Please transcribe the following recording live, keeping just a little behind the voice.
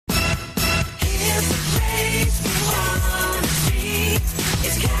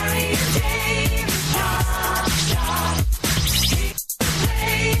It's Gary and Dave's Pop Shop. It's the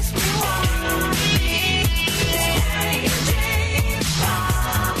place we wanna be. It's Gary and Dave's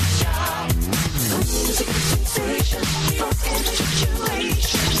Pop Shop. Music is sensation for every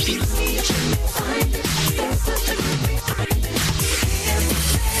situation. You need to find it. There's nothing we find it. It's the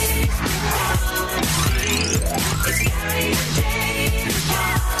place we wanna be. It's Gary and Dave's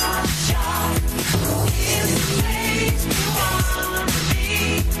Pop Shop. It's the place we wanna be.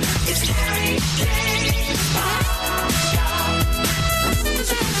 It's Gary and Dave's Pop Shop.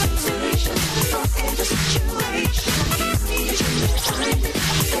 Music is sensation for every situation. You need to find it.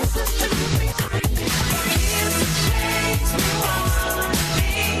 There's nothing we find it. It's the place we wanna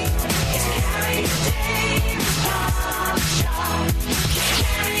be. It's Gary and Dave's Pop Shop.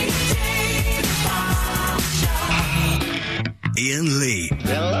 Gary and Dave's Pop Shop. Ian Lee.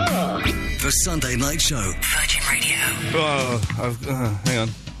 Hello. The Sunday Night Show. Virgin Radio. Oh, hang on.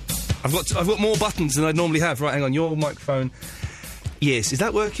 I've got more buttons than I normally have. Right, hang on. Your microphone. Yes, is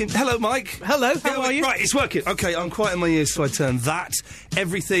that working? Hello, Mike. Hello, how are you? Right, it's working. Okay, I'm quiet in my ears, so I turn that.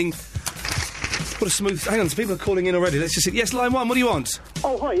 Everything. What a smooth. Hang on, some people are calling in already. Let's just see. Yes, line one. What do you want?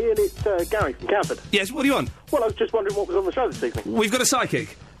 Oh, hi, Ian. It's Gary from Camford. Yes, what do you want? Well, I was just wondering what was on the show this evening. We've got a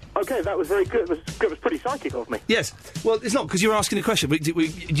psychic. Okay, that was very good. It was pretty psychic of me. Yes. Well, it's not because you were asking a question.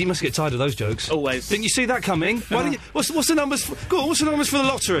 You must get tired of those jokes. Always. Didn't you see that coming? Why didn't you, what's the numbers? Go on. What's the numbers for the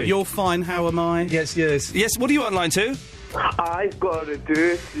lottery? You're fine, how am I? Yes. Yes. What do you want, line two? I've got to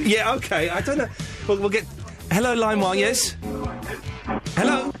do it. Yeah. Okay. I don't know. We'll get. Hello, line one. Yes.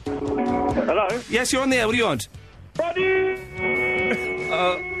 Hello. Hello? Yes, you're on the air. What do you want? Buddy!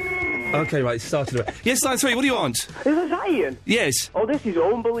 Okay, right. It started. Right. Yes, line three. What do you want? Is that Ian? Yes. Oh, this is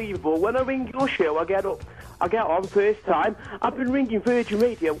unbelievable. When I ring your show, I get on first time. I've been ringing Virgin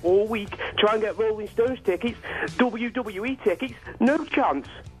Radio all week, trying to get Rolling Stones tickets, WWE tickets. No chance.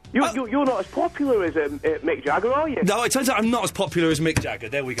 You're not as popular as Mick Jagger, are you? No, it turns out I'm not as popular as Mick Jagger.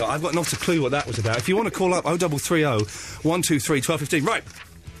 There we go. I've got not a clue what that was about. If you want to call up 0330 123 1215. Right.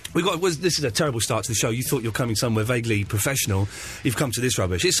 This is a terrible start to the show. You thought you're coming somewhere vaguely professional. You've come to this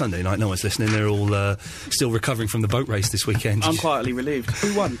rubbish. It's Sunday night. No one's listening. They're all still recovering from the boat race this weekend. I'm quietly relieved.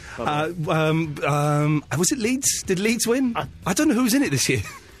 Who won? Was it Leeds? Did Leeds win? I don't know who was in it this year.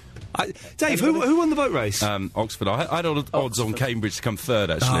 Dave, who won the boat race? Oxford. I had odds on Cambridge to come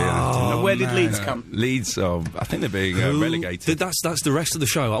third, actually. Where did Leeds come? Leeds, I think they're being relegated. That's the rest of the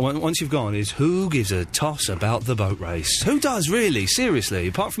show. Once you've gone, is who gives a toss about the boat race? Who does, really? Seriously?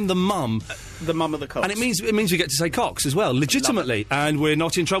 Apart from the mum. The mum of the cocks. And it means we get to say cocks as well, legitimately. And we're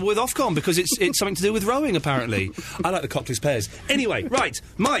not in trouble with Ofcom, because it's something to do with rowing, apparently. I like the cockless pears. Anyway, right,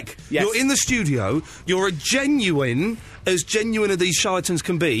 Mike, yes. You're in the studio. You're as genuine as these charlatans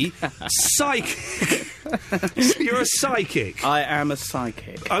can be. Psychic. You're a psychic. I am a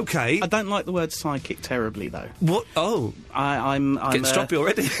psychic. Okay. I don't like the word psychic terribly, though. What? Oh. I'm getting stroppy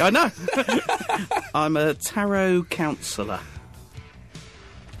already. I know. I'm a tarot counsellor.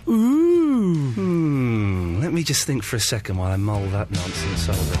 Ooh. Let me just think for a second while I mull that nonsense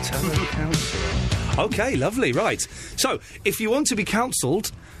over. Tarot counsellor. Okay, lovely. Right. So, if you want to be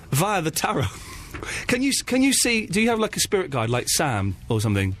counselled via the tarot, can you see? Do you have like a spirit guide, like Sam or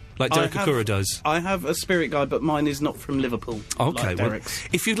something, like Derek Akura does? I have a spirit guide, but mine is not from Liverpool. Okay, like Derek's. Well,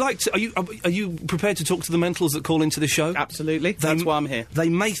 if you'd like to, are you prepared to talk to the mentals that call into the show? Absolutely. That's why I'm here. They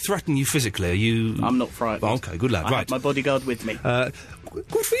may threaten you physically. Are you? I'm not frightened. Oh, okay, good lad. I right, have my bodyguard with me.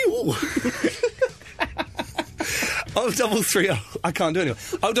 Good for you. 0330. I can't do it anymore.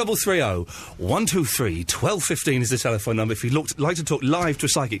 0330 123 1215 is the telephone number if you'd like to talk live to a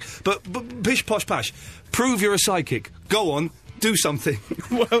psychic. But pish posh pash, prove you're a psychic. Go on, do something.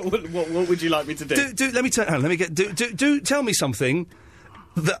 what would you like me to do? Let me tell me something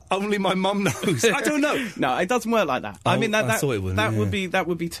that only my mum knows. I don't know. No, it doesn't work like that. Oh, I mean, I thought it would. That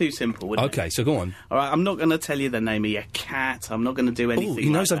would be too simple, wouldn't it? Okay, so go on. All right, I'm not going to tell you the name of your cat. I'm not going to do anything. Oh, he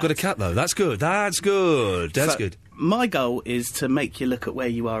knows like I've got a cat though. That's good. That's good. That's good. My goal is to make you look at where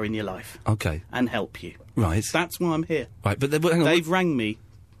you are in your life. Okay. And help you. Right. That's why I'm here. Right, but hang on. They've rang me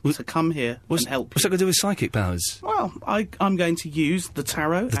to come here and help you. What's that going to do with psychic powers? Well, I'm going to use the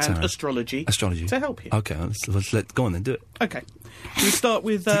tarot and astrology to help you. Okay, go on then, do it. Okay. We start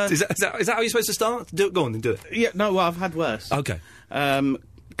with... Is that how you're supposed to start? Go on then, do it. Yeah, no, well, I've had worse. Okay.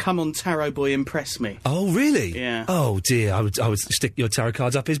 Come on, tarot boy, impress me. Oh, really? Yeah. Oh, dear, I would stick your tarot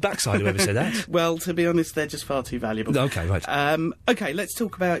cards up his backside, whoever said that. Well, to be honest, they're just far too valuable. Okay, right. Okay, let's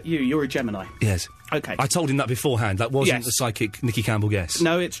talk about you. You're a Gemini. Yes. Okay. I told him that beforehand. That wasn't the psychic Nicky Campbell guess.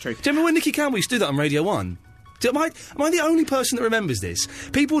 No, it's true. Do you remember when Nicky Campbell used to do that on Radio 1? Am I the only person that remembers this?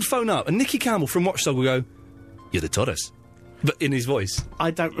 People would phone up, and Nicky Campbell from Watchdog would go, "You're the Torres." But in his voice.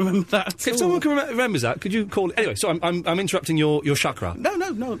 I don't remember that at all. If someone can remembers that, could you call it? Anyway, so I'm interrupting your chakra. No,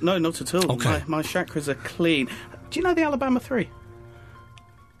 not at all. Okay. My chakras are clean. Do you know the Alabama 3?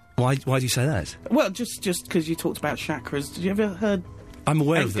 Why do you say that? Well, just because you talked about chakras. Did you ever heard I'm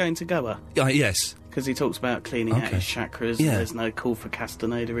aware Abe's of that. Going to Goa? Yes. Because he talks about cleaning out Okay. his chakras. Yeah. And there's no call for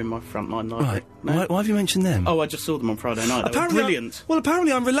Castaneda in my frontline library. Right. No? Why have you mentioned them? Oh, I just saw them on Friday night. They were brilliant.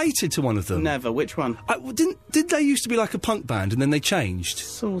 Apparently I'm related to one of them. Never. Which one? Did they used to be like a punk band and then they changed?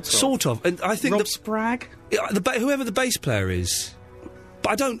 Sort of. And I think Rob Spragg? whoever the bass player is.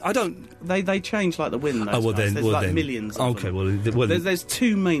 But I don't. They change like the wind. Those guys. There's like millions. Of them. There's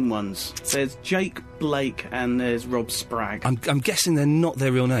two main ones. There's Jake Blake and there's Rob Spragg. I'm guessing they're not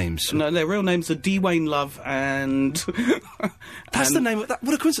their real names. No, their real names are Dwayne Love and. That's the name of that.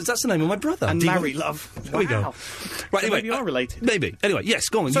 What a coincidence! That's the name of my brother. And Larry Love. There we go. Wow. Right. So Anyway, maybe you are related. Maybe. Anyway, yes.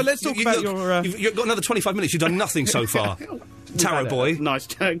 Go on. So let's talk about your. You've got another 25 minutes. You've done nothing so far. Tarot boy. Nice.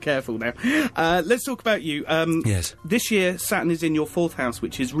 Careful now. Let's talk about you. Yes. This year, Saturn is in your 4th house,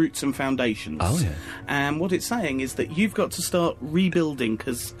 which is roots and foundations. Oh, yeah. And what it's saying is that you've got to start rebuilding,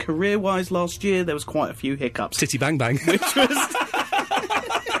 because career-wise last year, there was quite a few hiccups. City Bang Bang. Which was...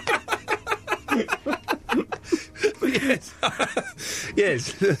 Yes.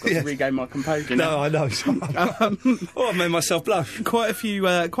 Yes. Got to regain my composure now. No, I know. I've made myself blush. Quite a few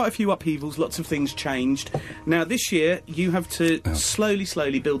upheavals, lots of things changed. Now, this year, you have to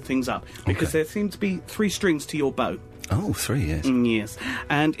slowly build things up, because there seem to be 3 strings to your bow. Oh, 3, yes. Yes.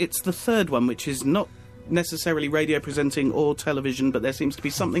 And it's the 3rd one, which is not necessarily radio presenting or television, but there seems to be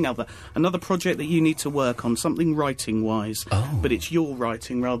something other. Another project that you need to work on, something writing-wise. Oh. But it's your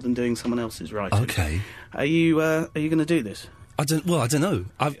writing rather than doing someone else's writing. Okay. Are you going to do this? I don't know.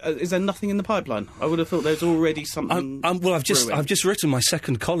 Is there nothing in the pipeline? I would have thought there's already something. I've just written my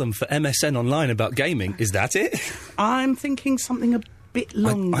 2nd column for MSN Online about gaming. Is that it? I'm thinking something a bit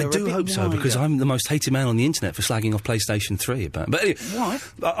longer. I do hope so, because I'm the most hated man on the internet for slagging off PlayStation 3. But anyway, why?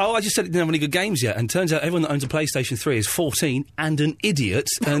 I just said it didn't have any good games yet, and turns out everyone that owns a PlayStation 3 is 14 and an idiot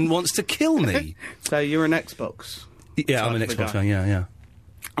and wants to kill me. So you're an Xbox? Yeah, I'm an Xbox fan. Yeah.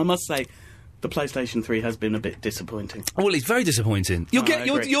 I must say, the PlayStation 3 has been a bit disappointing. Well, it's very disappointing. You'll get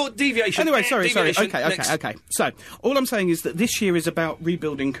your deviation. Anyway, sorry. Deviation Okay. So, all I'm saying is that this year is about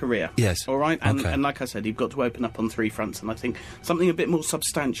rebuilding career. Yes. All right? And like I said, you've got to open up on 3 fronts, and I think something a bit more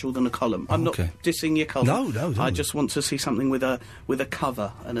substantial than a column. I'm not dissing your column. No. I just want to see something with a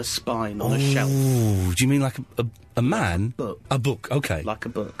cover and a spine on a shelf. Do you mean like a man? Book. A book, okay. Like a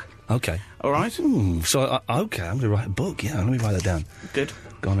book. Okay. All right? So, okay, I'm going to write a book. Yeah, let me write that down. Good.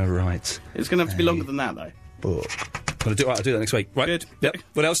 Gonna write. It's going to have to be longer than that, though. Book. I'll do that next week. Right. Good. Yep.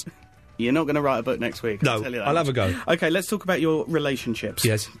 What else? You're not going to write a book next week. No, I'll tell you that I'll much. have a go. Okay, let's talk about your relationships.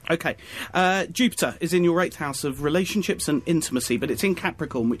 Yes. Okay. Jupiter is in your 8th house of relationships and intimacy, but it's in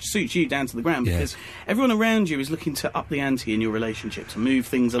Capricorn, which suits you down to the ground, because everyone around you is looking to up the ante in your relationship, to move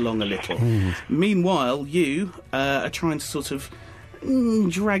things along a little. Meanwhile, you are trying to sort of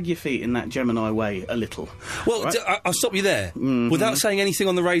drag your feet in that Gemini way a little. Well, right? I'll stop you there. Without saying anything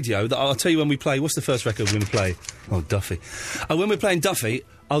on the radio, that I'll tell you when we play. What's the first record we're going to play? Oh, Duffy. When we're playing Duffy,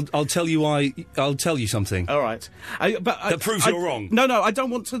 I'll tell you why. I'll tell you something. All right. That proves you're wrong. No, I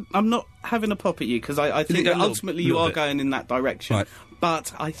don't want to. I'm not having a pop at you, because I think that ultimately you are going in that direction. Right.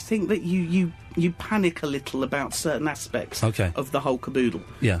 But I think that you panic a little about certain aspects of the whole caboodle.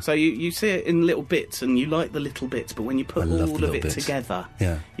 Yeah. So you see it in little bits, and you like the little bits, but when you put all of it together,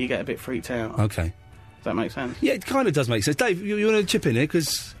 you get a bit freaked out. Okay. Does that make sense? Yeah, it kind of does make sense. Dave, you want to chip in here?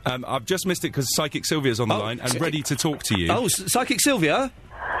 Because I've just missed it because Psychic Sylvia's on the line and ready to talk to you. Oh, Psychic Sylvia?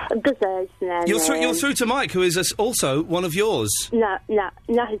 You're through to Mike, who is also one of yours. No,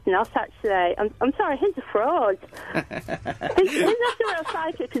 he's not, actually. I'm sorry, he's a fraud. he's not a real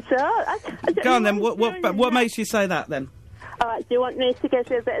psychic at all. Go on, then. What makes you say that, then? All right, do you want me to give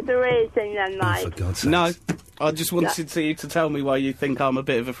you a bit of a reason, then, Mike? Oh, for God's sake. No. I just wanted you to tell me why you think I'm a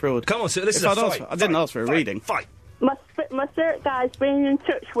bit of a fraud. Come on, sir, this is a fight. I didn't ask for a reading. Fight. My spirit guide's been in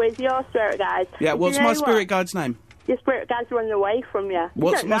touch with your spirit guide. Yeah, what's my spirit guide's name? Your spirit guide's running away from you.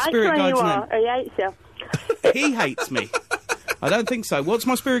 What's my spirit guide's name? He hates you. He hates me. I don't think so. What's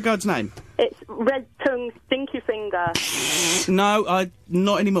my spirit guide's name? It's Red Tongue Stinky Finger. No,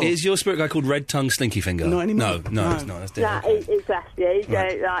 not anymore. Is your spirit guide called Red Tongue Stinky Finger? Not anymore. No, it's not. That's Nah, different. exactly.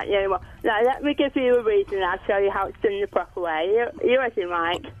 Right, yeah, well, now, let me give you a reason. I'll show you how it's done the proper way. You ready,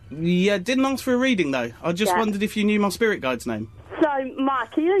 Mike? Yeah, didn't ask for a reading, though. I just wondered if you knew my spirit guide's name. So,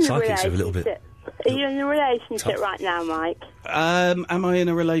 Mike, are you in a Psychics are a little relationship? bit Are you in a relationship tough. right now, Mike? Am I in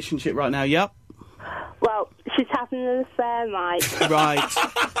a relationship right now? Yep. Well, she's having an affair, Mike. Right.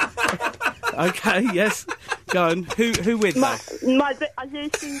 Okay, yes. Go on. Who with though? I do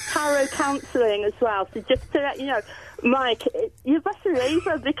some tarot counselling as well, so just to let you know, Mike, you better leave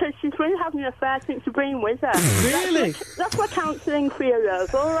her because she's been having an affair since you've been with her. Really? That's what counselling for you,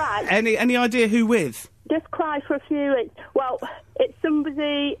 love, all right? Any idea who with? Just cry for a few weeks. Well, it's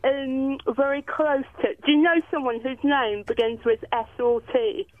somebody very close to... Do you know someone whose name begins with S or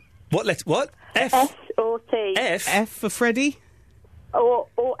T? What? What? F? S or T. F for Freddie? Or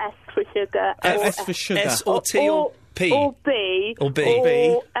S for sugar. S for sugar. S or T or P? Or B. Or B.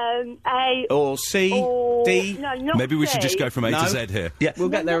 Or A. Or C. Or, D. No, not Maybe we C. should just go from A No. to Z here. Yeah. We'll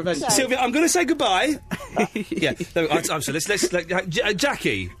get there eventually. So- Sylvia, I'm going to say goodbye. Yeah. No, I'm sorry.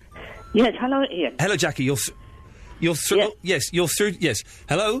 Jackie. Yes, hello, Ian. Hello, Jackie. You're through. Yeah. Yes, you're through. Yes.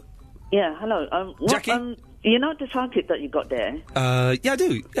 Hello. Yeah, hello. Jackie? You know the psychic that you got there? Yeah, I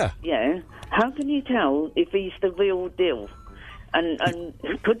do. Yeah. Yeah. How can you tell if he's the real deal? And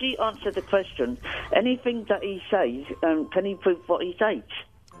could you answer the question? Anything that he says, can he prove what he says?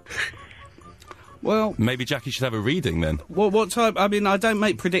 Well, Maybe Jackie should have a reading then. what time? I mean, I don't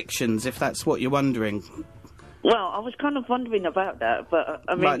make predictions, if that's what you're wondering. Well, I was kind of wondering about that, but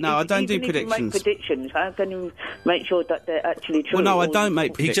I mean, Right, no, I don't do even if you make predictions. predictions, how can you make sure that they're actually true? Well, no, I or- don't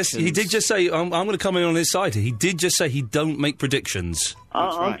make predictions. He did just say. I'm going to come in on his side here. He did just say he don't make predictions.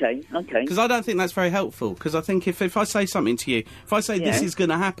 That's Oh, right. okay. Because I don't think that's very helpful. Because I think if I say something to you, if I say this Yeah. is going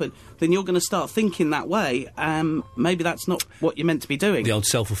to happen, then you're going to start thinking that way. Maybe that's not what you're meant to be doing. The old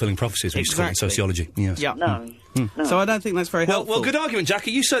self-fulfilling prophecies we used to call it in Exactly. sociology. Yes. Yeah. No. So I don't think that's very helpful. Well, good argument,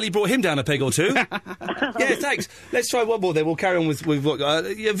 Jackie. You certainly brought him down a peg or two. Yeah, thanks. Let's try one more then. We'll carry on with what...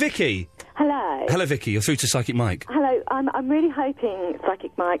 Vicky. Hello. Hello, Vicky. You're through to Psychic Mike. Hello. I'm really hoping,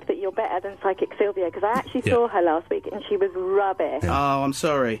 Psychic Mike, that you're better than Psychic Sylvia, because I actually Yeah. saw her last week and she was rubbish. Oh, I'm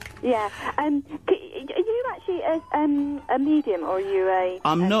sorry. Yeah. Are you actually a medium, or are you a...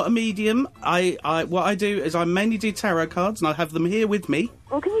 I'm not a medium. What I do is I mainly do tarot cards, and I have them here with me.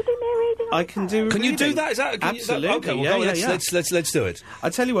 Well, can you do me a reading? I can do. Can you do reading. that? Is that Absolutely? okay? Well, yeah, go, yeah, let's do it. I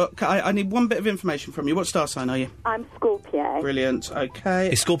tell you what. I need one bit of information from you. What star sign are you? I'm Scorpio. Brilliant.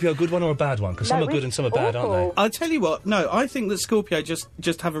 Okay. Is Scorpio a good one or a bad one? Because some No, are good it's and some are bad, aren't awful. I'll tell you what. No, I think that Scorpio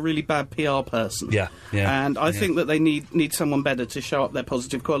just have a really bad PR person. Yeah, yeah, And I yeah. think that they need someone better to show up their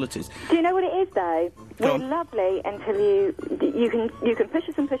positive qualities. Do you know what it is, though? Go We're on. lovely until you can push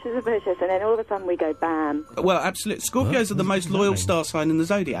us and push us and push us, and then all of a sudden we go bam. Well, absolutely. Scorpios are the most loyal star sign in the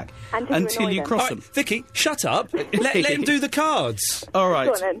zodiac Until you annoy you them. cross All them. right, Vicky, shut up. let him do the cards. All right.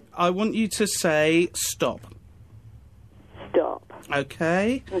 Go on then. I want you to say stop. Stop.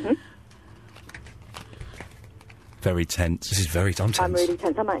 Okay. Very tense. This is very tense. I'm really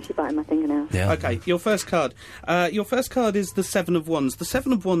tense. I'm actually biting my fingernails. Yeah. Okay, your first card. Your first card is the Seven of Wands. The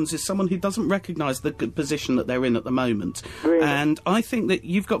Seven of Wands is someone who doesn't recognise the good position that they're in at the moment. Really? And I think that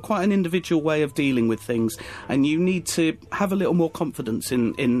you've got quite an individual way of dealing with things, and you need to have a little more confidence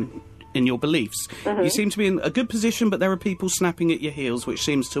in your beliefs. You seem to be in a good position, but there are people snapping at your heels, which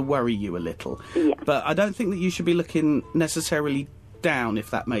seems to worry you a little. Yeah. But I don't think that you should be looking necessarily down, if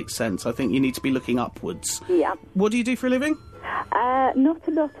that makes sense. I think you need to be looking upwards. Yeah. What do you do for a living? Not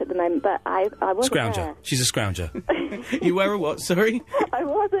a lot at the moment, but I was a Scrounger. nurse. She's a scrounger. You wear a what, sorry? I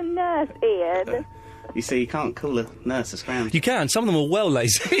was a nurse, Ian. You see, you can't call a nurse a scrounger. You can. Some of them are well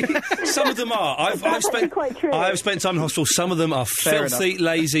lazy. Some of them are. I've spent quite true. I've spent time in hospital. Some of them are Fair filthy,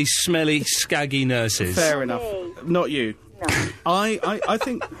 lazy, smelly, scaggy nurses. Fair enough. me. Not you. No. I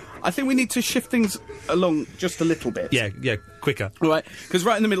think we need to shift things along just a little bit. Yeah, quicker. Right, because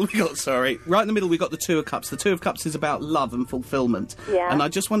right in the middle we got the Two of Cups. The Two of Cups is about love and fulfilment. Yeah. And I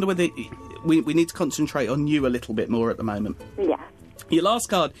just wonder whether we need to concentrate on you a little bit more at the moment. Yeah. Your last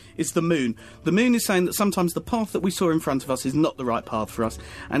card is the Moon. The Moon is saying that sometimes the path that we saw in front of us is not the right path for us,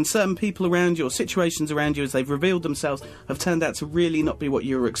 and certain people around you or situations around you, as they've revealed themselves, have turned out to really not be what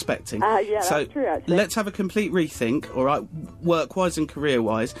you were expecting. Yeah, so that's true, actually. let's have a complete rethink, all right, work-wise and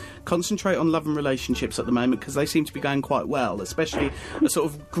career-wise. Concentrate on love and relationships at the moment, because they seem to be going quite well, especially a sort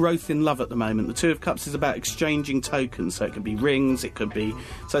of growth in love at the moment. The Two of Cups is about exchanging tokens, so it could be rings, it could be...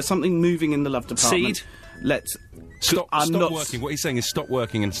 So something moving in the love department. Seed? Let's... Stop I'm not working. What he's saying is stop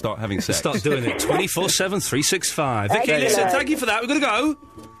working and start having sex. Start doing it 24/7, 365. Vicky, Excellent. listen, thank you for that. We've got to go.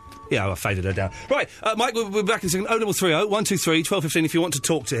 Yeah, I faded her down. Right, Mike, we're back in a second. 033 123 1215 if you want to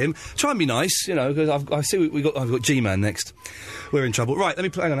talk to him. Try and be nice, you know, because I see I've got G-Man next. We're in trouble. Right, let me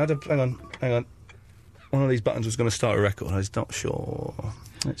hang on. One of these buttons was going to start a record. I was not sure.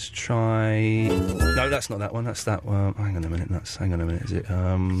 Let's try... No, that's not that one. That's that one. Hang on a minute. Hang on a minute. Is it...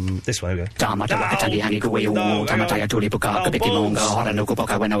 This way we go. No, hang on.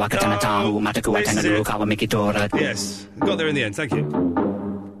 Yes. Got there in the end. Thank you.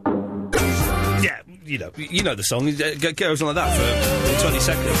 you know the song. It goes on like that for 20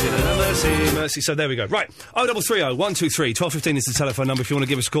 seconds. You know, mercy, mercy. So there we go. Right, 0330 123 1215 is the telephone number if you want to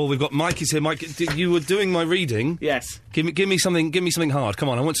give us a call. We've got Mike is here. Mike, you were doing my reading. Yes. Give me something hard. Come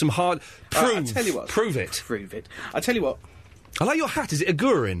on, I want some hard. I'll tell you what. Prove it. Prove it. I tell you what. I like your hat. Is it a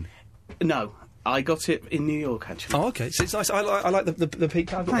Gurin? No. I got it in New York, actually. Oh, okay. So it's nice. I like the Pete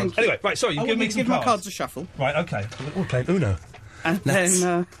Cowden Thank ones. you. Anyway, right, sorry, you give me some my cards a shuffle. Right, okay. We're playing Uno. And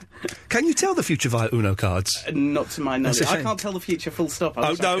then... Can you tell the future via Uno cards? Not to my knowledge. That's a I shame. can't tell the future full stop.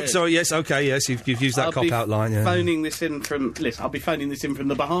 Oh, no, sorry, yes, okay, yes, you've used that cop-out line, yeah. Phoning this in from... Listen, I'll be phoning this in from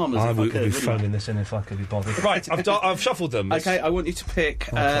the Bahamas I if would I could, be wouldn't I? phoning this in if I could be bothered. Right, I've shuffled them. Okay, I want you to pick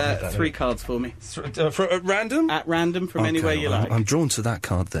three cards for me. At random? At random, from anywhere you like. I'm drawn to that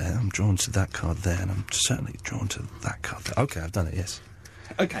card there, I'm drawn to that card there, and I'm certainly drawn to that card there. Okay, I've done it, yes.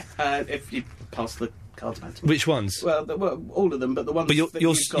 Okay, if you pass the cards back to me. Which ones? Well, all of them, but the ones But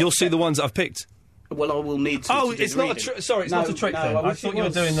you'll see the ones that I've picked. Well, I will need to. Oh, to do it's the not reading. it's not a trick then. I thought you were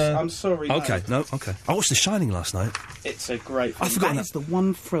doing the... I'm sorry. no. Okay, okay. I watched The Shining last night. It's a great film. I've forgotten That is the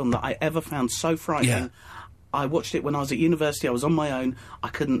one film that I ever found so frightening. Yeah. I watched it when I was at university. I was on my own. I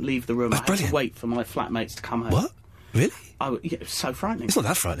couldn't leave the room. That's I had brilliant. to wait for my flatmates to come home. What? Really? Yeah, it was so frightening. It's not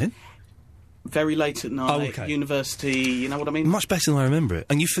that frightening. Very late at night, Oh, okay. university, you know what I mean? Much better than I remember it.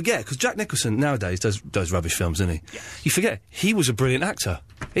 And you forget, because Jack Nicholson nowadays does rubbish films, doesn't he? Yes. You forget, he was a brilliant actor.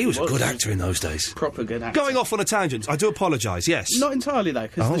 He was a good He was actor in those days. Proper good actor. Going off on a tangent, I do apologise, yes. Not entirely, though,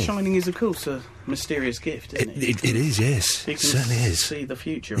 because Oh. The Shining is, of course, a mysterious gift, isn't it? It is, yes. You It can certainly is. see the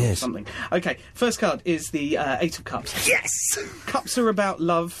future or Yes. something. Okay, first card is the Eight of Cups. Yes! Cups are about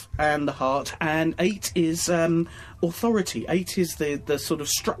love and the heart, and 8 is authority. 8 is the sort of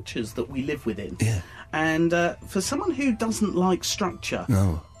structures that we live within. Yeah. And for someone who doesn't like structure,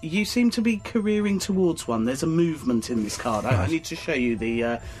 No. you seem to be careering towards one. There's a movement in this card. I need to show you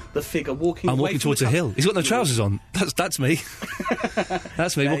the figure walking. I'm away walking from towards the a cup. hill. He's got no trousers on. That's me.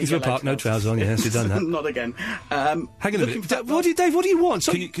 That's me, There walking you through a go, park, no lads. trousers on, yes, you've done that. Not again. Hang on a looking minute. for that Dave, what do you want?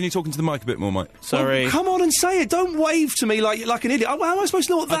 Can you talk into the mic a bit more, Mike? Sorry. Come on and say it. Don't wave to me like an idiot. How am I supposed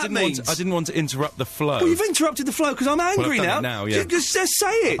to know what that means? I didn't want to interrupt the flow. Well, you've interrupted the flow because I'm angry I've done now. it now, yeah. Just say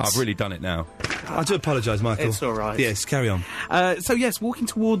it. I've really done it now. I do apologise, Michael. It's all right. Yes, carry on. So yes, walking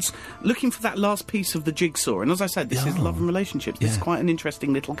towards, looking for that last piece of the jigsaw. And as I said, this is love and relationships. This is Yeah. quite an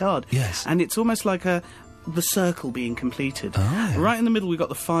interesting little card. Yes. And it's almost like the circle being completed. Oh, yeah. Right in the middle, we've got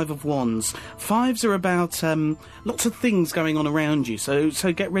the Five of Wands. Fives are about lots of things going on around you. So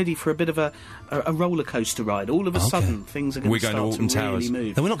get ready for a bit of a roller coaster ride. All of a Okay. sudden, things are going We're to going to start Alton to Towers. really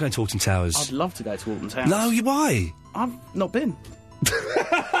move. No, we're not going to Alton Towers. I'd love to go to Alton Towers. No, why? I've not been.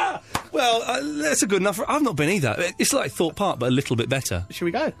 Well, that's a good enough. I've not been either. It's like Thorpe Park, but a little bit better. Should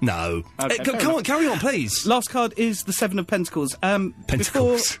we go? No. Okay, fair come enough. on, carry on, please. Last card is the Seven of Pentacles.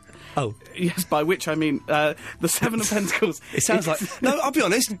 Pentacles. Oh. Yes, by which I mean the Seven of Pentacles. It sounds like... No, I'll be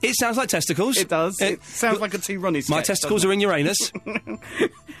honest. It sounds like testicles. It does. It sounds like a T. Ronnie sketch. My testicles are in Uranus.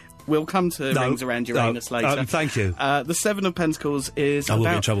 We'll come to rings around Uranus later. Thank you. The Seven of Pentacles is I will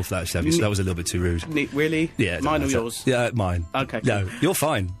about... be in trouble for that, Chevy, so that was a little bit too rude. Really? Yeah. Mine or that's yours? Yeah, mine. Okay. No, you're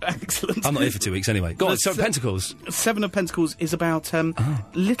fine. Excellent. I'm not here for 2 weeks anyway. Go on, so Pentacles. Seven of Pentacles is about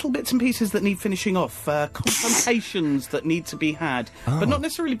little bits and pieces that need finishing off, confrontations that need to be had, but not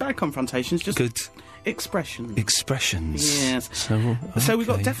necessarily bad confrontations, just Good. expressions. Expressions. Yes. So we've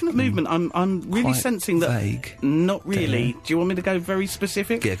got okay. definite movement. I'm really Quite sensing that. vague. Not really. Don't Do you want me to go very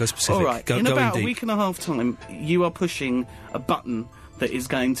specific? Yeah, go specific. All right. Go- in go about in a deep. week and a half time, you are pushing a button that is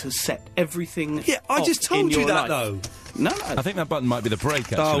going to set everything. Yeah, I off just in told you your that, life. though. No. I think that button might be the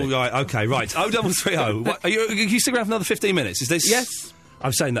break, Oh, actually. right, okay, right. 0330. What, are you stick around for another 15 minutes? Is this... Yes.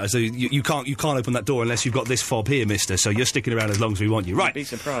 I'm saying that, so you can't open that door unless you've got this fob here, mister, so you're sticking around as long as we want you. Right. Be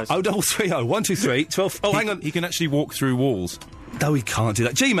surprised. 0330 123 12... Oh, hang on. He can actually walk through walls. No, he can't do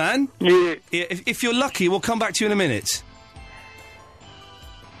that. G-Man? Yeah. Yeah, if you're lucky, we'll come back to you in a minute.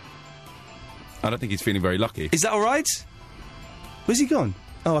 I don't think he's feeling very lucky. Is that all right? Where's he gone?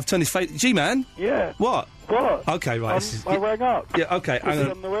 Oh, I've turned his face... G-Man? Yeah. What? What? Okay, right. this is- I rang up. Yeah, okay, This hang is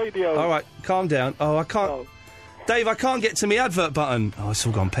on. on the radio. All right, calm down. Oh, I can't... Oh. Dave, I can't get to me advert button. Oh, it's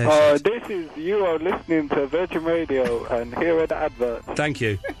all gone pear-shaped. This is you are listening to Virgin Radio, and here are the adverts. Thank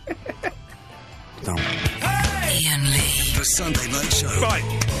you. Ian Lee. The Sunday Night Show. Right,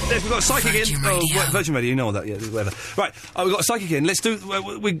 we've got a psychic Virgin in. Radio. Virgin Radio, you know all that, yeah, whatever. Right, we've got a psychic in. Let's do.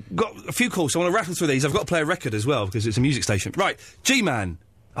 We've got a few calls, so I want to rattle through these. I've got to play a record as well because it's a music station. Right, G-Man.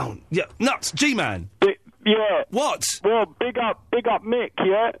 Oh, yeah, nuts, G-Man. Yeah. What? Well, big up Mick,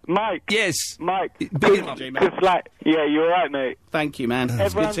 yeah? Mike. Yes. Mike. Big him up. Because, like, yeah, you're right, mate. Thank you, man.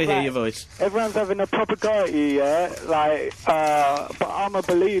 It's good to hear your voice. Everyone's having a proper go at you, yeah? Like, but I'm a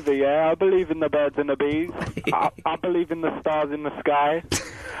believer, yeah? I believe in the birds and the bees. I believe in the stars in the sky.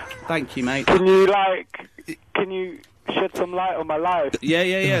 Thank you, mate. Can you shed some light on my life?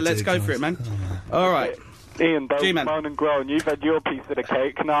 Yeah. Let's go for it, man. All right. Ian, don't G-Man. moan and groan. You've had your piece of the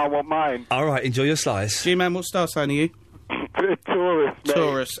cake, now I want mine. All right, enjoy your slice. G-Man, what star sign are you? Taurus, mate.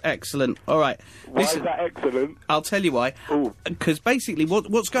 Taurus, excellent. All right. Why is that excellent? I'll tell you why. Because basically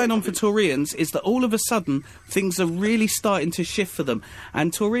what's going on for Taurians is that all of a sudden things are really starting to shift for them.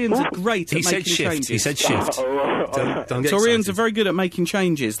 And Taurians are great at making changes. He said shift. Don't get Taurians excited. are very good at making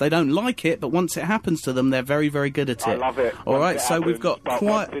changes. They don't like it, but once it happens to them, they're very, very good at it. I love it. All Once right, it so we've got happens, but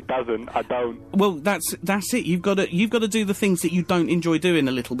quite. once it doesn't, I don't. Well, that's it. You've got to do the things that you don't enjoy doing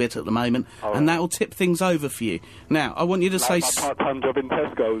a little bit at the moment, and that will tip things over for you. Now, I want you to say. Like my part-time job in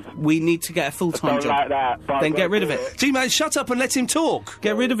Tesco's. We need to get a full-time Don't job. like that. But Then I get won't rid of do it. G-Man, shut up and let him talk.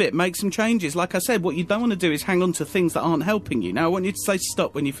 Get rid of it. Make some changes. Like I said, what you don't want to do is hang on to things that aren't helping you. Now, I want you to say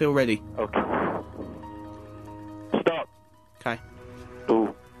stop when you feel ready. Okay. Stop. Okay.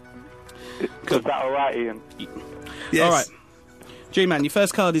 Ooh. Is that all right, Ian? Yes. All right. G-Man, your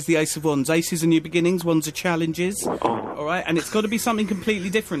first card is the Ace of Wands. Aces are new beginnings, wands are challenges. All right, and it's got to be something completely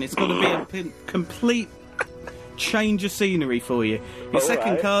different. It's got to be a complete change of scenery for you. Your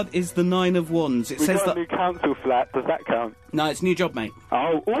second card is the Nine of Wands. It We says got that... a new council flat. Does that count? No, it's new job, mate.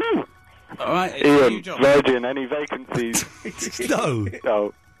 Oh, ooh. All right, it's a new Ian, job. Virgin, any vacancies? No.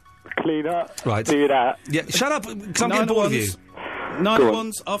 No. Clean up. Right. Do that. Yeah, shut up, because I'm Nine getting of bored of you. Wands. Nine Go of on.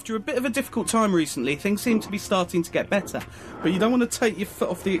 Wands, after a bit of a difficult time recently, things seem to be starting to get better. But you don't want to take your foot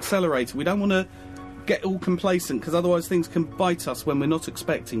off the accelerator. We don't want to get all complacent, because otherwise things can bite us when we're not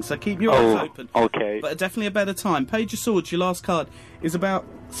expecting. So keep your eyes open. Okay. But definitely a better time. Page of Swords, your last card, is about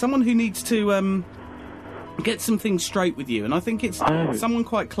someone who needs to get some things straight with you. And I think it's someone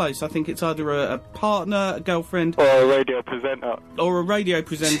quite close. I think it's either a partner, a girlfriend... Or a radio presenter. Or a radio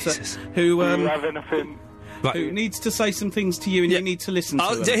presenter Do who... you have anything? Right. who needs to say some things to you and you need to listen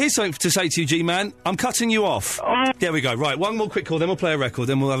to them. Here's something to say to you, G-Man. I'm cutting you off. There we go. Right, one more quick call, then we'll play a record,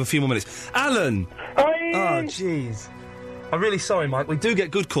 then we'll have a few more minutes. Alan! Hi, Oh, jeez. I'm really sorry, Mike. We do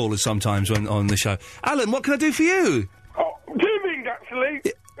get good callers sometimes on the show. Alan, what can I do for you? Oh, two things, actually.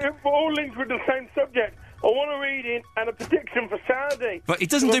 We're all linked with the same subject. I want a reading and a prediction for Saturday. But it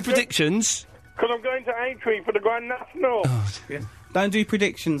doesn't do predictions. Because I'm going to Aintree for the Grand National. Don't do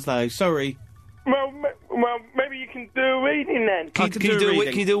predictions, though. Sorry. Well, maybe you can do a reading then. Can you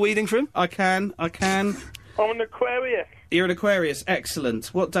do a reading for him? I can. I'm an Aquarius. You're an Aquarius. Excellent.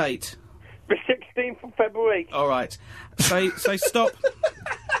 What date? The 16th of February. All right. Say stop.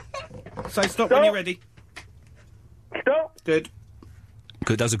 Say stop when you're ready. Stop. Good.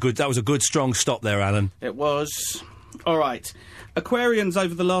 Good. That was a good strong stop there, Alan. It was. All right. Aquarians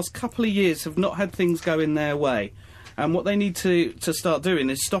over the last couple of years have not had things go in their way. And what they need to start doing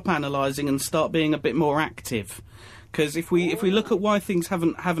is stop analysing and start being a bit more active. Because if we look at why things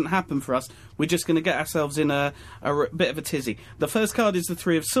haven't happened for us, we're just going to get ourselves in a bit of a tizzy. The first card is the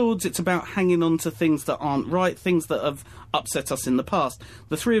Three of Swords. It's about hanging on to things that aren't right, things that have upset us in the past.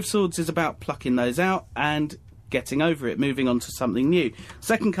 The Three of Swords is about plucking those out and getting over it, moving on to something new.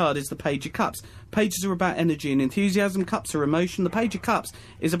 Second card is the Page of Cups. Pages are about energy and enthusiasm. Cups are emotion. The Page of Cups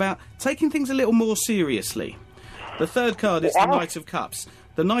is about taking things a little more seriously. The third card is the Knight of Cups.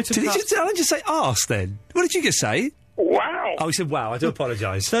 The Knight of Cups... Did Alan just say arse, then? What did you just say? Wow. Oh, he said wow. I do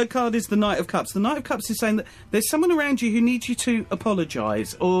apologise. Third card is the Knight of Cups. The Knight of Cups is saying that there's someone around you who needs you to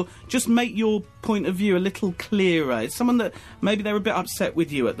apologise or just make your point of view a little clearer. It's someone that maybe they're a bit upset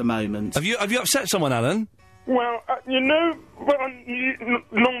with you at the moment. Have you upset someone, Alan? Well, you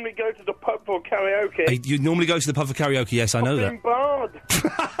normally go to the pub for karaoke. You normally go to the pub for karaoke, yes, I know that. I've been barred.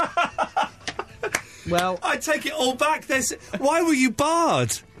 Well, I take it all back. Why were you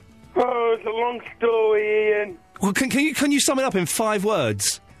barred? Oh, it's a long story, Ian. Well, can you sum it up in 5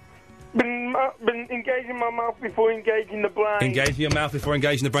 words? Been engaging my mouth before engaging the brain. Engaging your mouth before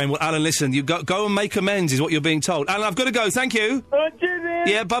engaging the brain. Well, Alan, listen, you go and make amends is what you're being told. Alan, I've got to go. Thank you. Cheers, Ian.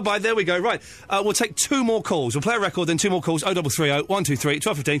 Yeah, bye-bye. There we go. Right. We'll take 2 more calls. We'll play a record, then 2 more calls. 0330 123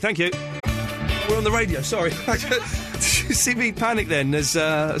 1215. Thank you. We're on the radio, sorry. Did you see me panic then as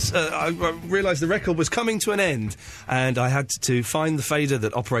I realised the record was coming to an end and I had to find the fader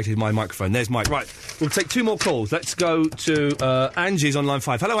that operated my microphone. There's Mike. Right, we'll take 2 more calls. Let's go to Angie's on line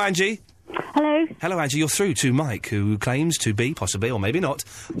 5. Hello, Angie. Hello. Hello, Angie. You're through to Mike, who claims to be, possibly or maybe not,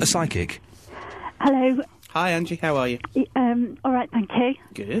 a psychic. Hello. Hi, Angie. How are you? All right, thank you.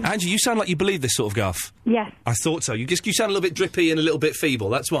 Good. Angie, you sound like you believe this sort of guff. Yes. I thought so. You sound a little bit drippy and a little bit feeble.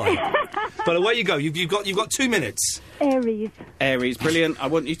 That's why. But away you go. You've got 2 minutes. Aries. Aries, brilliant. I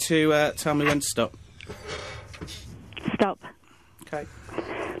want you to tell me when to stop. Stop. Okay.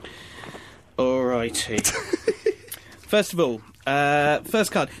 All righty. First of all,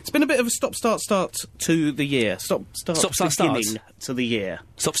 first card. It's been a bit of a stop-start to the year. Beginning to the year.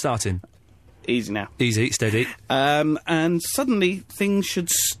 Stop starting. Easy now. Easy, steady. And suddenly things should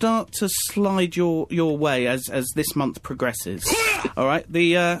start to slide your way as this month progresses. All right.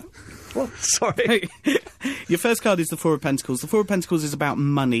 Sorry. Your first card is the Four of Pentacles. The Four of Pentacles is about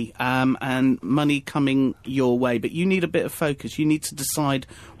money, and money coming your way, but you need a bit of focus. You need to decide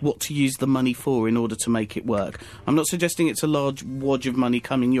what to use the money for in order to make it work. I'm not suggesting it's a large wad of money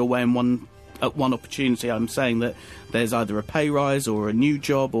coming your way in one opportunity. I'm saying that there's either a pay rise or a new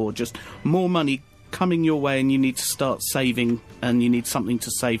job or just more money coming your way, and you need to start saving, and you need something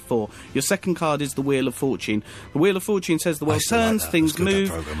to save for. Your second card is the Wheel of Fortune. The Wheel of Fortune says the world turns, things move.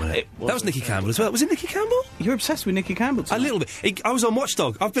 That was Nicky Campbell as well. Was it Nicky Campbell? You're obsessed with Nicky Campbell tonight. A little bit. I was on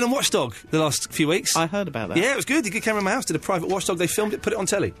Watchdog. I've been on Watchdog the last few weeks. I heard about that. Yeah, it was good. He came around my house, did a private Watchdog. They filmed it, put it on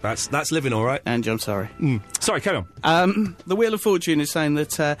telly. That's living all right. Angie, I'm sorry. Sorry, carry on. The Wheel of Fortune is saying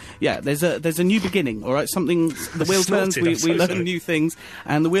that there's a new beginning. All right, something. The wheel turns. We learn new things,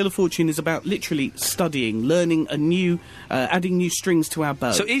 and the Wheel of Fortune is about literally studying, learning a new, adding new strings to our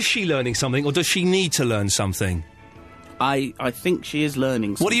bow. So is she learning something, or does she need to learn something? I think she is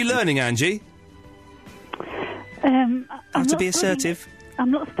learning something. What are you learning, Angie? How to be assertive. I'm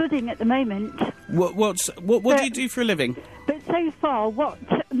not studying at the moment. What do you do for a living? But so far, what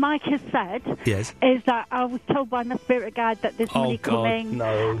Mike has said Yes. is that I was told by my spirit guide that there's money coming.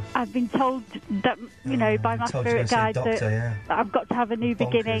 No. I've been told that, by my spirit guide that I've got to have a new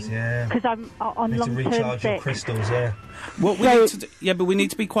beginning because I'm on long-term sick. crystals, yeah. What we need to do, but we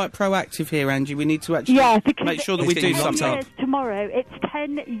need to be quite proactive here, Angie. We need to actually make sure that we do something. It's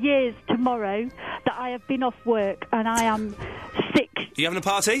 10 years tomorrow that I have been off work and I am sick. Are you having a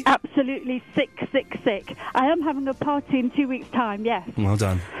party? Absolutely sick. I am having a party in 2 weeks' time, yes. Well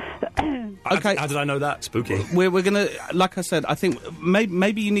done. Okay. How did I know that? Spooky. We're going to, like I said, I think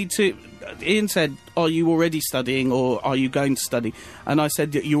maybe you need to... Ian said, are you already studying or are you going to study? And I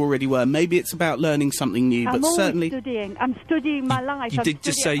said that you already were. Maybe it's about learning something new, I'm but always certainly... studying. I'm studying my life. You did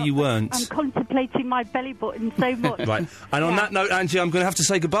just say you weren't. I'm contemplating my belly button so much. Right. And on that note, Angie, I'm going to have to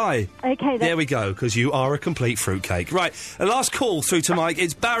say goodbye. Okay, then. There we go, because you are a complete fruitcake. Right, a last call through to Mike.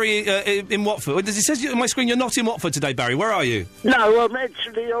 It's Barry in Watford. It says on my screen you're not in Watford today, Barry. Where are you? No, I'm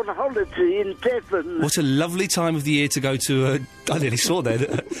actually on holiday in Devon. What a lovely time of the year to go to I nearly saw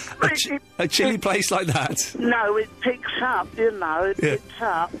there. A chilly place like that. No, it picks up, It picks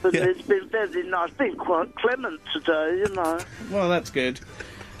up, and it's been very nice. Been quite clement today, Well, that's good.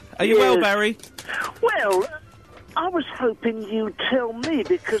 Are you well, Barry? Well, I was hoping you'd tell me,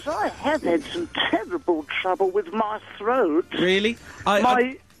 because I have had some terrible trouble with my throat. Really?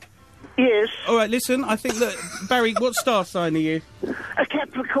 Yes. All right, listen, I think that... Barry, what star sign are you? A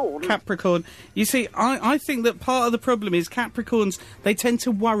Capricorn. Capricorn. You see, I think that part of the problem is Capricorns, they tend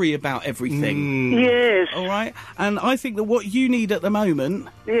to worry about everything. Yes. All right? And I think that what you need at the moment...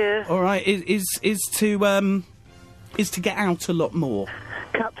 Yeah. All right, is to get out a lot more.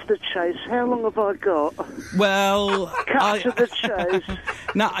 Cut to the chase. How long have I got? Well... Cut to the chase.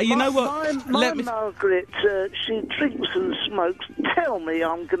 Now, you know what? My Margaret, she drinks and smokes. Tell me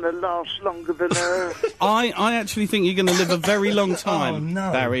I'm going to last longer than her. I actually think you're going to live a very long time,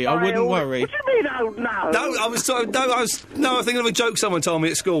 Barry. I wouldn't worry. What do you mean, oh, no? No, I was thinking of a joke someone told me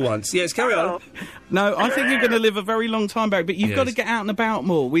at school once. Yes, carry on. No, I think you're going to live a very long time, Barry, but you've got to get out and about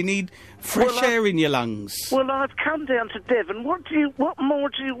more. We need fresh air in your lungs. Well, I've come down to Devon. What more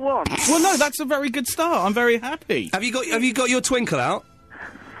do you want? Well, no, that's a very good start. I'm very happy. Have you got your twinkle out?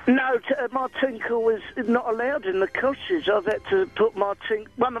 No, my tinkle is not allowed in the cottage. I've had to put my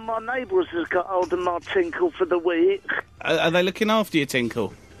tinkle... One of my neighbours has got hold of my tinkle for the week. Are they looking after your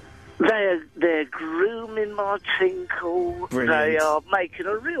tinkle? They're grooming my tinkle. Brilliant. They are making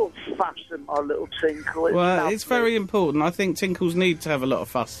a real fuss at my little tinkle. It's very important. I think tinkles need to have a lot of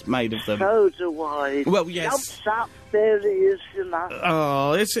fuss made of them. So do I. Well, yes. Jumps up, there he is,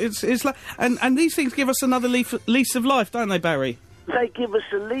 Oh, it's like... And these things give us another lease of life, don't they, Barry? They give us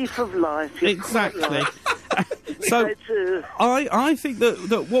a leaf of life. Exactly. So, I think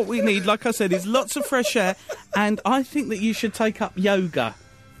that what we need, like I said, is lots of fresh air, and I think that you should take up yoga.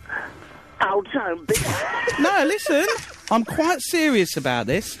 Oh, don't be... No, listen, I'm quite serious about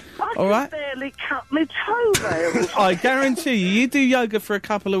this, all right? barely cut my toenails. I guarantee you do yoga for a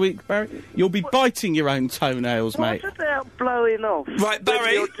couple of weeks, Barry, you'll be biting your own toenails, mate. What about blowing off? Right,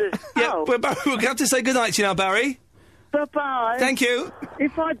 Barry. Yeah, we'll have to say goodnight to you now, Barry. Bye-bye. Thank you.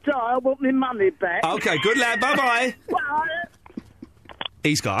 If I die, I want my money back. Okay, good lad. Bye-bye. Bye.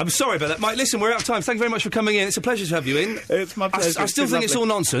 He's gone. I'm sorry about that, Mike. Listen, we're out of time. Thank you very much for coming in. It's a pleasure to have you in. It's my pleasure. I still think it's all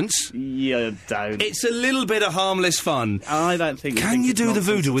nonsense. You don't. It's a little bit of harmless fun. I don't think. Can you do the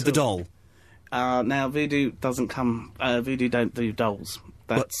voodoo with the doll? Now, voodoo doesn't come. Voodoo don't do dolls.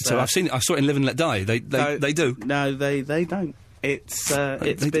 That's, so I've seen it. I saw it in Live and Let Die. They do. No, they don't. It's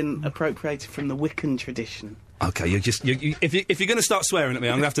been appropriated from the Wiccan tradition. Okay, if you're going to start swearing at me,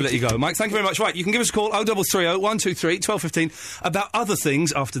 I'm going to have to let you go. Mike, thank you very much. Right, you can give us a call, 0330 123 1215, about other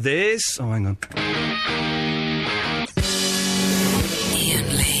things after this. Oh, hang on.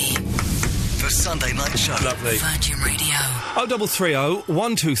 Ian Lee. The Sunday Night Show. Lovely. Virgin Radio. 0330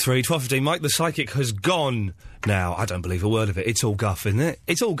 123 1215. Mike the Psychic has gone now. I don't believe a word of it. It's all guff, isn't it?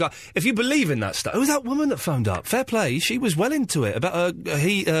 It's all guff. If you believe in that stuff... Who's that woman that phoned up? Fair play. She was well into it about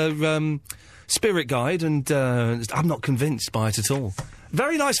spirit guide, and I'm not convinced by it at all.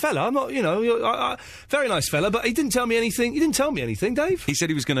 Very nice fella. I'm not, very nice fella, but he didn't tell me anything. You didn't tell me anything, Dave. He said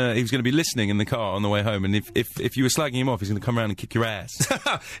he was gonna be listening in the car on the way home, and if you were slagging him off, he's gonna come around and kick your ass.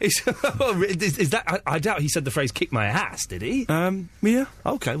 Is that? I doubt he said the phrase "kick my ass." Did he? Yeah.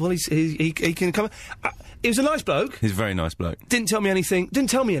 Okay. Well, he can come. He was a nice bloke. He's a very nice bloke. Didn't tell me anything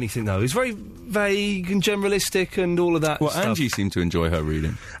though. He was very vague and generalistic and all of that. Well, stuff. Angie seemed to enjoy her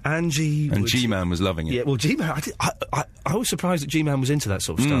reading. Angie and G-Man was loving it. Yeah. Well, G-Man. I was surprised that G-Man was into that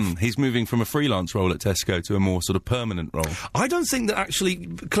sort of stuff. He's moving from a freelance role at Tesco to a more sort of permanent role. I don't think that actually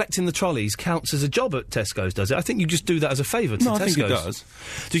collecting the trolleys counts as a job at Tesco's, does it? I think you just do that as a favour to Tesco's. I think it does.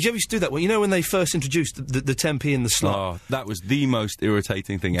 Did you ever used to do that? Well, when they first introduced the 10p in the slot? Oh, that was the most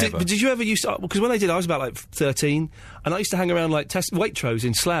irritating thing ever. But did you ever used to... Because when I did, I was about, 13, and I used to hang around, Waitrose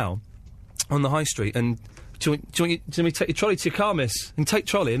in Slough on the high street, and... Do you want me to take your trolley to your car, miss? And take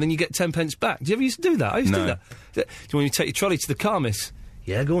trolley, and then you get 10 pence back. Do you ever used to do that? I used to do that. Do you want me to take your trolley to the car, miss?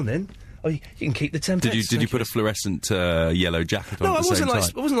 Yeah, go on then. Oh, you can keep the 10 pence. Did you put a fluorescent yellow jacket on at the same time?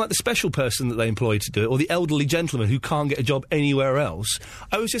 I wasn't like the special person that they employed to do it, or the elderly gentleman who can't get a job anywhere else.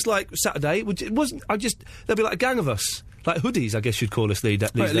 I was just like, Saturday, there'd be like a gang of us. Like hoodies, I guess you'd call us these days.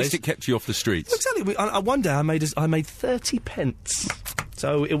 At least it kept you off the streets. Exactly. One day I made 30 pence.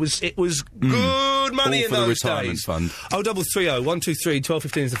 So it was good money all in for those the retirement days. fund. 0330 123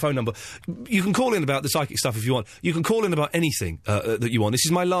 1215 is the phone number. You can call in about the psychic stuff if you want. You can call in about anything that you want. This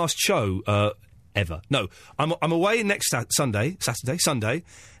is my last show ever. No, I'm away next Sunday.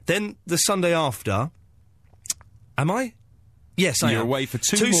 Then the Sunday after. Am I? Yes, I am. You're away for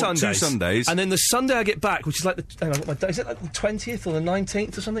two Sundays. And then the Sunday I get back, which is hang on, what day is it? Like the 20th or the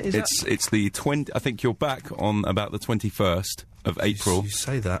 19th or something? It's the 20th. I think you're back on about the 21st of April. You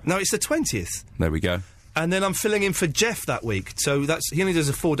say that. No, it's the 20th. There we go. And then I'm filling in for Jeff that week. So he only does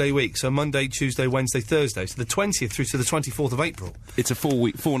a 4-day week. So Monday, Tuesday, Wednesday, Thursday. So the 20th through to the 24th of April. It's a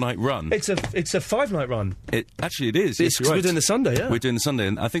 4-night run. It's a 5-night run. It is. Yes, right. We're doing the Sunday, yeah. We're doing the Sunday,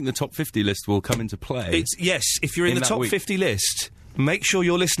 and I think the top 50 list will come into play. Yes, if you're in the top 50 list, make sure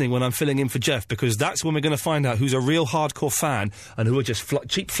you're listening when I'm filling in for Jeff, because that's when we're going to find out who's a real hardcore fan and who are just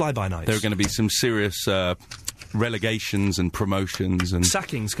cheap fly-by-nights. There are going to be some serious relegations and promotions and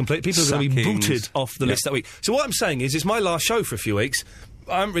sackings. People are going to be booted off the list that week. So what I'm saying is, it's my last show for a few weeks.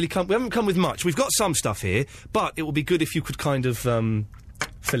 We haven't come with much. We've got some stuff here, but it will be good if you could kind of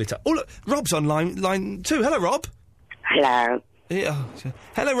fill it up. Oh look, Rob's on line 2. Hello, Rob. Hello. Yeah.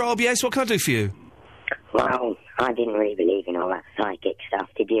 Hello, Rob. Yes, what can I do for you? Well, I didn't really believe in all that psychic stuff,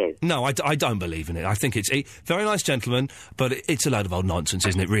 did you? No, I don't believe in it. I think it's a very nice gentleman, but it's a load of old nonsense,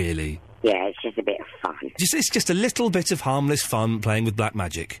 isn't it, really? Yeah, it's just a bit of fun. It's just a little bit of harmless fun playing with black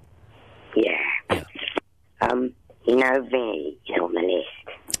magic. Yeah. Vinny is on the list.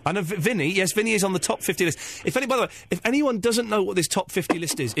 I know Vinny. Yes, Vinny is on the top 50 list. By the way, if anyone doesn't know what this top 50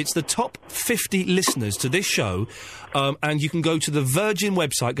 list is, it's the top 50 listeners to this show, and you can go to the Virgin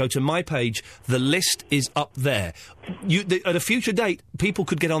website, go to my page. The list is up there. At a future date, people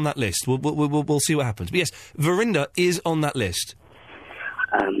could get on that list. We'll see what happens. But yes, Verinda is on that list.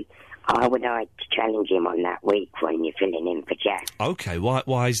 I would like to challenge him on that week when you're filling in for Jack. Okay,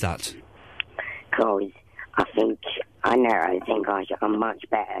 why is that? Because I think I'm much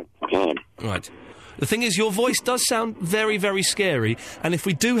better than him. Right. The thing is, your voice does sound very, very scary, and if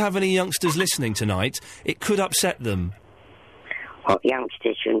we do have any youngsters listening tonight, it could upset them. Well,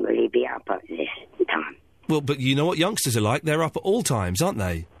 youngsters shouldn't really be up at this time. Well, but you know what youngsters are like? They're up at all times, aren't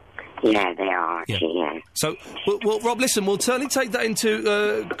they? Yeah, they are, actually, yeah. So, well, Rob, listen, we'll certainly take that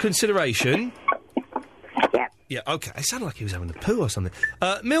into consideration. Yep. Yeah, OK. It sounded like he was having a poo or something.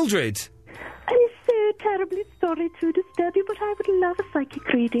 Mildred. I'm so terribly sorry to disturb you, but I would love a psychic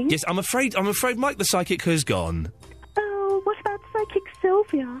reading. Yes, I'm afraid Mike the Psychic has gone. Oh, what about Psychic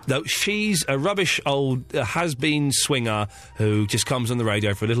Sylvia? No, she's a rubbish old has-been swinger who just comes on the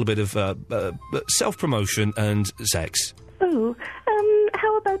radio for a little bit of self-promotion and sex. Oh,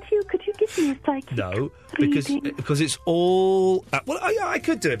 how about you? Could you give me a psychic No, reading? because it's all... well, I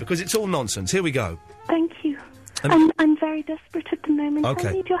could do it, because it's all nonsense. Here we go. Thank you. Um, I'm very desperate at the moment. Okay.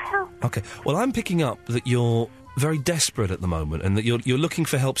 I need your help. OK, well, I'm picking up that you're very desperate at the moment and that you're looking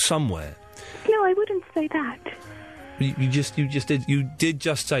for help somewhere. No, I wouldn't say that. You did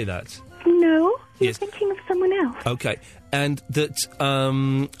just say that. No, you're Yes. thinking of someone else. OK, and that,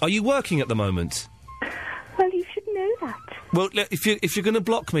 are you working at the moment? Well, you should know that. Well, if you're going to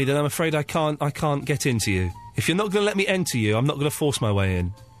block me, then I'm afraid I can't get into you. If you're not going to let me enter you, I'm not going to force my way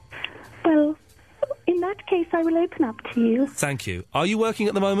in. Well, in that case, I will open up to you. Thank you. Are you working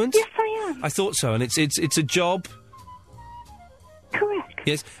at the moment? Yes, I am. I thought so, and it's a job. Correct.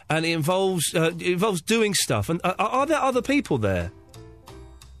 Yes, and it involves doing stuff. And are there other people there?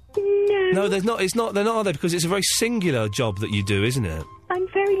 No. No, there's not. It's not. They're not, are they? Because it's a very singular job that you do, isn't it? I'm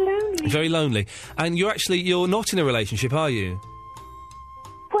very lonely. Very lonely. And you're not in a relationship, are you?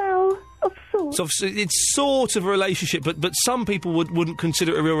 Well, of sorts. So it's sort of a relationship, but some people wouldn't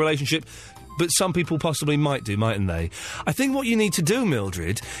consider it a real relationship. But some people possibly might do, mightn't they? I think what you need to do,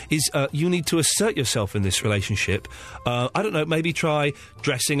 Mildred, is you need to assert yourself in this relationship. I don't know, maybe try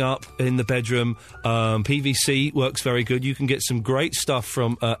dressing up in the bedroom. PVC works very good. You can get some great stuff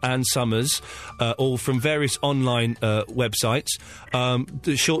from Ann Summers, or from various online websites.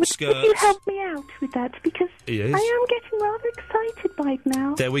 The short skirts. Could you help me out with that? Because Yes. I am getting rather excited by it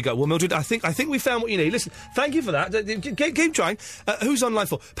now. There we go. Well, Mildred, I think we found what you need. Listen, thank you for that. Keep trying. Who's online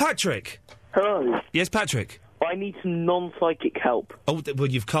for? Patrick. Hello. Yes, Patrick. I need some non-psychic help. Oh, well,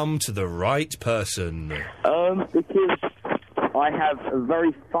 you've come to the right person. Because I have a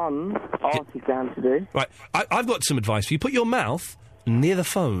very fun art exam to do. Right, I've got some advice for you. Put your mouth near the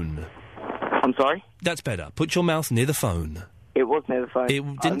phone. I'm sorry? That's better. Put your mouth near the phone. It was near the phone. It I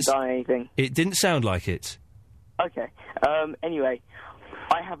haven't didn't done anything. It didn't sound like it. Okay. Anyway,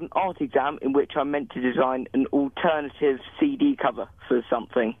 I have an art exam in which I'm meant to design an alternative CD cover for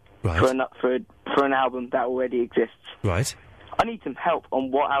something. Right. For an album that already exists. Right. I need some help on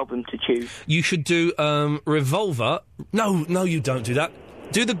what album to choose. You should do Revolver. No, you don't do that.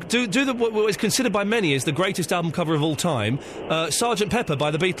 Do the what is considered by many as the greatest album cover of all time, Sgt. Pepper by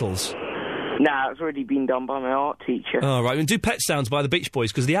the Beatles. Nah, it's already been done by my art teacher. Oh, right. And do Pet Sounds by the Beach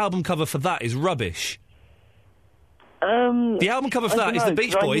Boys, because the album cover for that is rubbish. The album cover for that is the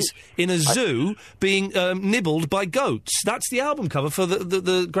Beach Boys in a zoo being nibbled by goats. That's the album cover for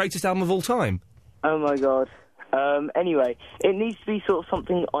the greatest album of all time. Oh, my God. Anyway, it needs to be sort of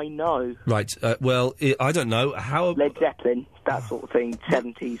something I know. Right, well, I don't know. How... Led Zeppelin, that sort of thing,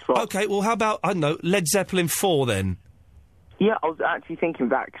 70s rock. OK, well, how about, I don't know, Led Zeppelin 4, then? Yeah, I was actually thinking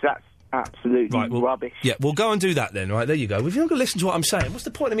that, because that's absolutely rubbish. Yeah, we'll go and do that then, right, there you go. If you're not going to listen to what I'm saying, what's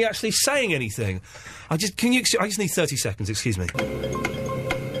the point of me actually saying anything? I just need 30 seconds, excuse me.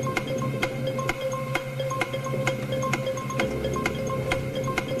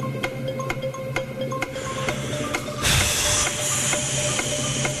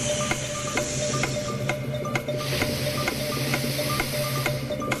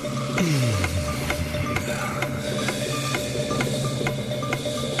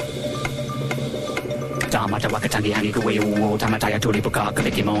 Mata wakatangi hani kuwe uo tamataya turi puka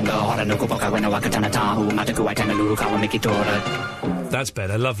kaliki monga hora no kupaka wena wakatana tahu mata kuwa tanga lulu kawa mikitora. That's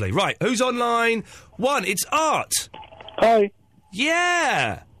better, lovely. Right, who's on line 1? It's Art. Hi.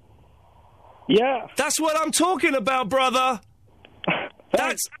 Yeah. Yeah. That's what I'm talking about, brother.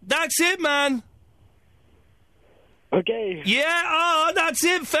 That's it, man. Okay. Yeah, that's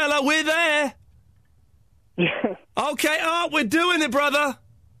it, fella. We're there. Okay, Art, we're doing it, brother.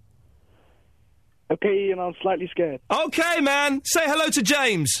 Okay, and I'm slightly scared. Okay, man. Say hello to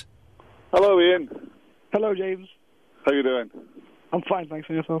James. Hello, Ian. Hello, James. How you doing? I'm fine, thanks.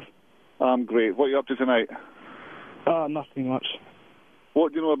 And yourself? I'm great. What are you up to tonight? Nothing much.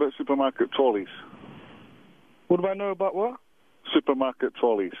 What do you know about supermarket trolleys? What do I know about what? Supermarket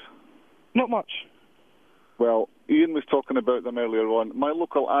trolleys. Not much. Well, Ian was talking about them earlier on. My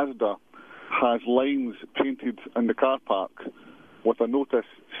local Asda has lines painted in the car park with a notice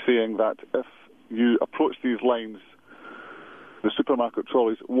saying that if you approach these lines, the supermarket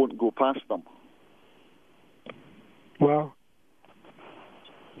trolleys won't go past them. Well,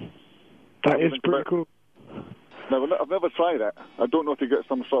 That is pretty cool. No, I've never tried it. I don't know if you get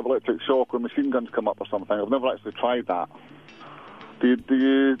some sort of electric shock or machine guns come up or something. I've never actually tried that. Do you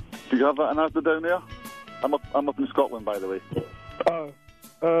have that in Asda down there? I'm up in Scotland, by the way. I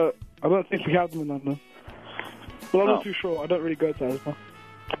don't think we have them in London. Well, I'm not too sure. I don't really go to Asda.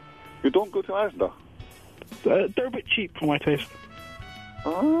 You don't go to Asda? They're a bit cheap for my taste.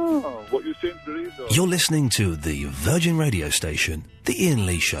 Oh, what you saying, Teresa? You're listening to the Virgin Radio station, The Ian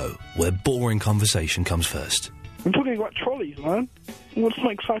Lee Show, where boring conversation comes first. I'm talking about trolleys, man. What's so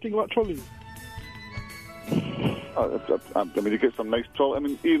exciting about trolleys? I mean, you get some nice trolleys. I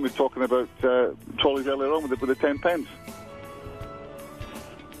mean, Ian was talking about trolleys earlier on with the 10 pence.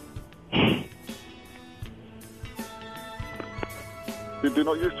 You do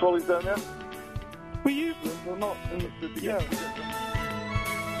not use trolleys down there? We use them, but not in the city. Yeah.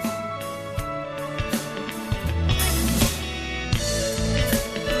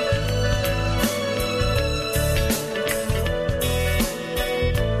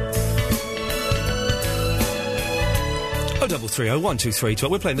 Oh, 330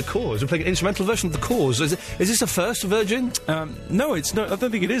 We're playing the Cause. We're playing an instrumental version of the Cause. Is this a first, Virgin? No, it's not. I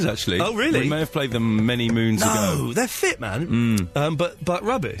don't think it is, actually. Oh, really? We may have played them many moons ago. No, they're fit, man. But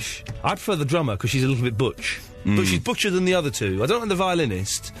rubbish. I prefer the drummer because she's a little bit butch. But she's butcher than the other two. I don't like the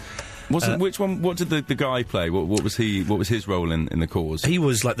violinist. Which one? What did the guy play? What was he? What was his role in the Cause? He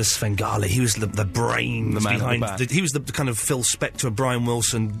was like the Svengali. He was the brains The man behind. at the back. He was the kind of Phil Spector, Brian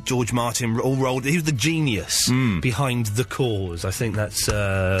Wilson, George Martin all rolled. He was the genius behind the Cause. I think that's.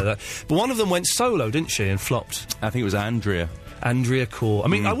 But one of them went solo, didn't she, and flopped. I think it was Andrea Corr. I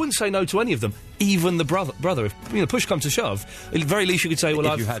mean, I wouldn't say no to any of them. Even the brother. If push comes to shove, at the very least you could say,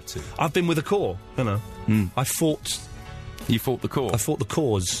 well, you had to. I've been with the Corr. You know, I fought. You fought the Cause. I fought the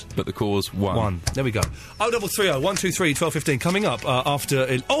Cause. But the Cause won. There we go. 0330 123 1215 coming up after...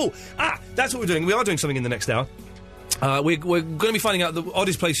 that's what we're doing. We are doing something in the next hour. We're going to be finding out the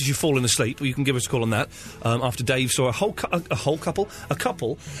oddest places you've fallen asleep. You can give us a call on that. After Dave saw a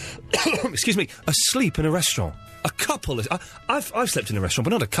couple, excuse me, asleep in a restaurant. A couple. I've slept in a restaurant, but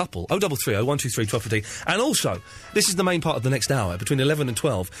not a couple. 0330 123 1215. And also, this is the main part of the next hour, between 11 and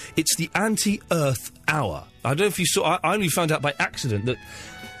 12. It's the anti-Earth hour. I don't know if you saw... I only found out by accident that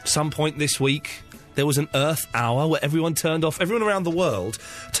some point this week there was an Earth hour where everyone around the world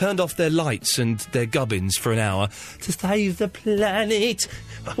turned off their lights and their gubbins for an hour to save the planet.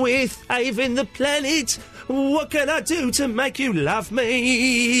 We're saving the planet. What can I do to make you love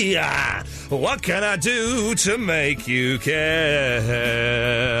me? What can I do to make you care?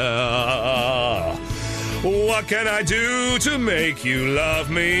 What can I do to make you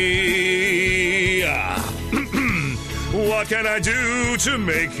love me? What can I do to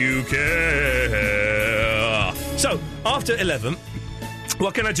make you care? So, after 11...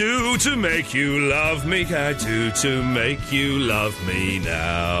 What can I do to make you love me? Can I do to make you love me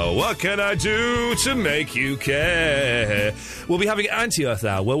now? What can I do to make you care? We'll be having Anti-Earth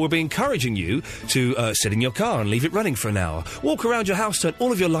Hour, where we'll be encouraging you to sit in your car and leave it running for an hour. Walk around your house, turn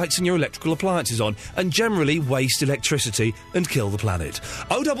all of your lights and your electrical appliances on, and generally waste electricity and kill the planet.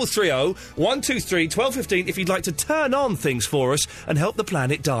 0330 123 1215 if you'd like to turn on things for us and help the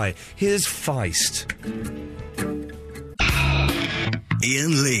planet die. Here's Feist.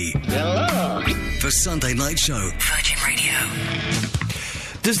 Ian Lee. Hello. The Sunday Night Show. Virgin Radio.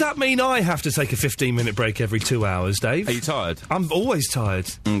 Does that mean I have to take a 15-minute break every 2 hours, Dave? Are you tired? I'm always tired.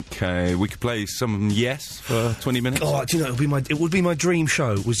 Okay, we could play some Yes for 20 minutes. Oh, do you know, it would be my dream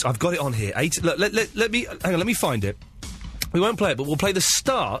show. I've got it on here. Let me find it. We won't play it, but we'll play the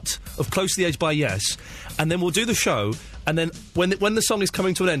start of Close to the Edge by Yes, and then we'll do the show, and then when the song is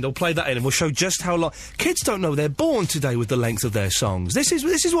coming to an end, I'll play that in, and we'll show just how long... Kids don't know they're born today with the length of their songs. This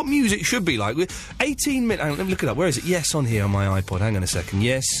is what music should be like. 18 minutes... Hang on, let me look it up. Where is it? Yes on here on my iPod. Hang on a second.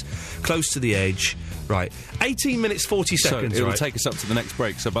 Yes, Close to the Edge. Right. 18 minutes, 40 seconds, So it'll take us up to the next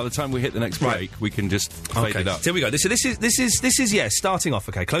break, so by the time we hit the next break, we can just fade it up. So here we go. This is Yes, starting off,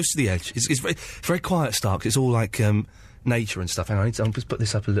 okay, Close to the Edge. It's very quiet start, 'cause it's all like... nature and stuff. Hang on, I'll just put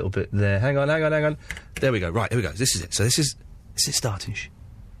this up a little bit there. Hang on. There we go. Right, here we go. This is it. So this is starting.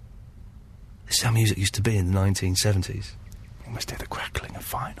 This is how music used to be in the 1970s. Almost hear the crackling of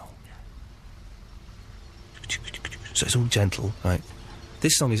vinyl. So it's all gentle, right?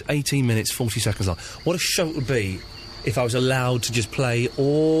 This song is 18 minutes, 40 seconds long. What a show it would be if I was allowed to just play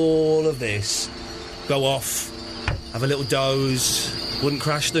all of this, go off, have a little doze, wouldn't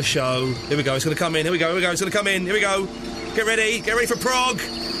crash the show. Here we go, it's going to come in. Here we go, it's going to come in. Here we go. Get ready for prog.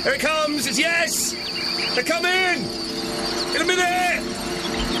 Here it comes, it's Yes. They're coming. In a minute.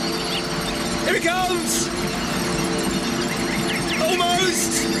 Here it comes.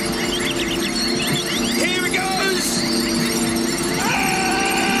 Almost.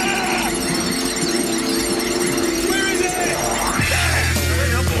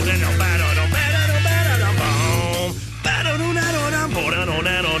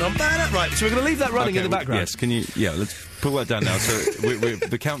 Right, so we're going to leave that running in the background. Yes, can you... Yeah, let's pull that down now. So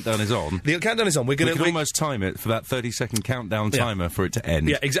the countdown is on. The countdown is on. We can almost time it for that 30-second countdown timer for it to end.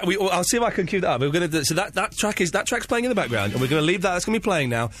 Yeah, exactly. I'll see if I can cue that up. We're going to... So that track's playing in the background, and we're going to leave that. That's going to be playing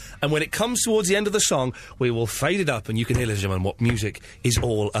now. And when it comes towards the end of the song, we will fade it up, and you can hear, ladies and gentlemen, what music is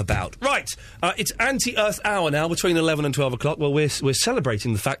all about. Right, it's Anti-Earth Hour now, between 11 and 12 o'clock. Well, we're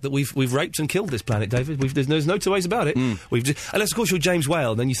celebrating the fact that we've raped and killed this planet, David. There's no two ways about it. Unless, of course, you're James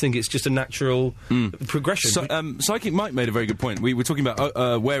Whale, then you think it's just a natural progression. So, Psychic Mike made a very good point. We were talking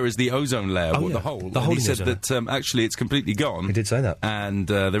about where is the ozone layer, the hole. The hole. He said that actually it's completely gone. He did say that. And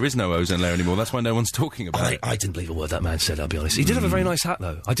there is no ozone layer anymore. That's why no one's talking about it. I didn't believe a word that man said, I'll be honest. He did have a very nice hat,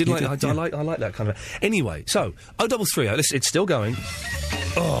 though. I like that kind of... Anyway, so, 0330, it's still going.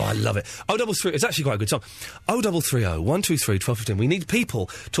 Oh, I love it. 0330, it's actually quite a good song. 0330 123 1215. We need people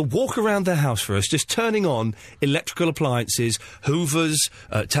to walk around their house for us, just turning on electrical appliances, hoovers,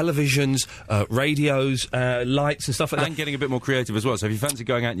 televisions, radios, lights and stuff like that. And getting a bit more creative as well. So if you fancy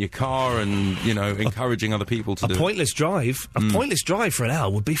going out in your car and, encouraging other people to do a pointless drive for an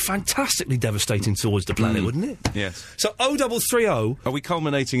hour would be fantastically devastating towards the planet, wouldn't it? Yes. So 0330... Are we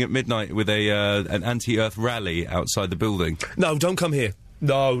culminating at midnight with an anti-Earth rally outside the building? No, don't come here.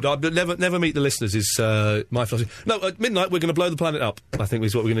 No, never meet the listeners is my philosophy. No, at midnight we're going to blow the planet up, I think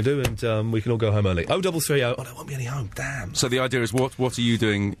is what we're going to do, and we can all go home early. 0330... Oh, there won't be any home, damn. So the idea is, what are you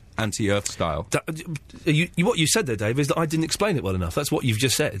doing anti-Earth style? What you said there, Dave, is that I didn't explain it well enough. That's what you've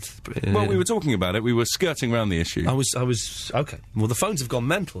just said. Well, we were talking about it. We were skirting around the issue. I was... OK. Well, the phones have gone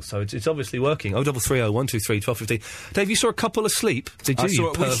mental, so it's obviously working. 0330 123 1215. Dave, you saw a couple asleep, did you,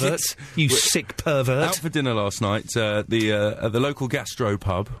 you pervert? You sick pervert. Out for dinner last night, the local gastro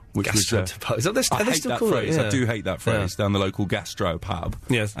pub, which was... I hate that phrase. I do hate that phrase, down the local gastro pub.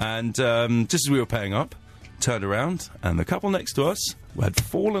 Yes. And just as we were paying up, turned around, and the couple next to us had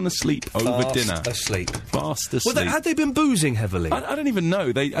fallen asleep over dinner. Fast asleep. Well, had they been boozing heavily? I don't even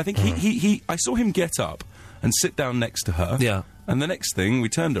know. I think I saw him get up and sit down next to her. Yeah. And the next thing, we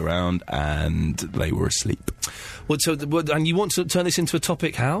turned around and they were asleep. Well, and you want to turn this into a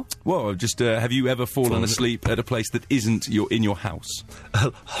topic how? Well, just, have you ever fallen asleep at a place that isn't in your house?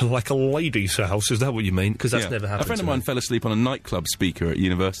 Like a lady's house, is that what you mean? Because that's never happened. A friend of mine fell asleep on a nightclub speaker at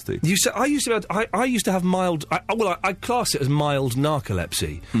university. I used to have mild... I class it as mild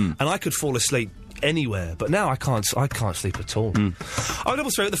narcolepsy, and I could fall asleep anywhere, but now I can't sleep at all.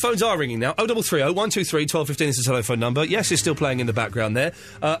 0330, the phones are ringing now. 0330 123 1215 is the telephone number. Yes, it's still playing in the background there.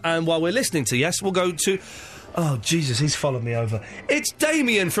 And while we're listening to Yes, we'll go to... Oh, Jesus, he's followed me over. It's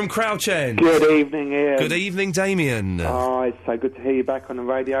Damien from Crouch End. Good evening, Ian. Good evening, Damien. Oh, it's so good to hear you back on the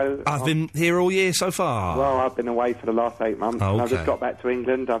radio. I've been here all year so far. Well, I've been away for the last 8 months. Okay. And I just got back to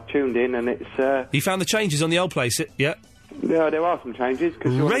England. I've tuned in and it's... You found the changes on the old place, yeah? Yeah, there are some changes.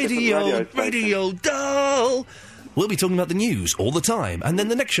 Radio Dull! We'll be talking about the news all the time, and then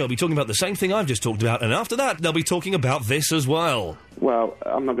the next show will be talking about the same thing I've just talked about, and after that, they'll be talking about this as well. Well,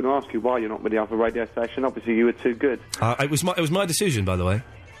 I'm not going to ask you why you're not with the other radio station. Obviously, you were too good. It was my decision, by the way.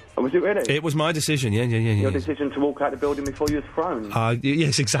 Oh, was it really? It was my decision, yeah. Your decision to walk out the building before you was thrown.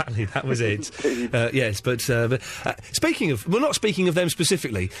 Yes, exactly, that was it. Yes, but speaking of... Well, not speaking of them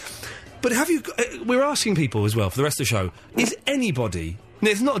specifically, but have you... we're asking people as well, for the rest of the show, is anybody...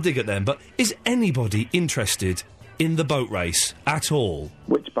 It's not a dig at them, but is anybody interested in the boat race at all?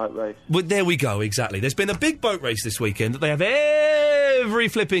 Which boat race? Well, there we go, exactly. There's been a big boat race this weekend that they have every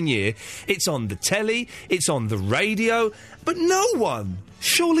flipping year. It's on the telly, it's on the radio, but no one,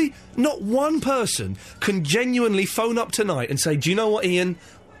 surely not one person, can genuinely phone up tonight and say, do you know what, Ian?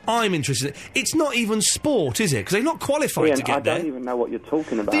 I'm interested. It's not even sport, is it? Because they're not qualified Ian, to get there. I don't even know what you're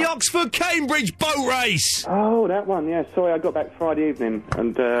talking about. The Oxford-Cambridge boat race! Oh, that one, yeah. Sorry, I got back Friday evening,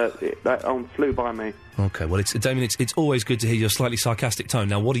 and that flew by me. OK, well, Damien, it's always good to hear your slightly sarcastic tone.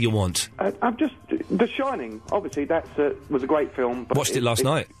 Now, what do you want? I'm just... The Shining, obviously, was a great film. But watched it last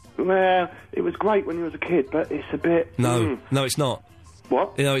night? Well, it was great when you was a kid, but it's a bit... No, it's not.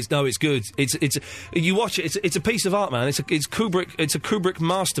 What? It's good. It's you watch it. It's a piece of art, man. It's a Kubrick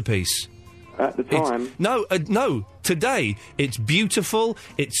masterpiece. At the time? No. Today, it's beautiful.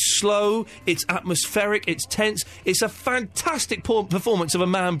 It's slow. It's atmospheric. It's tense. It's a fantastic performance of a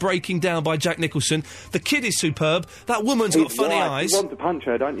man breaking down by Jack Nicholson. The kid is superb. That woman's got funny eyes. You want to punch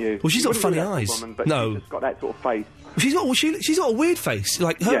her, don't you? Well, she's got funny eyes. Woman, but no, she's just got that sort of face. She's got a weird face,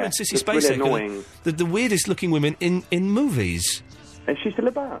 like her and Sissy Spacek. Really annoying. The weirdest looking women in movies. Is she still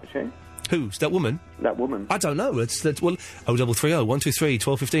about, is she? Who's that woman? That woman. I don't know. Well, 0330 123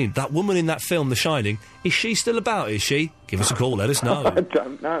 1215. That woman in that film, The Shining, is she still about, is she? Give us a call, let us know. I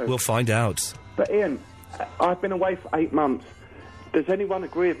don't know. We'll find out. But Ian, I've been away for 8 months. Does anyone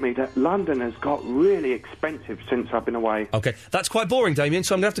agree with me that London has got really expensive since I've been away? OK, that's quite boring, Damien,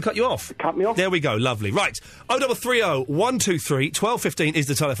 so I'm going to have to cut you off. Cut me off? There we go, lovely. Right, 0330 123 1215 is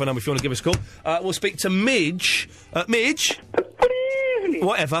the telephone number if you want to give us a call. We'll speak to Midge. Midge?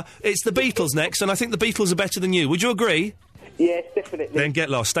 Whatever. It's the Beatles next, and I think the Beatles are better than you. Would you agree? Yes, definitely. Then get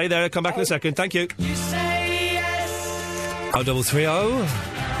lost. Stay there, come back in a second. Thank you. 0330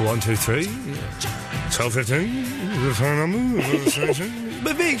 123 1215 is the phone number.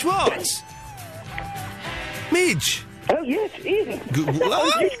 But Midge, what? Midge? Oh, yes, Ian. Hello,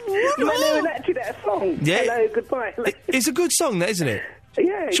 actually, that song. Yeah. Hello, goodbye. It's a good song, that, isn't it?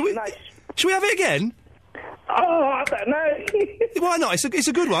 Yeah, it's nice. Shall we have it again? Oh, I don't know. Why not? It's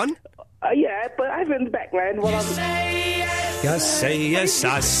a good one. Yeah, but I have it in the background while I'm... Yes, say yes,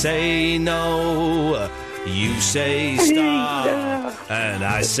 I say no. You say stop, and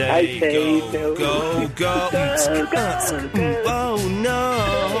I say go, go, go. Oh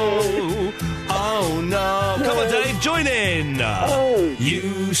no, oh no. Come on, Dave, join in.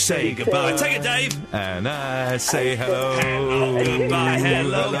 You say goodbye. Take it, Dave. And I say hello. Goodbye,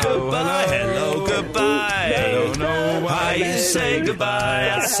 hello, goodbye, hello, goodbye. I don't know why I say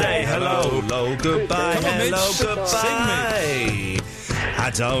goodbye. I say hello, hello, goodbye, Come on, Mitch. hello, goodbye. I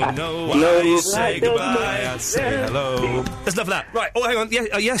don't know why you say goodbye. I say hello. There's enough of that. Right. Oh, hang on.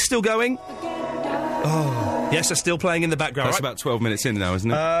 Yes, still going. Oh, yes, they're still playing in the background. That's right? about 12 minutes in now, isn't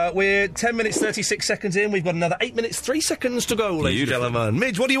it? We're 10 minutes 36 seconds in. We've got another 8 minutes 3 seconds to go, ladies and gentlemen.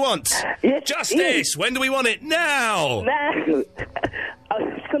 Midge, what do you want? Yes, Justice. yes. When do we want it? Now. Now, I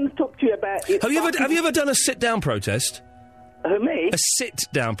was going to talk to you about it. Have you ever done a sit-down protest? Me? A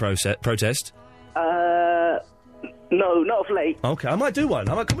sit-down protest? No, not of late. Okay, I might do one.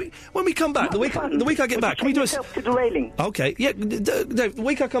 When we come back, the week I get back, can we do a... to the railing. Okay, yeah, Dave, the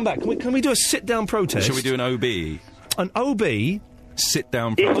week I come back, can we do a sit-down protest? Shall we do an OB? An OB?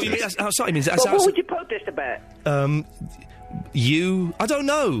 Sit-down Yeah. protest. Oh, you mean that's outside? You mean that's What outside? would you protest about? I don't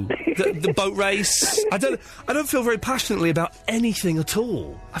know. The boat race. I don't feel very passionately about anything at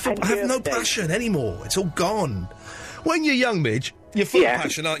all. I have no passion anymore. It's all gone. When you're young, Midge, you're full of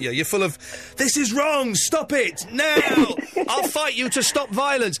passion, aren't you? You're full of, this is wrong, stop it, now! I'll fight you to stop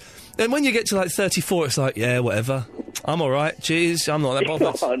violence. And when you get to, like, 34, it's like, yeah, whatever. I'm all right, cheers, I'm not that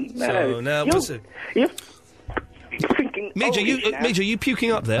bothered. Oh, no. So, now, what's it? You're thinking... Midge, are you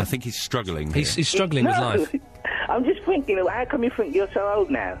puking up there? I think he's struggling. He's struggling with life. I'm just thinking, how come you think you're so old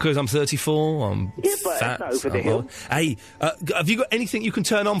now? Because I'm 34, I'm Yeah, but fat. that's not over the I'm hill. old. Hey, have you got anything you can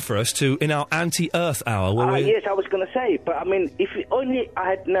turn on for us in our anti-Earth hour? Where we... Yes, I was going to say, but I mean, if only I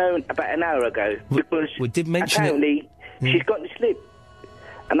had known about an hour ago, because we did mention apparently she's gone to sleep.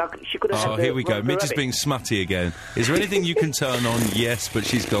 And she could have Oh, here we go. Midge is being smutty again. Is there anything you can turn on? Yes, but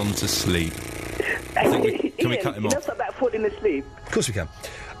she's gone to sleep. Can we cut him off? That's about falling asleep. Of course we can.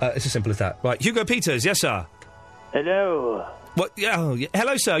 It's as simple as that. Right, Hugo Peters, yes, sir. Hello. What? Yeah,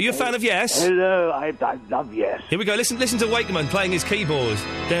 hello, sir. You a fan of Yes? Hello, I love Yes. Here we go. Listen to Wakeman playing his keyboards.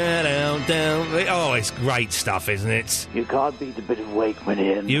 Down, down. Oh, it's great stuff, isn't it? You can't beat a bit of Wakeman,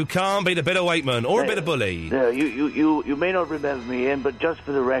 Ian. You can't beat a bit of Wakeman or a bit of Bully. No, you may not remember me, Ian, but just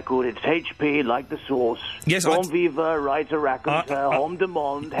for the record, it's HP like the sauce. Yes, Bon Viva, Writer, Raconteur, Homme de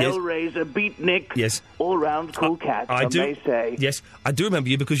Monde, yes. Hellraiser, Beatnik. Yes. All round cool cat, I do. may say. Yes, I do remember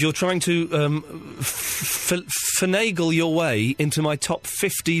you because you're trying to finagle your way into my top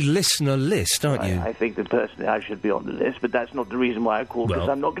 50 listener list, aren't you? I think that personally I should be on the list, but that's not the reason why I called, because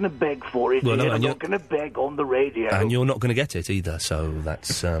I'm not going to beg for it. Well, no, Ian. I'm and not going to beg on the radio. And you're not going to get it either, so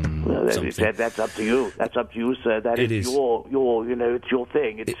that's Well, something. that's up to you. That's up to you, sir. That It is is. your, you know, it's your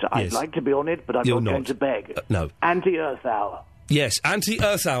thing. I'd yes. like to be on it, but I'm You're not going not. to beg. No. Anti-Earth Hour. Yes,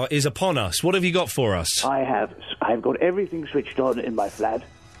 Anti-Earth Hour is upon us. What have you got for us? I've got everything switched on in my flat.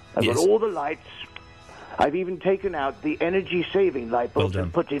 I've Yes. got all the lights. I've even taken out the energy-saving light bulbs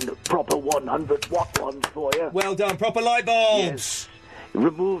and put in proper 100-watt ones for you. Well done, proper light bulbs. Yes.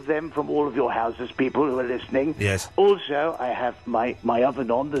 Remove them from all of your houses, people who are listening. Yes. Also, I have my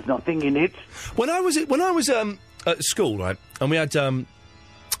oven on. There's nothing in it. When I was at school, right, and we had a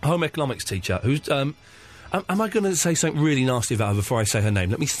home economics teacher who's am I going to say something really nasty about her before I say her name?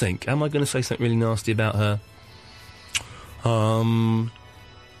 Let me think. Am I going to say something really nasty about her?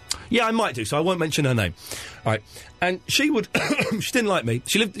 Yeah, I might do, so I won't mention her name. All right. And she would... she didn't like me.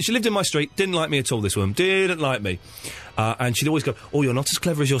 She lived in my street, didn't like me at all, this woman. Didn't like me. And she'd always go, oh, you're not as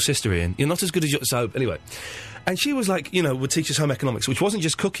clever as your sister, Ian. You're not as good as your... So, anyway. And she was like, would teach us home economics, which wasn't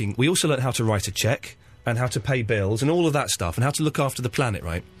just cooking. We also learnt how to write a cheque and how to pay bills and all of that stuff and how to look after the planet,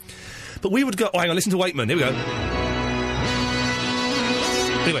 right? But we would go... Oh, hang on, listen to Wakeman. Here we go.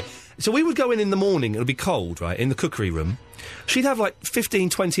 Anyway, So we would go in the morning, it'll be cold, right, in the cookery room. She'd have like 15,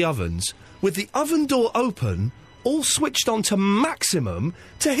 20 ovens, with the oven door open, all switched on to maximum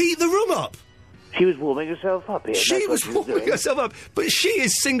to heat the room up. She was warming herself up here. She was warming herself up, but she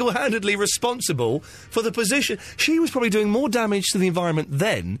is single-handedly responsible for the position. She was probably doing more damage to the environment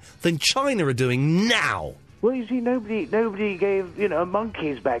then than China are doing now. Well, you see, nobody gave,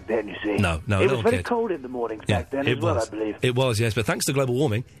 monkeys back then, you see. No, It was very cold in the mornings back then as well, I believe. It was, yes, but thanks to global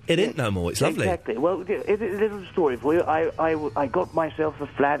warming, it ain't no more. It's lovely. Exactly. Well, a little story for you. I got myself a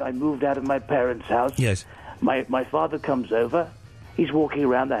flat. I moved out of my parents' house. Yes. My father comes over. He's walking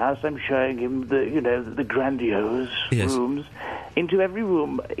around the house. I'm showing him the grandiose rooms. Into every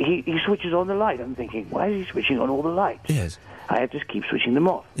room, he switches on the light. I'm thinking, why is he switching on all the lights? Yes. I had to keep switching them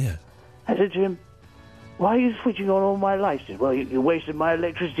off. Yeah. I said to him, why are you switching on all my lights? He said, well, you wasted my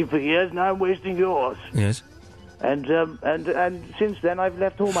electricity for years, now I'm wasting yours. Yes. And since then, I've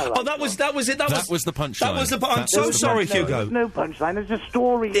left all my lights. Oh, that was it. That was the punchline. That was the. I'm so sorry, Hugo. There's no punchline. It's a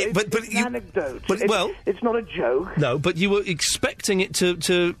story. It's an anecdote. But it's not a joke. No, but you were expecting it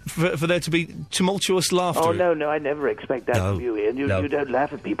for there to be tumultuous laughter. Oh no, I never expect that from you, Ian. You don't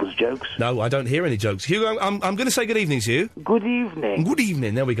laugh at people's jokes. No, I don't hear any jokes. Hugo, I'm going to say good evening to you. Good evening. Good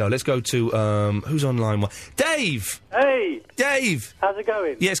evening. There we go. Let's go to who's on line one. Dave. Hey. Dave. How's it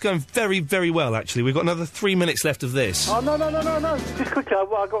going? Yeah, it's going very, very well. Actually, we've got another 3 minutes left of this. Oh no! Just quickly, I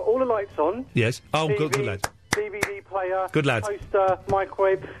got all the lights on. Yes. Oh, TV, good lad. DVD player. Good lad. Toaster,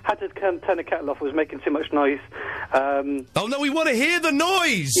 microwave. Had to turn the kettle off. It was making too much noise. Oh no! We want to hear the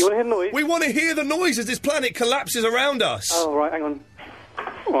noise. You want to hear the noise? We want to hear the noise as this planet collapses around us. Oh right, hang on.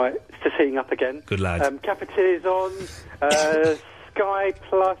 Right, it's just heating up again. Good lad. Cafeteria's on. Sky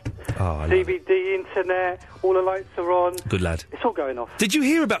Plus, DVD, internet, all the lights are on. Good lad. It's all going off. Did you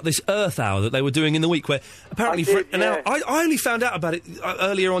hear about this Earth Hour that they were doing in the week where apparently for an hour... I only found out about it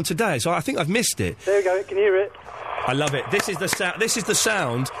earlier on today, so I think I've missed it. There we go, you can hear it. I love it. This is the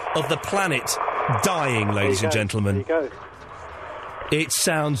sound of the planet dying, ladies and gentlemen. There you go. It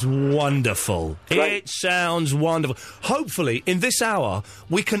sounds wonderful. Great. It sounds wonderful. Hopefully, in this hour,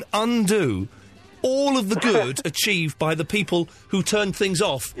 we can undo all of the good achieved by the people who turned things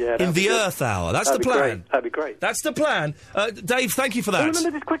off in the Earth Hour. That's the plan. That'd be great. That's the plan. Dave, thank you for that.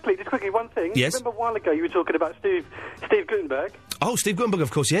 Remember, just quickly, one thing. Yes. Remember a while ago you were talking about Steve Gutenberg? Oh, Steve Gutenberg, of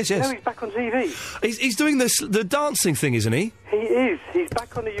course, yes. No, he's back on TV. He's doing the dancing thing, isn't he? He is. He's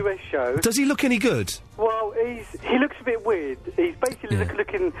back on the US show. Does he look any good? Well, he looks a bit weird. He's basically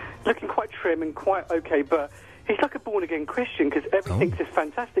looking quite trim and quite okay, but he's like a born-again Christian because everything's just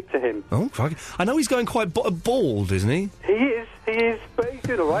fantastic to him. Oh, crikey. I know he's going quite bald, isn't he? He is, but he's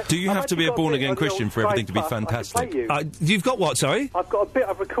doing all right. Do you have to be a born-again Christian for everything to be fantastic? You've got what, sorry? I've got a bit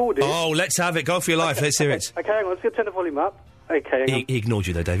I've recorded. Oh, let's have it. Go for your life. Let's hear it. Okay, hang on. Let's turn the volume up. Okay, hang on. He ignored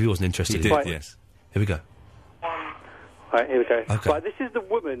you, though, Dave. He wasn't interested. He did, Right. yes. Here we go. Right, here we go. Okay. Right, this is the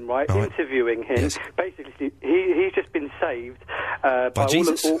woman, right, All right. interviewing him. Yes. Basically, he's just been saved by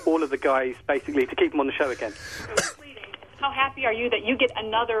Jesus? all of the guys, basically, to keep him on the show again. How happy are you that you get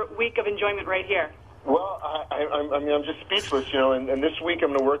another week of enjoyment right here? Well, I'm just speechless, and this week I'm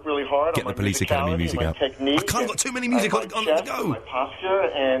going to work really hard Get on the my Police Academy music musicality, out. my technique. I can't got too many music on the go. My posture,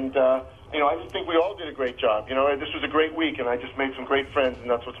 and I just think we all did a great job. This was a great week, and I just made some great friends,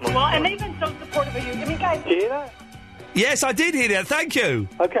 and that's what's most Well, and important. they've been so supportive of you. I mean, guys. Do you hear that? Yes, I did hear that. Thank you.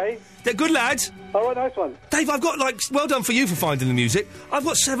 Okay. They're good lads. All right, nice one. Dave, I've got, well done for you for finding the music. I've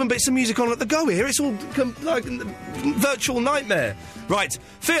got 7 bits of music on at the go here. It's all, like, virtual nightmare. Right,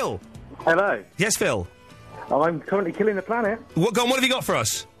 Phil. Hello. Yes, Phil. Oh, I'm currently killing the planet. What have you got for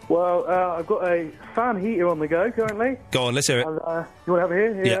us? Well, I've got a fan heater on the go currently. Go on, let's hear it. You want to have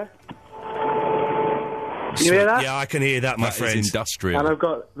it here? Yeah. Can you hear that? Yeah, I can hear that, my friend. Is industrial. And I've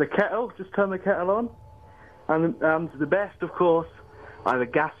got the kettle, just turn the kettle on. And the best, of course, I have a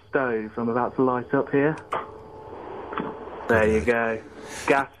gas stove I'm about to light up here. There you go.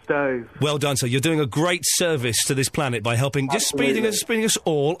 Gas stove. Well done, sir. You're doing a great service to this planet by helping, just speeding us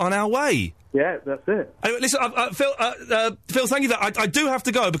all on our way. Yeah, that's it. Anyway, listen, Phil, thank you for that. I do have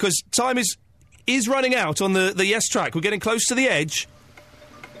to go because time is running out on the yes track. We're getting close to the edge.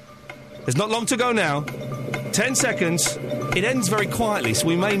 There's not long to go now. 10 seconds. It ends very quietly, so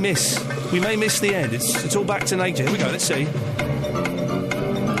we may miss the end. It's all back to nature. Here we go. Let's see.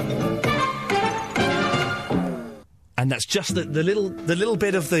 And that's just the little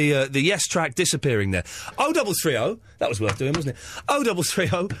bit of the yes track disappearing there. 0330, that was worth doing, wasn't it?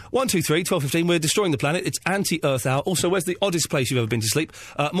 0330 123 1215. We're destroying the planet. It's anti-Earth Hour. Also, where's the oddest place you've ever been to sleep?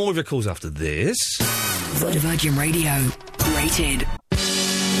 More of your calls after this. Virgin Radio. Rated.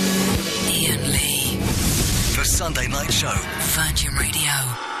 Ian Lee. The Sunday Night Show. Virgin Radio.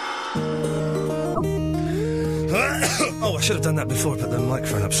 Oh, I should have done that before I put the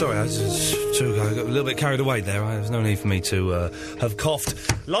microphone up. Sorry, I got a little bit carried away there. There's no need for me to have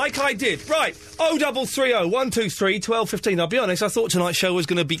coughed like I did. Right, 0330 123 1215. I'll be honest, I thought tonight's show was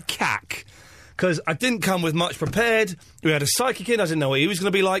going to be cack. Because I didn't come with much prepared. We had a psychic in. I didn't know what he was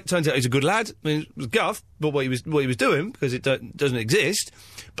going to be like. Turns out he's a good lad. I mean, it was guff, but what he was doing, because it doesn't exist.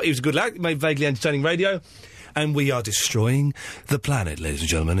 But he was a good lad. He made vaguely entertaining radio. And we are destroying the planet, ladies and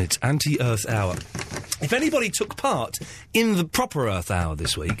gentlemen. It's Anti-Earth Hour. If anybody took part in the proper Earth Hour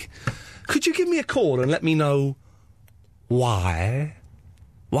this week, could you give me a call and let me know why?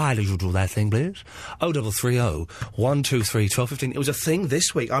 Why did you do that thing, please? 0330 123 1215. It was a thing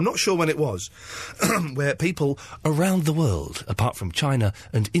this week. I'm not sure when it was, where people around the world, apart from China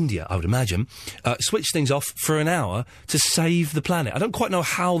and India, I would imagine, switched things off for an hour to save the planet. I don't quite know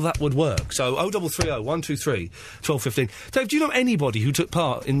how that would work. So 0330 123 1215. Dave, do you know anybody who took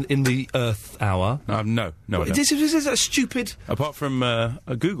part in the Earth Hour? No, I don't. This is a stupid... Apart from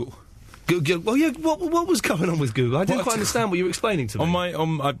Google. Well, yeah. What was going on with Google? I didn't quite understand what you were explaining to me.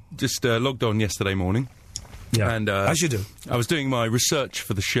 I just logged on yesterday morning. Yeah, and as you do. I was doing my research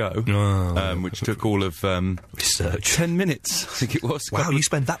for the show, which took all of research 10 minutes. I think it was. Wow, you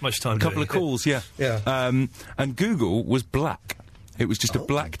spend that much time. A couple of calls, yeah. And Google was black. It was just a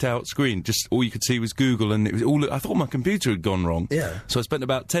blacked out screen. Just all you could see was Google, and it was all. I thought my computer had gone wrong. Yeah. So I spent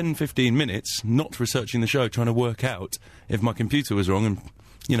about 10-15 minutes not researching the show, trying to work out if my computer was wrong, and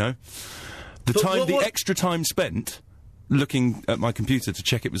you know. The extra time spent looking at my computer to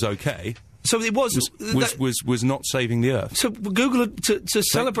check it was okay. So it was not saving the Earth. So Google to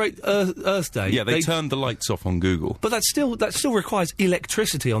celebrate Earth Day. Yeah, they turned the lights off on Google. But that still requires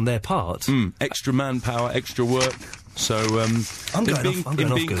electricity on their part. Extra manpower, extra work. So I'm going off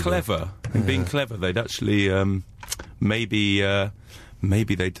being clever, they'd actually maybe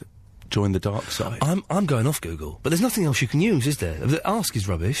they'd join the dark side. I'm going off Google, but there's nothing else you can use, is there? The Ask is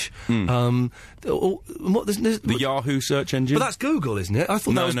rubbish. The Yahoo search engine. But that's Google, isn't it? I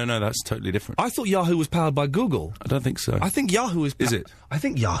thought no, that's totally different. I thought Yahoo was powered by Google. I don't think so. I think Yahoo is. Is it? I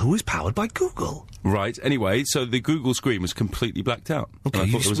think Yahoo is powered by Google. Right. Anyway, so the Google screen was completely blacked out. Okay.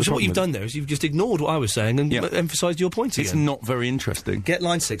 So what you've done there is you've just ignored what I was saying and emphasised your points again. It's not very interesting. Get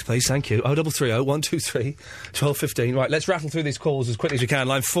line 6, please. Thank you. 0330 123 1215. Right. Let's rattle through these calls as quickly as we can.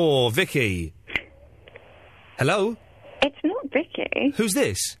 Line 4, Vicky. Hello? It's not Vicky. Who's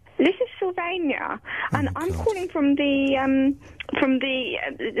this? This is Sylvania, and I'm calling from the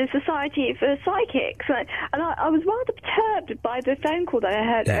Society for Psychics, and I was rather perturbed by the phone call that I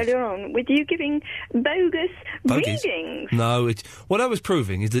heard earlier on with you giving bogus readings. No, what I was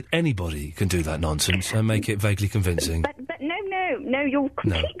proving is that anybody can do that nonsense and make it vaguely convincing. But no, you're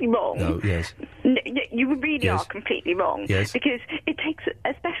completely wrong. No, yes. No, you really are completely wrong. Yes. Because it takes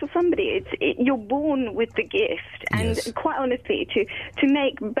a special somebody. You're born with the gift, and quite honestly, to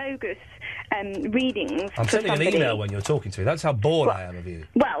make bogus readings. I'm sending an email when you're talking to me. That's how bored I am of you.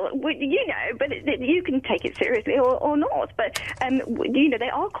 Well, you know, but you can take it seriously or not. But you know,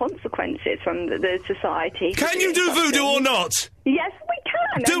 there are consequences from the society. Can you do voodoo or not? Yes, we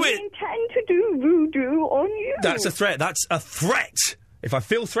can. Do We intend to do voodoo on you. That's a threat. That's a threat. If I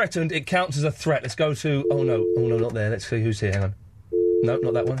feel threatened, it counts as a threat. Let's go to... Oh, no, not there. Let's see who's here. Hang on. No,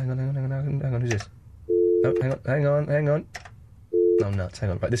 not that one. Hang on. Who's this? No, hang on. No, nuts.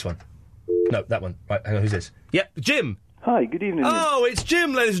 Hang on. Right, this one. No, that one. Right, hang on. Who's this? Yep, Jim. Hi, good evening. Oh, it's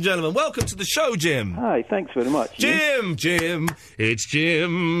Jim, ladies and gentlemen. Welcome to the show, Jim. Hi, thanks very much. Jim. It's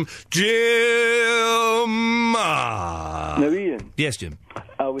Jim. Now, Ian. Yes, Jim.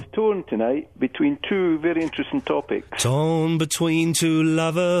 I was torn tonight between two very interesting topics. Torn between two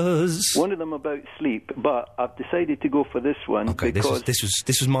lovers. One of them about sleep, but I've decided to go for this one because... this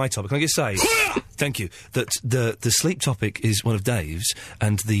was my topic. Can I just say, thank you, that the sleep topic is one of Dave's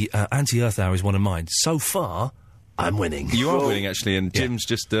and the Anti-Earth Hour is one of mine. So far, I'm winning. You are winning, actually, and Jim's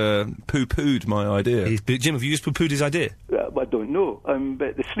just poo-pooed my idea. Jim, have you just poo-pooed his idea? I don't know,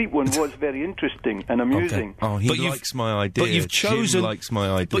 but the sleep one was very interesting and amusing. Okay. Oh, he likes my idea. But you've chosen... Jim likes my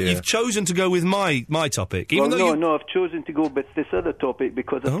idea. But you've chosen to go with my topic, even though no, I've chosen to go with this other topic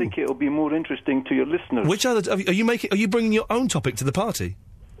because I think it'll be more interesting to your listeners. Which other... Are you bringing your own topic to the party?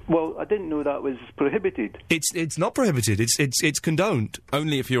 Well, I didn't know that was prohibited. It's not prohibited. It's condoned.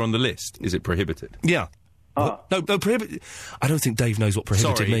 Only if you're on the list is it prohibited. Yeah. No, prohibited. I don't think Dave knows what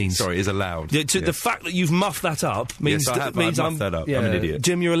prohibited means. Sorry, is allowed. The fact that you've muffed that up means I've muffed that up. I'm an idiot.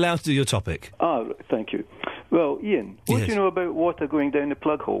 Jim, you're allowed to do your topic. Thank you. Well, Ian, what do you know about water going down the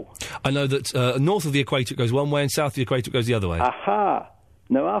plug hole? I know that north of the equator it goes one way and south of the equator it goes the other way. Aha!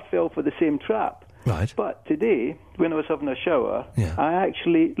 Now, I fell for the same trap. Right. But today, when I was having a shower, Yeah. I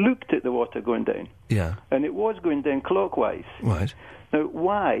actually looked at the water going down, Yeah. and it was going down clockwise. Right. Now,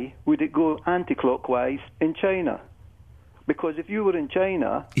 why would it go anti-clockwise in China? Because if you were in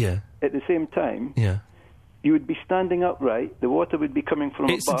China Yeah. at the same time, Yeah. you would be standing upright, the water would be coming from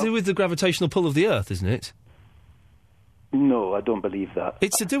It's above. to do with the gravitational pull of the Earth, isn't it? No, I don't believe that.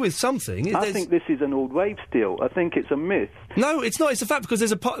 It's to do with something. I think this is an old wives' tale. I think it's a myth. No, it's not. It's a fact because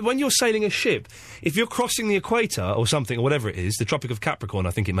there's a when you're sailing a ship, if you're crossing the equator or something or whatever it is, the Tropic of Capricorn,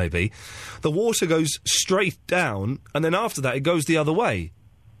 I think it may be, the water goes straight down, and then after that it goes the other way.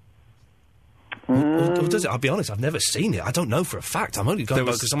 Or does it? I'll be honest, I've never seen it. I don't know for a fact. I'm only going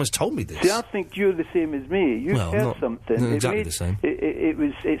because someone's told me this. See, I think you're the same as me. You Well, heard not- something. not exactly the same.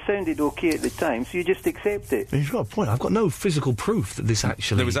 It sounded okay at the time, so you just accept it. You've got a point. I've got no physical proof that this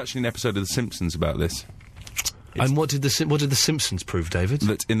actually. There was actually an episode of The Simpsons about this. And what did the Simpsons prove, David?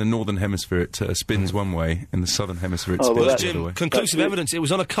 That in the northern hemisphere it spins one way, in the southern hemisphere it Oh, well, spins the other way. Conclusive evidence. It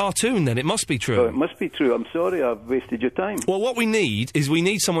was on a cartoon. Then it must be true. Oh, it must be true. I'm sorry I've wasted your time. Well, what we need is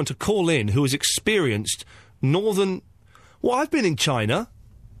someone to call in who has experienced northern. Well, I've been in China.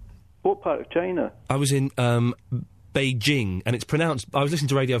 What part of China? I was in Beijing, and it's pronounced. I was listening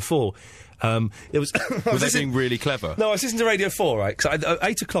to Radio 4. It was. Were they being really clever? No, I was listening to Radio 4, right? 'Cause at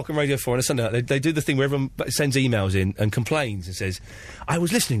 8 o'clock on Radio 4 on a Sunday night, they do the thing where everyone sends emails in and complains and says, I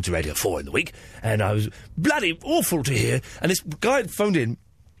was listening to Radio 4 in the week, and I was bloody awful to hear. And this guy had phoned in,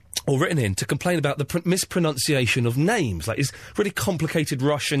 or written in, to complain about the mispronunciation of names, like it's really complicated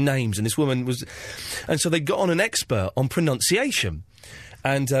Russian names, and this woman was. And so they got on an expert on pronunciation.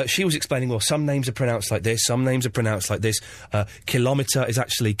 And she was explaining, well, some names are pronounced like this, some names are pronounced like this, kilometre is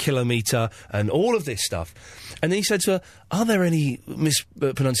actually kilometre, and all of this stuff. And then he said to her, are there any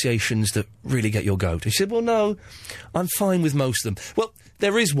mispronunciations that really get your goat? And she said, well, no, I'm fine with most of them. Well,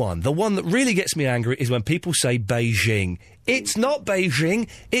 there is one. The one that really gets me angry is when people say Beijing. It's not Beijing,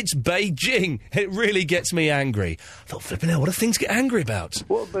 it's Beijing. It really gets me angry. I thought, flipping hell, what are things to get angry about?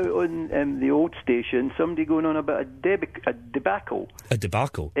 What about on the old station, somebody going on about a debacle? A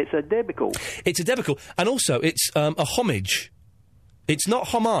debacle? It's a debacle. It's a debacle. And also, it's a homage. It's not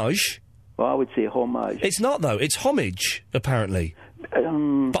homage. Well, I would say homage. It's not, though. It's homage, apparently.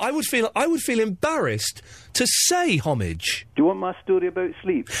 But I would feel embarrassed to say homage. Do you want my story about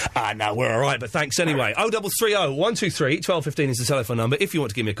sleep? No, we're all right, but thanks anyway. 0330 123 1215 is the telephone number if you want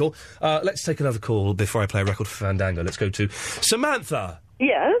to give me a call. Let's take another call before I play a record for Fandango. Let's go to Samantha.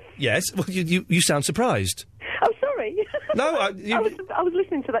 Yes? Yes? Well, you sound surprised. Oh, sorry. No, I was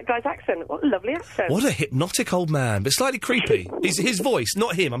listening to that guy's accent. What a lovely accent. What a hypnotic old man, but slightly creepy. His voice,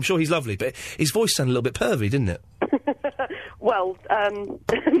 not him, I'm sure he's lovely, but his voice sounded a little bit pervy, didn't it? Well,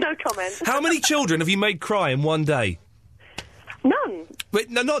 no comment. How many children have you made cry in one day? None. Wait,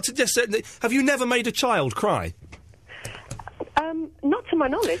 no, not to just... have you never made a child cry? Not to my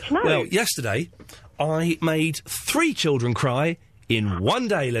knowledge, no. Well, yesterday, I made 3 children cry in one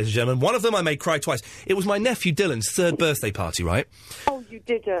day, ladies and gentlemen. One of them I made cry twice. It was my nephew Dylan's 3rd birthday party, right? Oh, you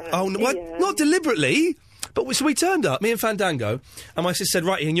did. Oh, no, Ian. not deliberately. But so we turned up, me and Fandango, and my sister said,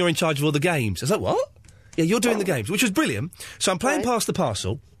 right, Ian, you're in charge of all the games. I was like, what? Yeah, you're doing the games, which was brilliant. So I'm playing Pass the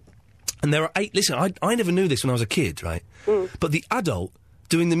Parcel, and there are 8... Listen, I never knew this when I was a kid, right? But the adult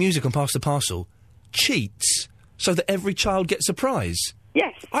doing the music on Pass the Parcel cheats so that every child gets a prize.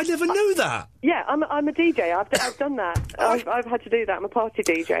 Yes. I never knew that. Yeah, I'm a DJ. I've done that. I've had to do that. I'm a party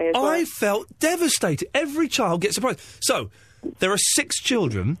DJ as well. I felt devastated. Every child gets a prize. So, there are 6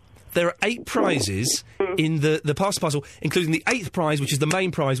 children. There are 8 prizes in the Pass the Parcel, including the 8th prize, which is the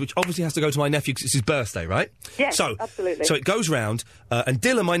main prize, which obviously has to go to my nephew because it's his birthday, right? Yes, absolutely. So it goes round, and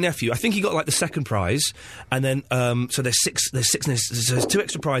Dylan, my nephew, I think he got like the 2nd prize, and then so there's 6, there's 2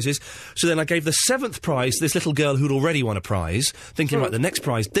 extra prizes. So then I gave the 7th prize to this little girl who'd already won a prize, thinking right, the next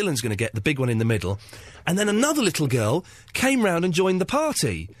prize Dylan's going to get, the big one in the middle, and then another little girl came round and joined the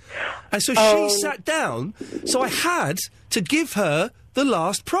party, and so she sat down. So I had to give her the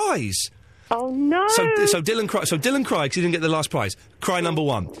last prize. Oh no! So Dylan cried. So Dylan cried because he didn't get the last prize. Cry number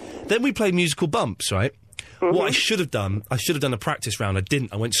 1. Then we played musical bumps, right? What I should have done a practice round. I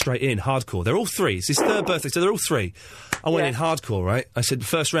didn't. I went straight in hardcore. They're all 3. It's his 3rd birthday, so they're all 3. I went in hardcore, right? I said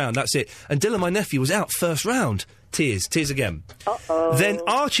first round, that's it. And Dylan, my nephew, was out first round. Tears again. Then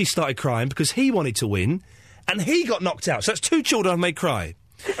Archie started crying because he wanted to win, and he got knocked out. So that's 2 children I've made cry.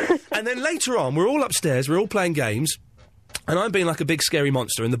 And then later on, we're all upstairs. We're all playing games. And I'm being like a big scary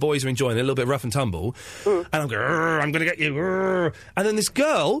monster, and the boys are enjoying it, a little bit rough and tumble. And I'm going, I'm going to get you. And then this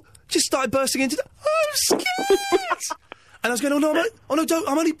girl just started bursting into I'm scared. And I was going, don't,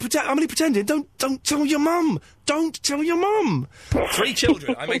 I'm only pretending. Don't tell your mum. Don't tell your mum. 3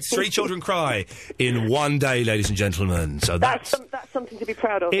 children. I made 3 children cry in one day, ladies and gentlemen. So That's something to be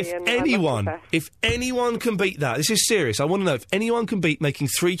proud of, if Ian. anyone can beat that, this is serious. I want to know if anyone can beat making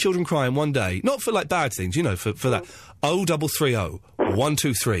 3 children cry in one day. Not for, like, bad things, you know, for that. 0330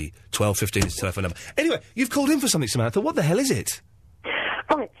 123 1215 is the telephone number. Anyway, you've called in for something, Samantha. What the hell is it?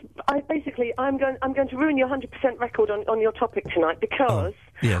 Right. I'm going to ruin your 100% record on your topic tonight because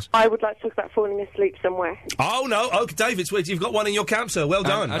yes. I would like to talk about falling asleep somewhere. Oh, no. Oh, Dave, you've got one in your camp, sir. Well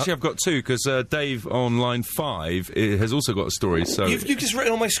done. Actually, I've got 2, because Dave on line 5 has also got a story, so... You've just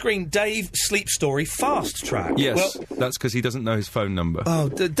written on my screen, Dave, sleep story, fast track. Yes, that's because he doesn't know his phone number. Oh,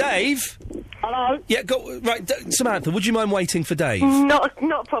 Dave? Hello? Yeah, go... Right, Samantha, would you mind waiting for Dave? Not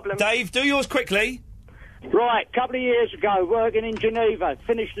a problem. Dave, do yours quickly. Right, a couple of years ago, working in Geneva,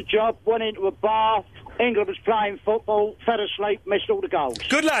 finished the job, went into a bar, England was playing football, fell asleep, missed all the goals.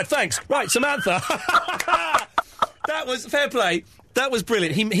 Good lad, thanks. Right, Samantha. That was fair play. That was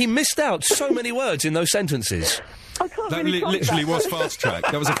brilliant. He missed out so many words in those sentences. I can't That really literally was fast track.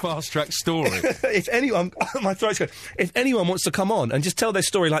 That was a fast track story. If anyone, my throat's going. If anyone wants to come on and just tell their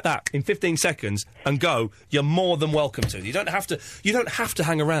story like that in 15 seconds and go, you're more than welcome to. You don't have to. You don't have to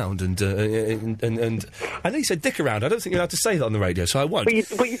hang around and. I know you said dick around. I don't think you're allowed to say that on the radio, so I won't.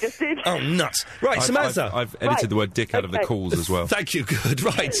 But you just did. Oh, nuts! Right, Samantha. I've edited the word dick out of the calls as well. Thank you. Good.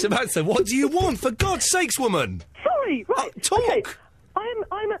 Right, Samantha. What do you want? For God's sakes, woman. Sorry. Right. Talk. Okay.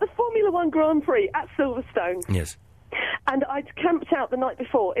 I'm at the Formula One Grand Prix at Silverstone. Yes. And I'd camped out the night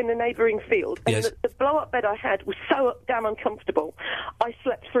before in a neighbouring field. And Yes. the blow-up bed I had was so damn uncomfortable, I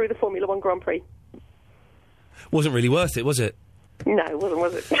slept through the Formula One Grand Prix. Wasn't really worth it, was it? No, it wasn't,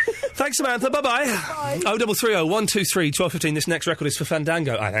 was it? Thanks, Samantha. Bye-bye. Bye. 0330 123 1215. This next record is for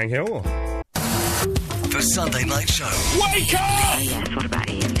Fandango. I thank you. The Sunday Night Show. Wake up! Yes, what about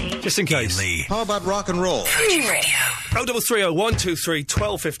Ian Lee? Just in case. How about rock and roll? Virgin Radio. 0330 123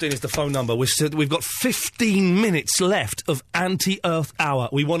 1215 is the phone number. We've got 15 minutes left of Anti-Earth Hour.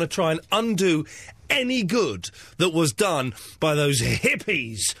 We want to try and undo any good that was done by those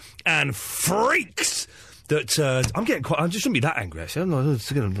hippies and freaks. That I'm getting quite. I just shouldn't be that angry. Actually, I'm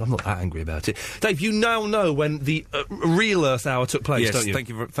not that angry about it. Dave, you now know when the real Earth Hour took place, Yes, don't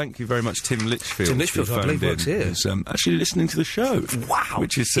you? thank you very much, Tim Litchfield. Tim Litchfield, who I believe, phoned works in, here. who's, actually listening to the show. Wow,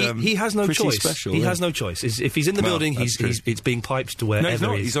 which is he has no pretty choice. Special, he yeah. has no choice. If he's in the Well, building, that's it's being piped to wherever No, he's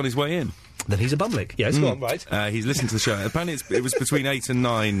not. he is. He's on his way in. Then he's a bumlick. Yes, go on, right. He's listening to the show. Apparently, it was between 8 and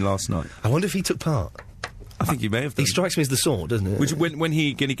 9 last night. I wonder if he took part. I think he may have done. He strikes me as the sort, doesn't it? Which, when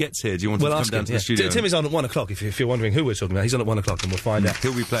he gets here, do you want him to come down to the studio? Tim is on at 1 o'clock, if you're wondering who we're talking about. He's on at 1 o'clock, and we'll find out.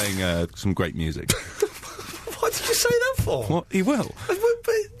 He'll be playing some great music. What did you say that for? What? He will.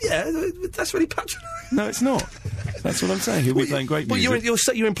 Yeah, that's really patronising. No, it's not. That's what I'm saying. He'll be playing great music.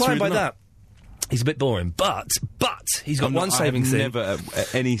 You're implying Through by the that. He's a bit boring, but he's got one saving thing. I've never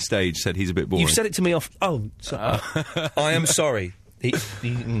at any stage said he's a bit boring. You've said it to me off. Oh, I am sorry.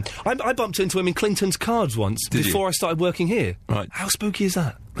 I bumped into him in Clinton's Cards once before I started working here. Right. How spooky is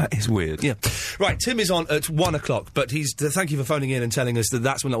that? That is weird. Yeah. Right, Tim is on at 1 o'clock, but thank you for phoning in and telling us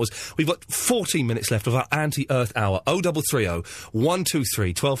that's when that was. We've got 14 minutes left of our Anti-Earth Hour. 0330 123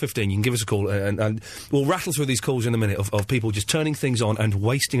 1215. You can give us a call and we'll rattle through these calls in a minute of people just turning things on and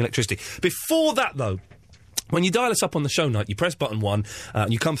wasting electricity. Before that, though, when you dial us up on the show night, you press button 1,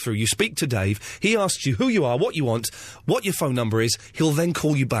 you come through, you speak to Dave, he asks you who you are, what you want, what your phone number is, he'll then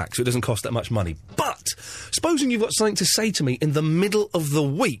call you back, so it doesn't cost that much money. But, supposing you've got something to say to me in the middle of the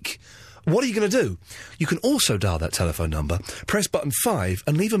week, what are you going to do? You can also dial that telephone number, press button 5,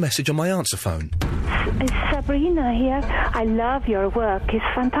 and leave a message on my answer phone. It's Sabrina here. I love your work. It's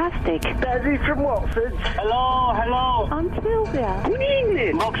fantastic. Daddy from Watford. Hello. I'm Sylvia. Good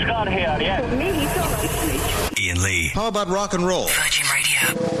evening. Rock Scott here, yeah. Ian Lee. How about rock and roll? Virgin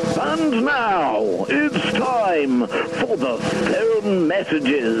Radio. And now, it's time for the phone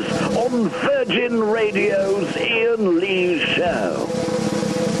messages on Virgin Radio's Ian Lee Show.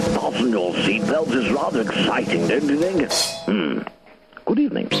 Fasten your seatbelts is rather exciting, don't you think? Good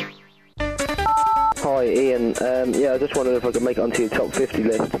evening. Hi, Ian. I just wondered if I could make it onto your top 50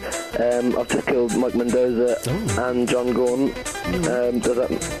 list. I've just killed Mike Mendoza and John Gordon. Does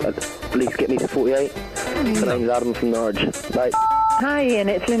that at least get me to 48? My name's Adam from Norwich. Bye. Hi, Ian.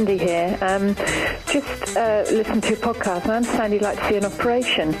 It's Lindy here. Just listened to your podcast, and I understand you'd like to see an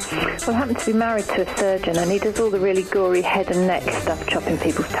operation. Well, I happen to be married to a surgeon, and he does all the really gory head and neck stuff, chopping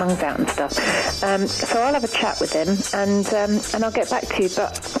people's tongues out and stuff. So I'll have a chat with him, and I'll get back to you,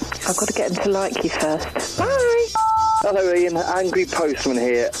 but I've got to get him to like you first. Bye! Hello, Ian. Angry Postman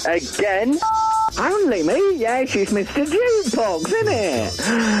here. Again? Only me? Yes, it's Mr. Jukebox, isn't it?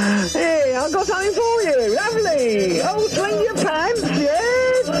 Hey, I've got something for you. Lovely. Oh, swing your pants,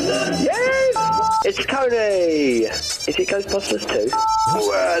 yes. Yes. It's Tony. Is it Ghostbusters 2?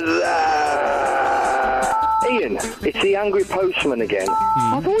 Ian, it's the Angry Postman again.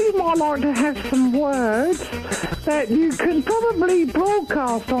 I thought you might like to have some words that you can probably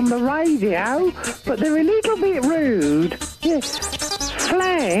broadcast on the radio, but they're a little bit rude. Yes.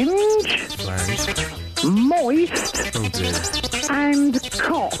 Flange. Moist. Oh dear. And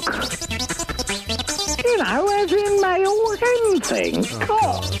cock. You know, as in male hen thing.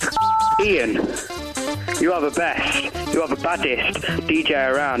 Cock. Ian, you are the best, you are the baddest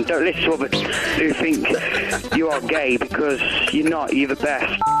DJ around. Don't listen to others who think you are gay, because you're not, you're the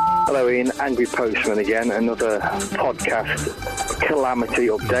best. Hello Ian, Angry Postman again, another podcast calamity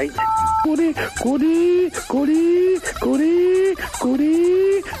update. Goody, goody, goody, goody,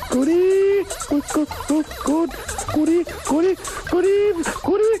 goody, goody, good, good, good, good, goody, goody, goody,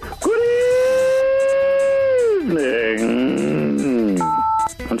 goody, goody.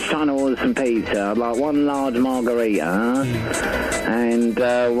 I'm trying to order some pizza. I'd like one large margarita and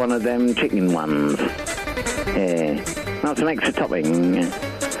one of them chicken ones. Yeah. Not some extra topping.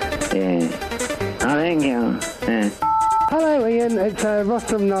 Yeah. Oh, thank you. Yeah. Hello Ian, it's Ross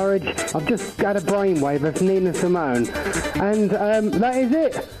from Norwich. I've just had a brainwave of Nina Simone. And that is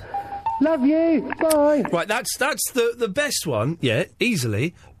it. Love you. Bye. Right, that's the best one, yeah,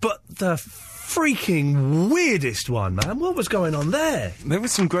 easily, but the freaking weirdest one, man. What was going on there? There were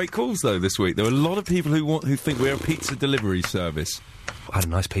some great calls, though, this week. There were a lot of people who think we're a pizza delivery service. I had a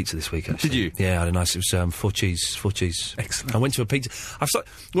nice pizza this week, actually. Did you? Yeah, I had a nice... It was four cheese. Excellent. I went to a pizza...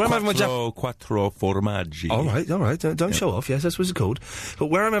 Where I'm having my Quattro formaggi. All right. Don't show off. Yes, that's what it's called. But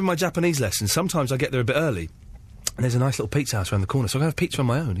where I'm having my Japanese lessons, sometimes I get there a bit early, and there's a nice little pizza house around the corner, so I can have pizza on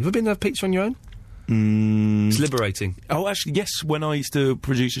my own. Have you ever been to have pizza on your own? It's liberating. Oh, actually, yes. When I used to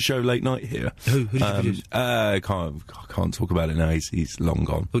produce a show late night here. Who did you produce? I can't talk about it now. He's long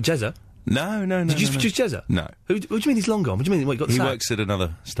gone. Oh, Jezza? No. Did you produce Jezza? No. What do you mean he's long gone? What do you mean? What, he got the He sack? works at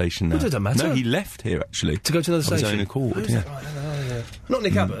another station now. Well, it doesn't matter. No, he left here, actually. To go to another station? Of his own accord, Who's yeah. that? Right, Not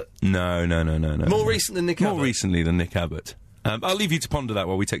Nick Abbott? No. More recent than Nick Abbott? More recently than Nick Abbott. I'll leave you to ponder that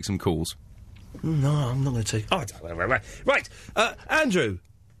while we take some calls. No, I'm not going to take... Oh, right. Andrew.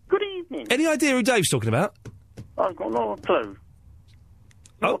 Good evening. Any idea who Dave's talking about? I've got no clue.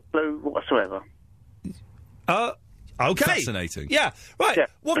 No clue whatsoever. Okay. Fascinating. Yeah, right. Yeah.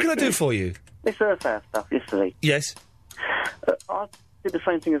 What can I do for you? This Earth Hour stuff yesterday. Yes. I did the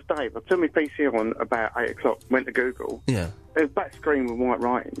same thing as Dave. I turned my PC on about 8 o'clock, went to Google. Yeah. There was black screen with white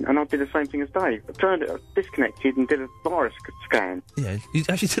writing, and I did the same thing as Dave. I turned it, disconnected, and did a virus scan. Yeah, you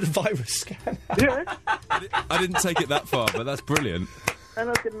actually did a virus scan. Yeah. I didn't take it that far, but that's brilliant. And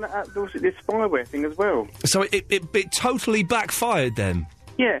I did this spyware thing as well. So it totally backfired then?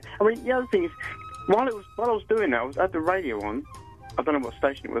 Yeah. I mean, the other thing is, while I was doing that, I had the radio on. I don't know what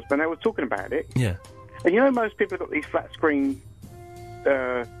station it was, but they were talking about it. Yeah. And you know, most people have got these flat screen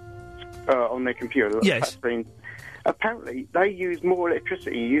on their computer. Yes. Flat screen. Apparently, they use more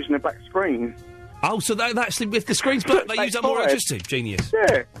electricity using a black screen. Oh, so they actually, if the screen's black, they use up more electricity. Genius.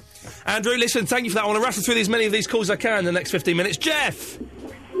 Yeah. Andrew, listen, thank you for that. I want to rattle through as many of these calls as I can in the next 15 minutes. Jeff!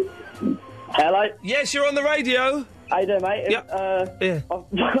 Hello? Yes, you're on the radio. How you doing, mate? Yeah.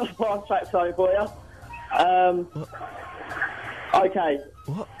 I've got a fact something for you. Okay.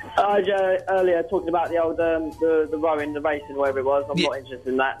 What? I was earlier talking about the old, the rowing, the racing, whatever it was. I'm not interested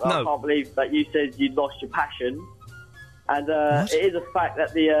in that. No. I can't believe that you said you'd lost your passion. And it is a fact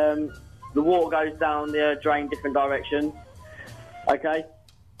that the water goes down the drain different directions. Okay?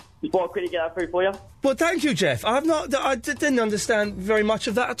 Just want to quickly get that through for you. Well, thank you, Jeff. I didn't understand very much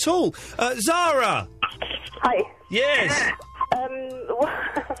of that at all. Zara! Hi. Yes.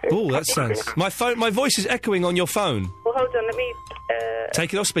 Oh, that sounds... My voice is echoing on your phone. Well, hold on, let me...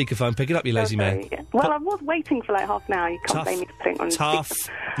 Take it off speakerphone, pick it up, you lazy man. Yeah. Well, I was waiting for like half an hour. You can't Tough. blame me for putting it on Tough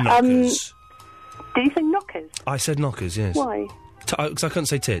speaker. knockers. Did you say knockers? I said knockers, yes. Why? Because I couldn't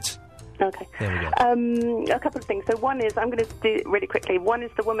say tits. Okay. There we go. A couple of things. So one is, I'm going to do it really quickly. One is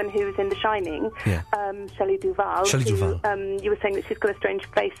the woman who's in The Shining, Yeah. Shelley Duvall. Shelley Duvall. You were saying that she's got a strange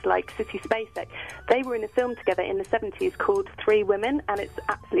face like Sissy Spacek. They were in a film together in the 70s called Three Women, and it's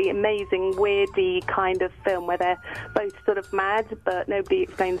absolutely amazing, weirdy kind of film where they're both sort of mad, but nobody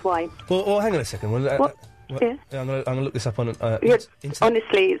explains why. Well, hang on a second. What? Yeah. I'm going to look this up on...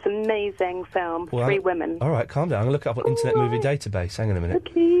 Honestly, it's an amazing film, Well, Three Women. All right, calm down. I'm going to look it up on Internet Movie Database. Hang on a minute.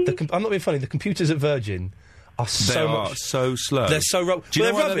 Okay. I'm not being funny. The computers at Virgin are so slow. They're so rubbish. Do you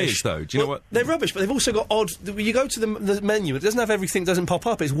know they're what that rubbish. is, though? Do you know what? They're rubbish, but they've also got odd... When you go to the menu, it doesn't have everything, doesn't pop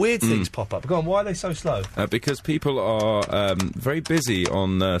up. It's weird things pop up. Go on, why are they so slow? Because people are very busy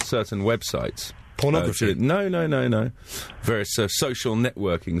on certain websites. Pornography? No. Various social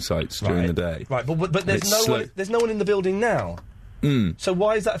networking sites during the day. Right, but there's no one in the building now. So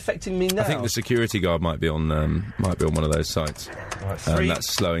why is that affecting me now? I think the security guard might be on one of those sites. Right, and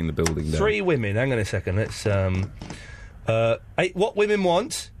that's slowing the building down. 3 women. Hang on a second. Let's. what women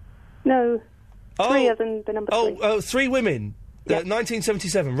want? No. 3 as in the number 3. 3 women.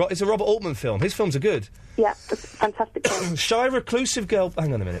 1977. It's a Robert Altman film. His films are good. Yeah, it's a fantastic film. Shy, reclusive girl...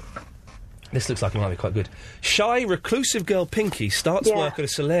 Hang on a minute. This looks like it might be quite good. Shy, reclusive girl Pinky starts work at a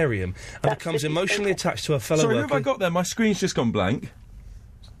solarium and becomes emotionally attached to her fellow Sorry, worker. who have I got there? My screen's just gone blank.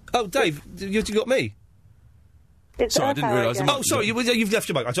 Oh, Dave, you got me? Sorry, I didn't realise... Oh, sorry, you've left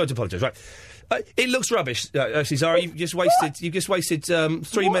your mic. I tried to apologise, right. It looks rubbish, Zara. You've just wasted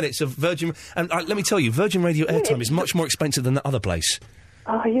 3 minutes of Virgin... And let me tell you, Virgin Radio airtime is much more expensive than that other place.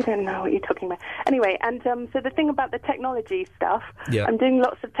 Oh, you don't know what you're talking about. Anyway, and so the thing about the technology stuff, Yeah. I'm doing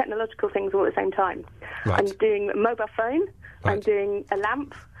lots of technological things all at the same time. Right. I'm doing a mobile phone, I'm doing a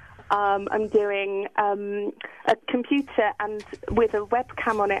lamp, I'm doing a computer and with a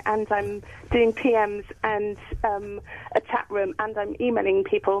webcam on it, and I'm doing PMs and a chat room, and I'm emailing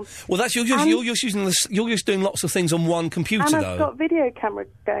people. Well, that's you're just doing lots of things on one computer, and though. I've got video camera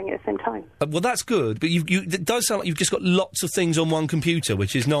going at the same time. Well, that's good, but it does sound like you've just got lots of things on one computer,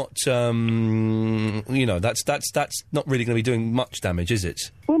 which is not, that's not really going to be doing much damage, is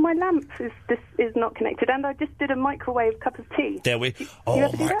it? Well, my lamp is not connected, and I just did a microwave cup of tea. There we... You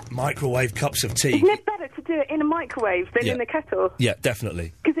ever do that? Microwave cups of tea. Isn't it better to do it in a microwave than Yeah. in the kettle? Yeah,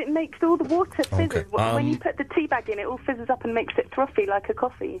 definitely. Because it makes all the water fizzes. Okay, When you put the tea bag in, it all fizzes up and makes it frothy like a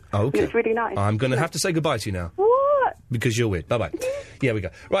coffee. Okay. And it's really nice. I'm going to have to say goodbye to you now. What? Because you're weird. Bye-bye. Yeah, we go.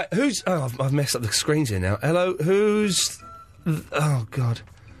 Right, who's... Oh, I've messed up the screens here now. Hello, who's... Oh, God.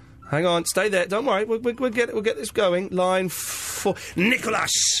 Hang on, stay there. Don't worry, we'll get this going. Line 4...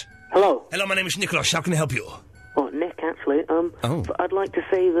 Nicholas! Hello. Hello, my name is Nicholas. How can I help you? Oh, Nick, actually. I'd like to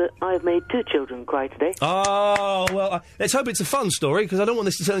say that I've made 2 children cry today. Oh, well, let's hope it's a fun story, because I don't want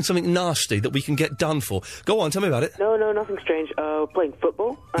this to turn into something nasty that we can get done for. Go on, tell me about it. No, nothing strange. Playing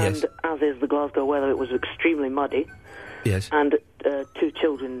football, and Yes. as is the Glasgow weather, it was extremely muddy. Yes. And 2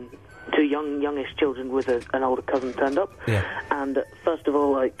 children, 2 youngish children with an older cousin turned up. Yeah. And first of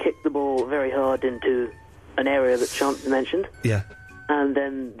all, I kicked the ball very hard into an area that Chance mentioned. Yeah. And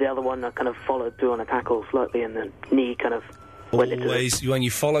then the other one I kind of followed through on a tackle slightly, and the knee kind of went into Always, when you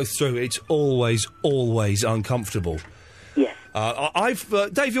follow through, it's always uncomfortable. Yes.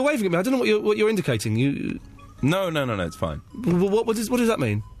 Dave, you're waving at me. I don't know what you're indicating. You... No, it's fine. What does that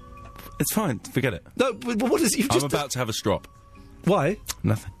mean? It's fine. Forget it. No, but what is... I'm about to have a strop. Why?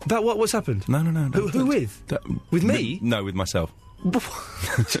 Nothing. About what? What's happened? No. Who with? With me? No, with myself. What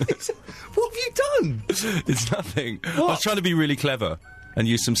have you done? It's nothing. I was trying to be really clever and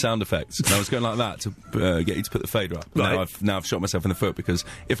use some sound effects. And I was going like that to get you to put the fader up. Right. Now I've shot myself in the foot, because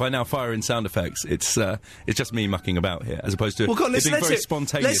if I now fire in sound effects, it's just me mucking about here, as opposed to Well, go on, it being very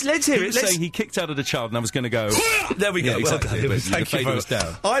spontaneous. Let's hear he it. was saying he kicked out of the child, and I was going to go. There we go. Yeah, exactly. Well done. But Thank the you fader was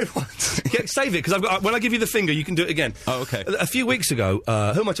down. I want... Yeah, save it, because when I give you the finger, you can do it again. Oh, okay. A few weeks ago,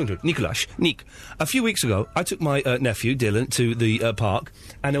 who am I talking to? Nicholas. Nick. A few weeks ago, I took my nephew, Dylan, to the park,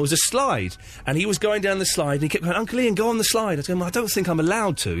 and there was a slide, and he was going down the slide, and he kept going, Uncle Ian, go on the slide. I told him, I don't think I'm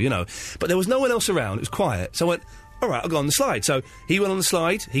allowed to, you know. But there was no one else around, it was quiet, so I went, all right, I'll go on the slide. So he went on the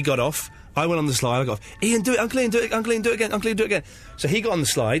slide, he got off, I went on the slide, I got off. Ian, do it, Uncle Ian, do it, Uncle Ian, do it again, Uncle Ian, do it again. So he got on the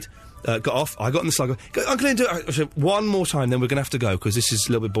slide, got off, I got on the slide, go, Uncle Ian, do it. I said, one more time, then we're going to have to go, because this is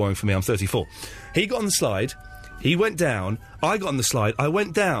a little bit boring for me, I'm 34. He got on the slide, he went down, I got on the slide, I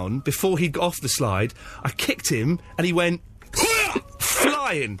went down, before he got off the slide, I kicked him, and he went...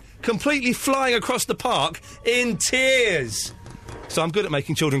 flying, completely flying across the park in tears. So I'm good at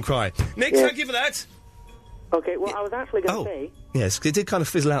making children cry. Nick, thank you for that. Okay, well, I was actually going to say... Yes, 'cause it did kind of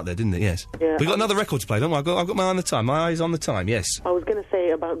fizzle out there, didn't it? Yes. Yeah, We got another record to play, don't we? I've got my eye on the time. My eyes on the time, yes. I was going to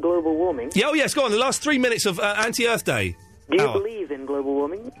say about global warming. Yeah, oh yes, go on. The last 3 minutes of Anti-Earth Day. Do you Hour. believe in global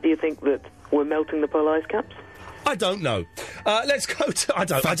warming? Do you think that we're melting the polar ice caps? I don't know. Let's go to... I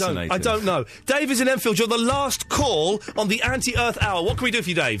don't Fascinating. know. Dave is in Enfield. You're the last call on the Anti-Earth Hour. What can we do for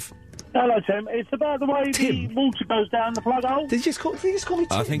you, Dave? Hello, Tim. It's about the way the water goes down the plug hole. Did you just call me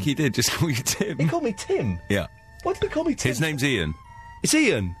Tim? I think he did just call you Tim. He called me Tim? Yeah. Why did he call me Tim? His name's Ian. It's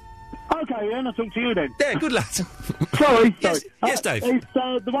Ian. Okay, Ian, I'll talk to you then. Yeah, good lad. Sorry. Yes, Dave. It's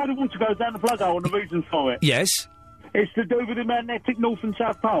the way the water goes down the plug hole and the reasons for it. Yes. It's to do with the magnetic North and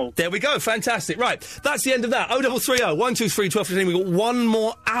South Pole. There we go, fantastic. Right, that's the end of that. 0330 123 1215. We've got one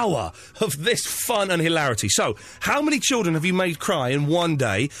more hour of this fun and hilarity. So, how many children have you made cry in one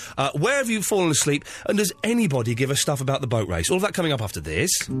day? Where have you fallen asleep? And does anybody give a stuff about the boat race? All of that coming up after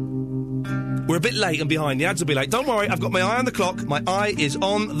this. We're a bit late and behind. The ads will be late. Don't worry, I've got my eye on the clock. My eye is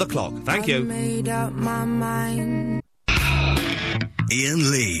on the clock. Thank you. Made up my mind.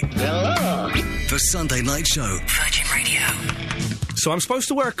 Ian Lee. Hello. The Sunday Night Show. Virgin Radio. So I'm supposed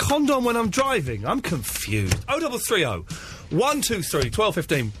to wear a condom when I'm driving? I'm confused. 0330 123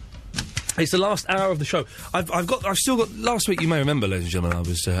 1215. It's the last hour of the show. I've still got. Last week, you may remember, ladies and gentlemen, I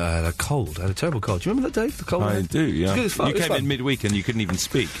was had a cold. I had a terrible cold. Do you remember that, Dave? The cold. I do. Yeah. It was good as fun. You came in midweek and you couldn't even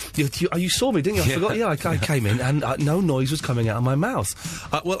speak. You saw me, didn't you? I forgot. Yeah, I came in and no noise was coming out of my mouth.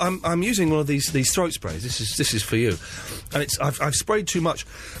 Well, I'm using one of these throat sprays. This is for you, and I've sprayed too much,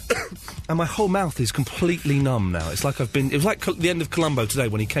 and my whole mouth is completely numb now. It's like I've been. It was like the end of Columbo today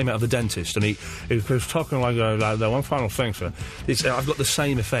when he came out of the dentist and he was talking like the one final thing, sir. I've got the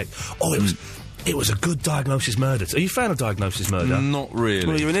same effect. Oh, it was a good Diagnosis Murder. Are you a fan of Diagnosis Murder? Not really.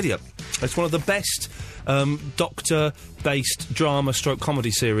 Well, you're an idiot. It's one of the best doctor-based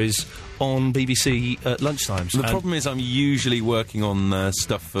drama/comedy series on BBC at lunchtimes. The problem is I'm usually working on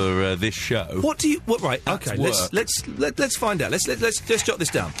stuff for this show. What do you? Right. Okay. Let's find out. Let's jot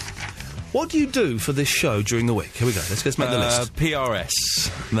this down. What do you do for this show during the week? Here we go. Let's make the list. PRS.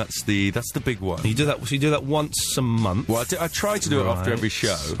 That's the big one. You do that. So you do that once a month. Well, I try to do it after every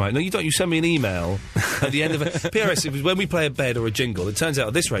show. Right. No, you don't. You send me an email at the end of it. PRS. It was when we play a bed or a jingle. It turns out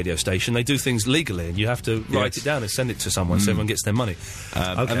at this radio station they do things legally, and you have to write it down and send it to someone so everyone gets their money.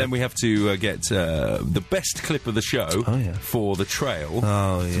 Okay. And then we have to get the best clip of the show for the trail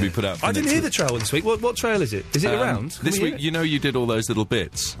to be put out. For I didn't hear the trail this week. What trail is it? Is it around? This week? You know, you did all those little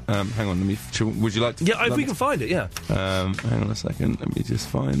bits. Hang on. Would you like to? Yeah, if we can find it, yeah. Hang on a second, let me just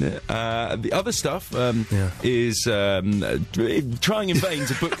find it. The other stuff is trying in vain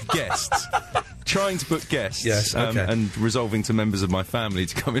to book guests. Trying to book guests, yes, okay. And resolving to members of my family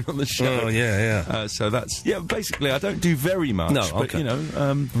to come in on the show. Oh, yeah. So that's basically, I don't do very much. No, but you know,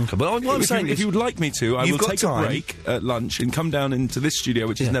 okay. But what I'm saying, if you would like me to, I will take a break at lunch and come down into this studio,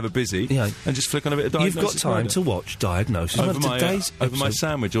 which is never busy, and just flick on a bit of Diagnosis. You've got time to watch Diagnosis over my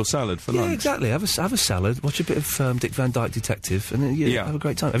sandwich or salad for lunch. Yeah, exactly. Have a salad, watch a bit of Dick Van Dyke Detective, and then have a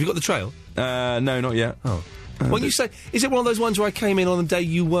great time. Have you got the trail? No, not yet. Oh. When you say, is it one of those ones where I came in on the day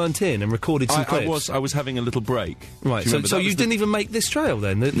you weren't in and recorded some clips? I was having a little break. Right, so you didn't even make this trail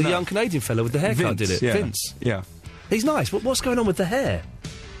then? The young Canadian fellow with the haircut did it? Yeah. Vince? Yeah. He's nice. What's going on with the hair?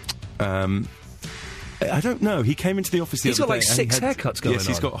 I don't know. He came into the office the other day. He's got like 6 haircuts going on. Yes,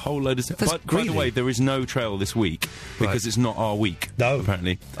 he's got a whole load of... By the way, there is no trail this week because it's not our week. No.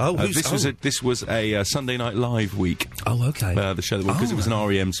 Apparently. Oh, this was a Sunday Night Live week. Oh, okay. The show because it was an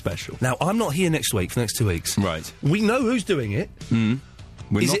REM special. Now, I'm not here next week for the next 2 weeks. Right. We know who's doing it.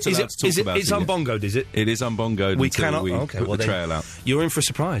 We're not allowed to talk about it. It's unbongoed, is it? It is unbongoed until we put the trail out. You're in for a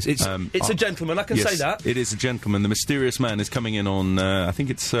surprise. It's a gentleman, I can say that. It is a gentleman. The mysterious man is coming in on, I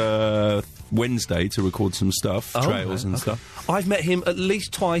think it's Wednesday to record some stuff, trails and stuff. I've met him at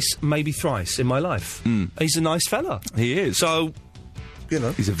least twice, maybe thrice in my life. He's a nice fella. He is. So, you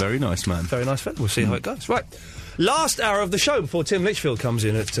know. He's a very nice man. Very nice fella. We'll see how it goes. Right. Last hour of the show before Tim Litchfield comes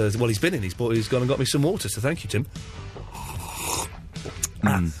in at, he's been in. He's gone and got me some water, so thank you, Tim.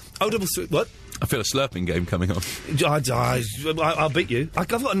 What? I feel a slurping game coming on. I'll beat you. I've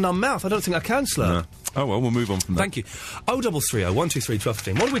got a numb mouth. I don't think I can slurp. No. Oh, well, we'll move on from that. Thank you. 0330 123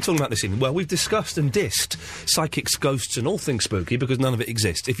 1215. What are we talking about this evening? Well, we've discussed and dissed psychics, ghosts and all things spooky because none of it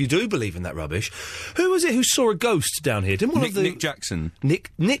exists. If you do believe in that rubbish, who was it who saw a ghost down here? Didn't Nick Jackson. Nick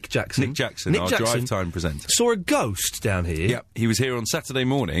Jackson? Nick Jackson, our drive time presenter. Saw a ghost down here? Yeah, he was here on Saturday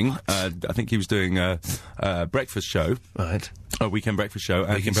morning. I think he was doing a breakfast show. Right. A weekend breakfast show.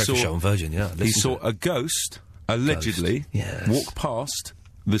 And weekend breakfast show on Virgin, yeah. He saw a ghost, allegedly, walk past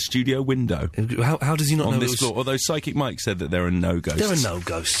the studio window. How does he not know this floor? Although Psychic Mike said that there are no ghosts. There are no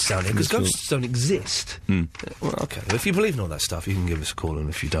ghosts down here, because ghosts don't exist. Well, OK, well, if you believe in all that stuff, you can give us a call, and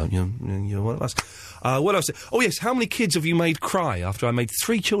if you don't, you're one of us. What else? Oh, yes, how many kids have you made cry after I made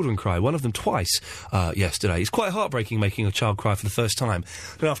 3 children cry, one of them twice, yesterday? It's quite heartbreaking making a child cry for the first time.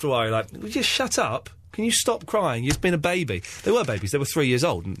 And after a while, you're like, just shut up. Can you stop crying? You've been a baby. They were babies. They were 3 years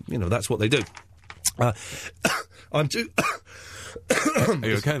old, and, that's what they do. I'm too... Are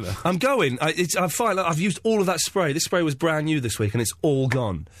you okay there? I'm going. I've used all of that spray. This spray was brand new this week, and it's all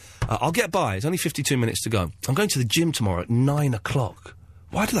gone. I'll get by. It's only 52 minutes to go. I'm going to the gym tomorrow at 9 o'clock.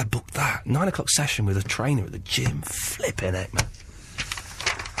 Why did I book that? 9 o'clock session with a trainer at the gym. Flipping heck, man.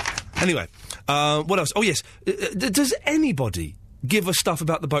 Anyway, what else? Oh, yes. Does anybody give us stuff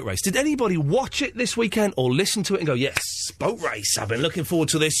about the boat race? Did anybody watch it this weekend or listen to it and go, yes, boat race, I've been looking forward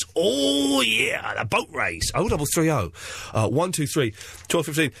to this. Oh, yeah, the boat race. 0330 123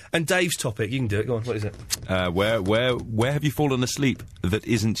 1215. And Dave's topic, you can do it. Go on, what is it? Where have you fallen asleep that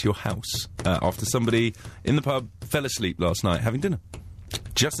isn't your house? After somebody in the pub fell asleep last night having dinner.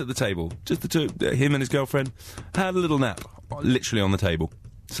 Just at the table. Just the two, him and his girlfriend, had a little nap, literally on the table.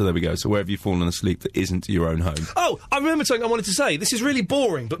 So there we go. So where have you fallen asleep that isn't your own home? Oh, I remember something I wanted to say. This is really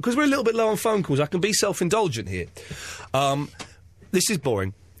boring, but because we're a little bit low on phone calls, I can be self-indulgent here. This is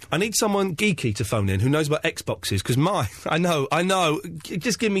boring. I need someone geeky to phone in who knows about Xboxes, because I know.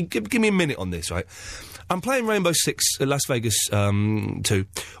 Just give me a minute on this, right? I'm playing Rainbow Six Las Vegas 2,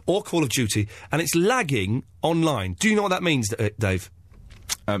 or Call of Duty, and it's lagging online. Do you know what that means, Dave?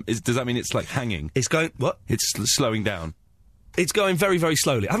 Does that mean it's like hanging? It's going... What? It's slowing down. It's going very, very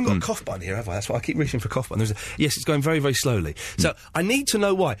slowly. I haven't got a cough button here, have I? That's why I keep reaching for a cough button. Yes, it's going very, very slowly. So I need to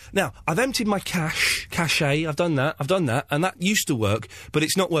know why. Now, I've emptied my cache. I've done that, and that used to work, but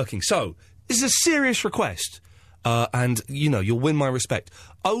it's not working. So, this is a serious request. And, you'll win my respect.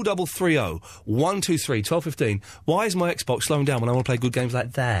 0330 123 1215. Why is my Xbox slowing down when I want to play good games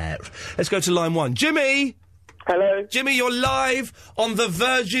like that? Let's go to line 1. Jimmy! Hello? Jimmy, you're live on the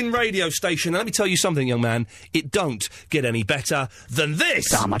Virgin radio station. Let me tell you something, young man. It don't get any better than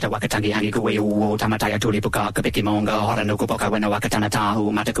this! You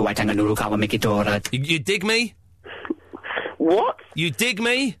dig me? What? You dig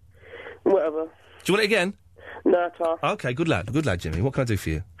me? Whatever. Do you want it again? No, ta. Okay, good lad, Jimmy. What can I do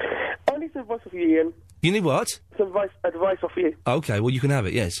for you? I need some advice off you, Ian. You need what? Some advice off you. Okay, well, you can have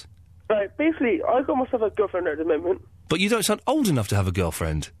it, yes. Right, basically, I got myself a girlfriend at the moment. But you don't sound old enough to have a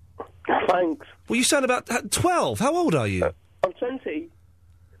girlfriend. Thanks. Well, you sound about 12. How old are you? I'm 20.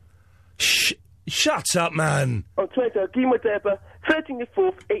 Shut up, man. I'm 20. I'll give you my date of birth. 13th of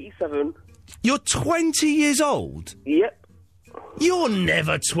 4th, 87. You're 20 years old? Yep. You're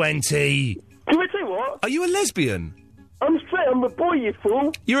never 20. Can I tell you what? Are you a lesbian? I'm straight. I'm a boy, you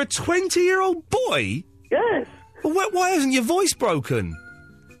fool. You're a 20-year-old boy? Yes. Well, why hasn't your voice broken?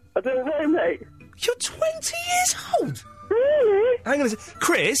 I don't know, mate. You're 20 years old? Really? Hang on a second.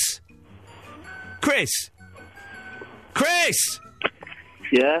 Chris?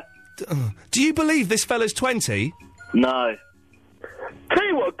 Yeah? Do you believe this fella's 20? No. Tell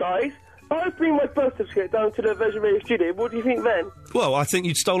you what, guys. I'll bring my birth certificate down to the Virgin Radio studio. What do you think then? Well, I think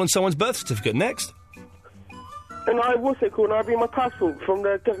you'd stolen someone's birth certificate. Next. And what's it called? I'll bring my passport from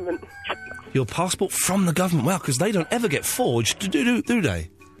the government. Your passport from the government? Well, because they don't ever get forged, do they?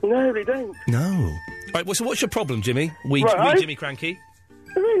 No, they don't. No. Right, well, so what's your problem, Jimmy? We Jimmy Cranky.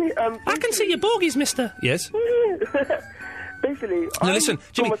 Really, I can see your bogies, mister. Yes? Basically, now listen,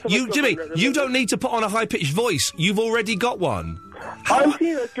 Jimmy, you don't need to put on a high-pitched voice. You've already got one. I'm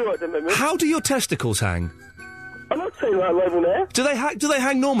seeing a girl at the moment. How do your testicles hang? I'm not saying that live on air. Do they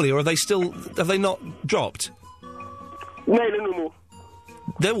hang normally, or have they not dropped? No, they're normal.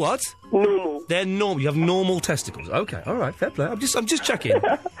 They're what? Normal. They're normal. You have normal testicles. Okay, all right, fair play. I'm just checking.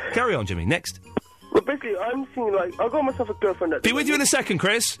 Carry on, Jimmy. Next. Well, basically, I'm seeing I got myself a girlfriend at the Be with you in a second,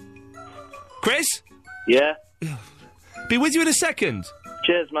 Chris. Chris? Yeah? Be with you in a second.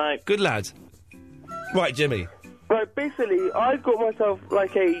 Cheers, mate. Good lad. Right, Jimmy. Right, basically, I've got myself,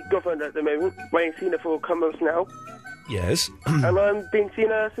 a girlfriend at the moment. I ain't seen her for a couple months now. Yes. And I'm being seen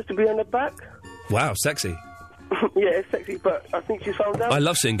her sister behind her back. Wow, sexy. Yeah, it's sexy, but I think she's found out. I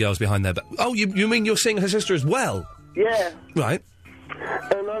love seeing girls behind their back. Oh, you mean you're seeing her sister as well? Yeah. Right.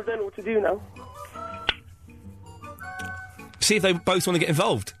 And I don't know what to do now. See if they both want to get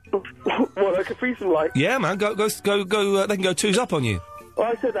involved. What, like a threesome, like? Yeah, man. Go. They can go twos up on you.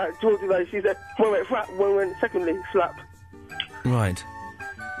 Well, I said that towards you, she said, one went flat, one went secondly, slap. Right.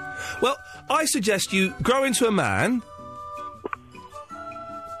 Well, I suggest you grow into a man.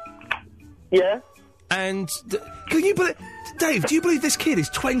 Yeah? And can you believe... Dave, do you believe this kid is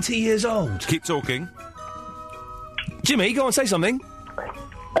 20 years old? Keep talking. Jimmy, go on, say something.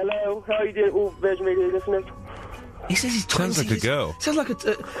 Hello, how are you doing, all Virgin Radio listeners? He says he's 20 Sounds like a girl. Sounds like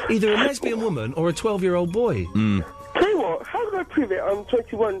either a lesbian woman or a 12-year-old boy. Tell you what, how do I prove it? I'm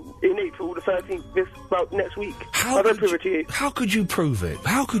 21 in April, the 13th, about next week. How do I prove it to you? How could you prove it?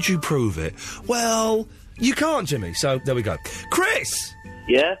 Well, you can't, Jimmy, so there we go. Chris!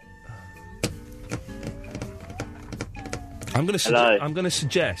 Yeah? I'm going to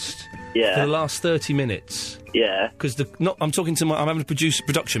suggest for the last 30 minutes. Yeah. Because I'm having a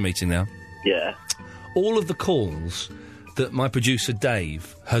production meeting now. Yeah. All of the calls that my producer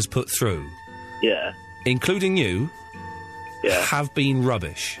Dave has put through. Yeah. Including you. Yeah. Have been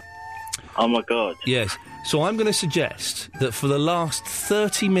rubbish. Oh, my God. Yes. So I'm going to suggest that for the last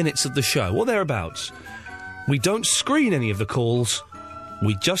 30 minutes of the show, or thereabouts, we don't screen any of the calls,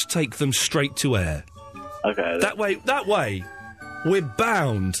 we just take them straight to air. Okay. That way, we're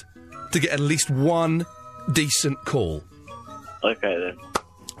bound to get at least one decent call. Okay, then.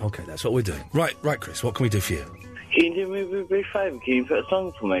 Okay, that's what we're doing. Right, Chris, what can we do for you? Can you do me a big favour? Can you put a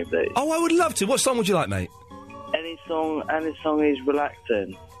song for me, please? Oh, I would love to. What song would you like, mate? Any song is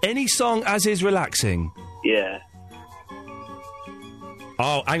relaxing. Any song as is relaxing? Yeah.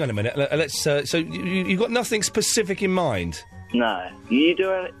 Oh, hang on a minute. Let's. So you've got nothing specific in mind? No. You do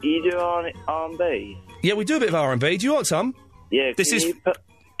R&B? Yeah, we do a bit of R&B. Do you want some? Yeah. This is. Can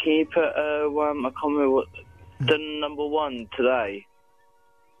you put I can't remember what the number one today.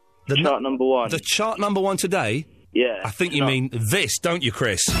 The chart number one. The chart number one today? Yeah. I think you mean this, don't you,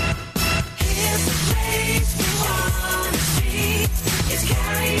 Chris?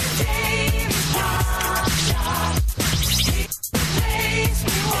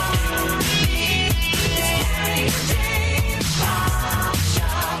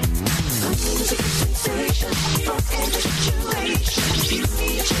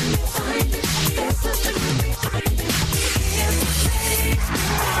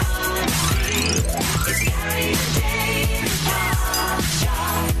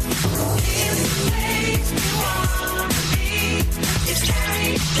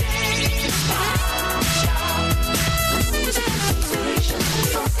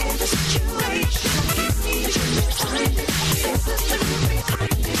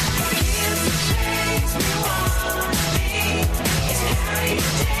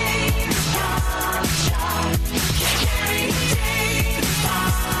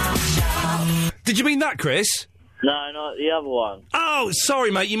 Did you mean that, Chris? No, not the other one. Oh, sorry,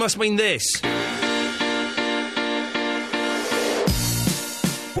 mate. You must mean this. I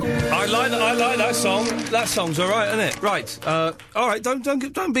like that song. That song's all right, isn't it? Right. All right.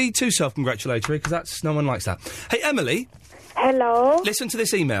 Don't be too self-congratulatory, because no one likes that. Hey, Emily. Hello. Listen to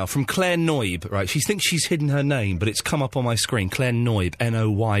this email from Claire Noyb. Right. She thinks she's hidden her name, but it's come up on my screen. Claire Noyb,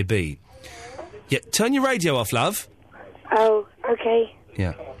 N-O-Y-B. Yeah. Turn your radio off, love. Oh, okay.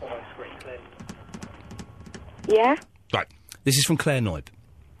 Yeah. Yeah? Right. This is from Claire Noyb.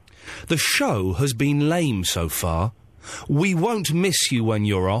 The show has been lame so far. We won't miss you when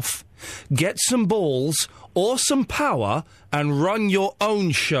you're off. Get some balls or some power and run your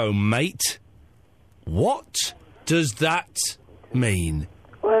own show, mate. What does that mean?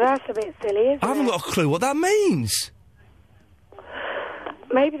 Well, that's a bit silly, isn't it? I haven't got a clue what that means.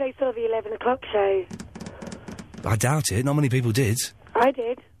 Maybe they saw the 11 o'clock show. I doubt it. Not many people did. I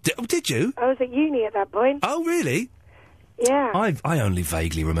did. Did you? I was at uni at that point. Oh, really? Yeah. I only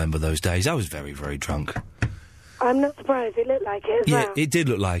vaguely remember those days. I was very, very drunk. I'm not surprised. It looked like it as Yeah, well. it did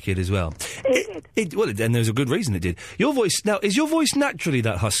look like it as well. It did. Well, and there's a good reason it did. Your voice, now, is your voice naturally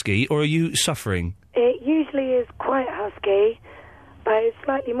that husky, or are you suffering? It usually is quite husky, but it's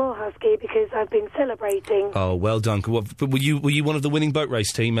slightly more husky because I've been celebrating. Oh, well done. Were you one of the winning boat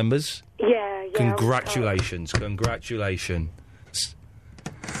race team members? Yeah. Congratulations. Congratulations.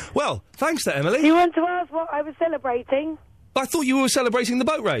 Well, thanks there, Emily. Do you want to ask what I was celebrating? I thought you were celebrating the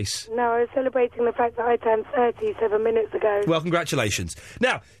boat race. No, I was celebrating the fact that I turned 30 7 minutes ago. Well, congratulations.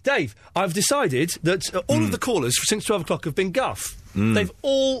 Now, Dave, I've decided that all of the callers since 12 o'clock have been guff. They've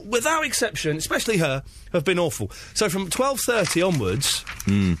all, without exception, especially her, have been awful. So from 12:30 onwards...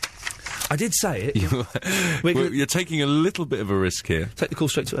 I did say it. You're taking a little bit of a risk here. Take the call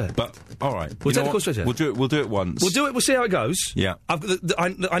straight to air. But, all right. We'll take the call straight to air. We'll do it once. We'll see how it goes. Yeah.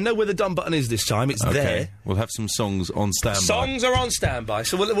 I know where the done button is this time. It's there. We'll have some songs on standby. Songs are on standby.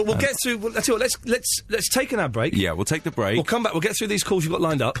 So we'll get through... Let's see what, let's take an ad break. Yeah, we'll take the break. We'll come back. We'll get through these calls you've got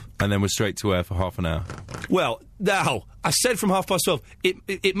lined up. And then we're straight to air for half an hour. Well, now, I said from 12:30.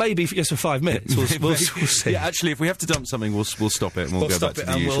 It may be just for 5 minutes. We'll see. Yeah, actually, if we have to dump something, we'll stop it and we'll go back to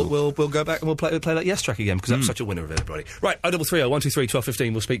the usual. We'll go back and we'll play that Yes track again, because that's such a winner of everybody. Right, 0330 123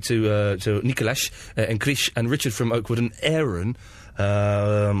 1215. We'll speak to Nicholas and Krish and Richard from Oakwood and Aaron.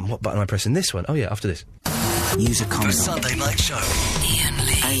 What button am I pressing? This one. Oh, yeah, after this. Use a comment. The Sunday Night Show. Ian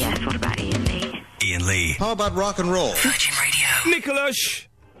Lee. Oh, yes, what about Ian Lee? Ian Lee. How about rock and roll? Virgin Radio. Nicholas!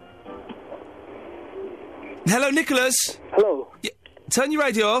 Hello, Nicholas. Hello. Turn your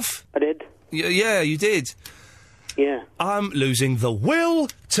radio off. I did. Yeah, you did. Yeah. I'm losing the will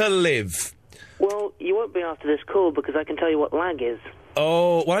to live. Well, you won't be after this call because I can tell you what lag is.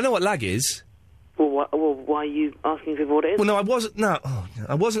 Oh, well, I know what lag is. Well, why are you asking people what it is? Well, no, I wasn't. No,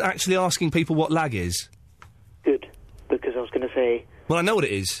 I wasn't actually asking people what lag is. Good, because I was going to say... Well, I know what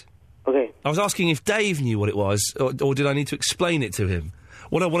it is. Okay. I was asking if Dave knew what it was, or did I need to explain it to him?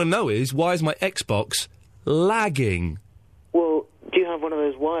 What I want to know is, why is my Xbox lagging? Well, do you have one of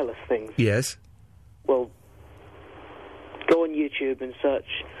those wireless things? Yes. Well, go on YouTube and search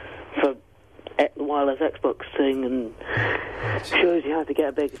for wireless Xbox thing, and shows you how to get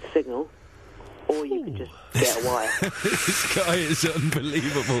a big signal. Or you can just get a wire. This guy is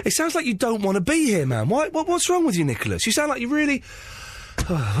unbelievable. It sounds like you don't want to be here, man. What's wrong with you, Nicholas? You sound like you really...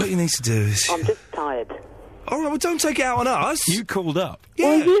 Oh, what you need to do is... I'm just tired. All right, well, don't take it out on us. You called up. Yeah.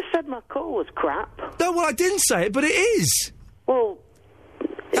 Well, you said my call was crap. No, well, I didn't say it, but it is. Well...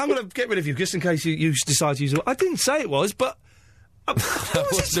 I'm going to get rid of you, just in case you decide to use it. I didn't say it was, but... That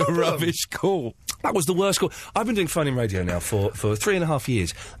was a rubbish call. That was the worst call. I've been doing phone-in radio now for 3.5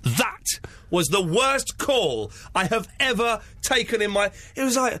 years. That was the worst call I have ever taken in my... It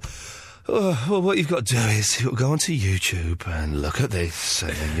was like... Oh, well, what you've got to do is you'll go onto YouTube and look at this,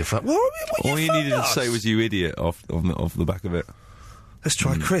 and then you find... All you needed to say was "you idiot" off the back of it. Let's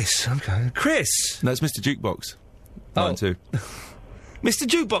try Chris. Okay. Chris! That's Mr. Jukebox. Line 2. Mr.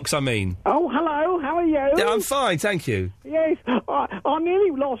 Jukebox, I mean. Oh, hello, how are you? Yeah, I'm fine, thank you. Yes, I nearly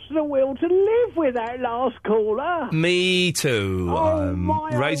lost the will to live with that last caller. Me too. Oh,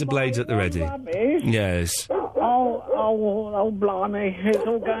 razor blades at the ready. Rubbish. Yes. Oh, blimey, it's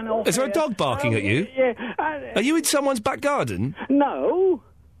all going off. Is there a dog barking at you? Yeah. Are you in someone's back garden? No,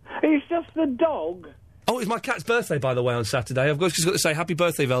 it's just the dog. Oh, it's my cat's birthday, by the way, on Saturday. I've just got to say happy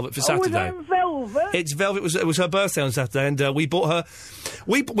birthday, Velvet, for Saturday. Oh, is that Velvet? It's Velvet. It was her birthday on Saturday, and we bought her...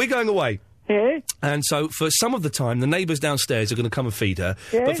 We're going away. Yeah. And so, for some of the time, the neighbours downstairs are going to come and feed her.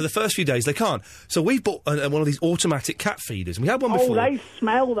 Yeah. But for the first few days, they can't. So we bought one of these automatic cat feeders. And we had one before. Oh, they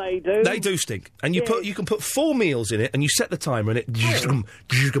smell, they do. They do stink. And you can put 4 meals in it, and you set the timer, and it...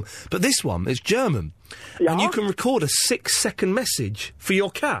 But this one is German. Yeah. And you can record a 6-second message for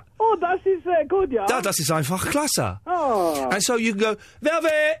your cat. Oh, das ist gut, ja. Das ist einfach klasse. Oh. And so you can go,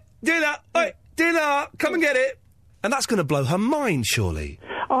 Velvet, dinner, oi, dinner, come and get it. And that's going to blow her mind, surely.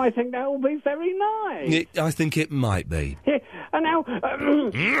 I think that will be very nice. I think it might be. Yeah, and now, I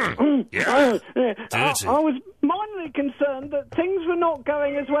was minorly concerned that things were not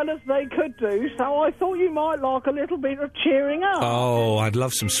going as well as they could do, so I thought you might like a little bit of cheering up. Oh, I'd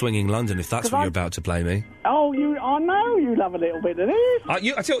love some Swinging London if that's what you're about to play me. Oh, I know you love a little bit of this. I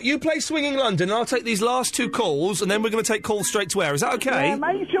tell you, you play Swinging London, and I'll take these last 2 calls, and then we're going to take calls straight to air. Is that okay? Yeah,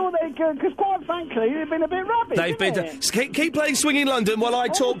 make sure they're good, because quite frankly, they've been a bit rubbish. They've been. Keep playing Swinging London while I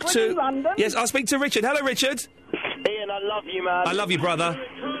talk to. London? Yes, I'll speak to Richard. Hello, Richard. Ian, I love you, man. I love you, brother.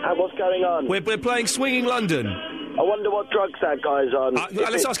 What's going on? We're playing Swinging London. I wonder what drugs that guy's on.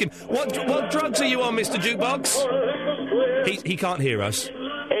 Let's ask him. What drugs are you on, Mr. Jukebox? He can't hear us.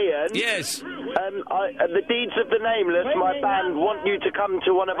 Ian? Yes. The Deeds of the Nameless, my band, want you to come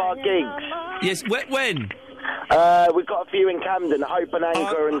to one of our gigs. Yes, when? We've got a few in Camden, Hope and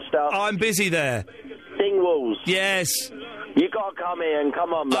Anchor and stuff. I'm busy there. Dingwalls. Yes. You gotta come, Ian,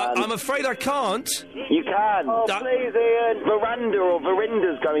 come on, man. I'm afraid I can't. You can. Oh, please, Ian. Veranda or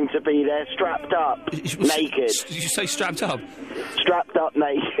Verinda's going to be there, strapped up, naked. Did you say strapped up? Strapped up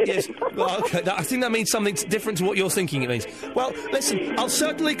naked. Yes. Well, okay. I think that means something different to what you're thinking it means. Well, listen, I'll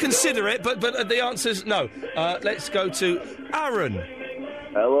certainly consider it, but the answer's no. Let's go to Aaron.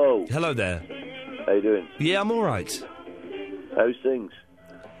 Hello. Hello there. How you doing? Yeah, I'm all right. How's things?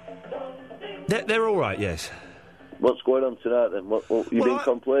 They're all right, yes. What's going on tonight then? You've been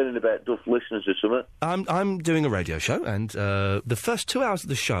complaining about duff listeners or something? I'm doing a radio show, and the first 2 hours of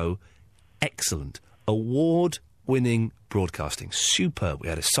the show, excellent. Award-winning broadcasting. Superb. We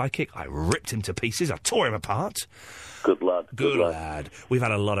had a psychic. I ripped him to pieces. I tore him apart. Good lad. Good lad. We've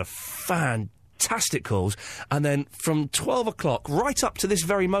had a lot of fantastic calls. And then from 12 o'clock right up to this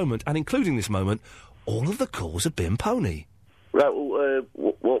very moment, and including this moment, all of the calls have been pony. Right, well,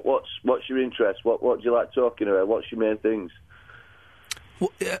 what's your interest? What do you like talking about? What's your main things?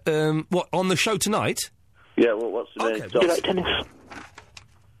 What, on the show tonight? Yeah, well, what's the main topic? Do you like tennis?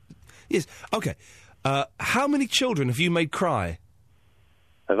 Yes, OK. How many children have you made cry?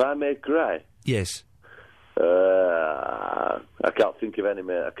 Have I made cry? Yes. I can't think of any,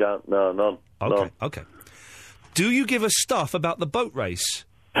 mate. I can't, no, none. OK, none. OK. Do you give a stuff about the boat race?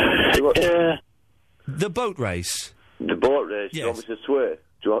 The boat race? The boat race? Yes. Do you want me to swear? Do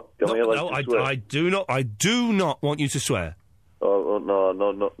you want me to swear? I do not want you to swear. Oh,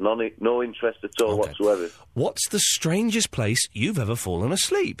 no interest at all whatsoever. What's the strangest place you've ever fallen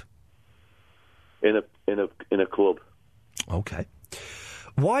asleep? In a club. Okay.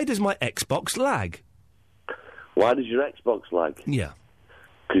 Why does my Xbox lag? Why does your Xbox lag? Yeah.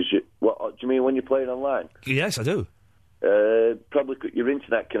 Because what do you mean when you're playing online? Yes, I do. Probably your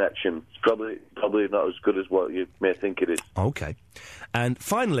internet connection. It's probably not as good as what you may think it is. Okay. And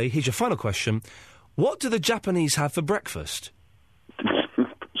finally, here's your final question. What do the Japanese have for breakfast?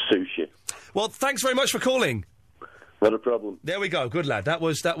 Sushi. Well, thanks very much for calling. Not a problem. There we go. Good lad. That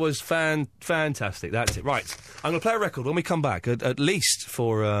was fantastic. That's it. Right. I'm going to play a record when we come back. At least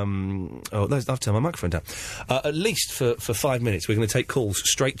for I've turned my microphone down. At least for 5 minutes, we're going to take calls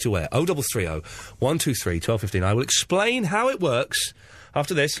straight to air. 0330 123 1215. I will explain how it works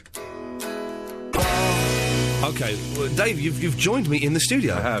after this. Okay, well, Dave, you've joined me in the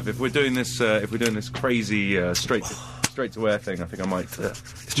studio. I have. If we're doing this crazy straight to air thing, I think I might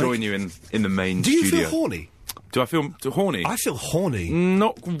join you in the main studio. Do studio. you feel horny? Do I feel horny? I feel horny.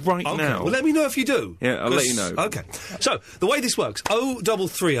 Not right okay. now. Well, let me know if you do. Yeah, I'll let you know. Okay. So, the way this works,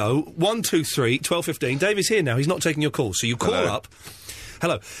 0330 123 1215. Dave is here now. He's not taking your call. So you call up.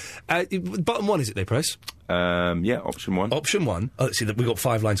 Hello. Button 1, is it they press? Yeah, option 1. Option 1. Oh, see, we've got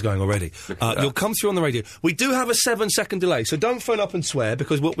 5 lines going already. You'll come through on the radio. We do have a 7-second delay, so don't phone up and swear,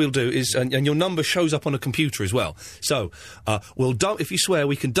 because what we'll do is, and your number shows up on a computer as well. So, we'll dump, if you swear,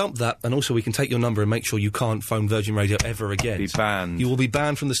 we can dump that, and also we can take your number and make sure you can't phone Virgin Radio ever again. Be banned. You will be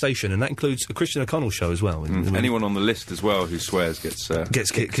banned from the station, and that includes a Christian O'Connell show as well. Anyone on the list as well who swears gets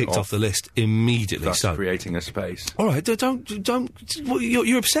kicked off the list immediately. Thus creating a space. All right, don't. Well,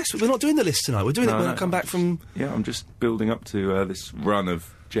 you're obsessed with. We're not doing the list tonight. We're doing it when I come back from. Yeah, I'm just building up to this run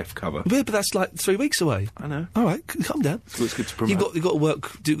of Jeff cover. Yeah, but that's like 3 weeks away. I know. All right, calm down. It's good to promote. You've got to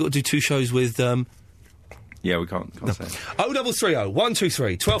work. You've got to do 2 shows with. Yeah, we can't say. 0330 123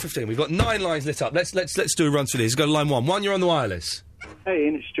 1215. We've got 9 lines lit up. Let's do a run through these. Go to line 1. 1, you're on the wireless. Hey,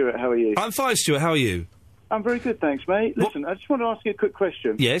 Ian, it's Stuart. How are you? I'm fine, Stuart. How are you? I'm very good, thanks, mate. Listen, I just want to ask you a quick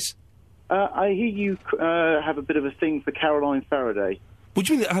question. Yes. I hear you have a bit of a thing for Caroline Faraday. What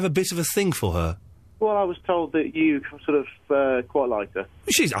do you mean I have a bit of a thing for her? Well, I was told that you sort of quite like her.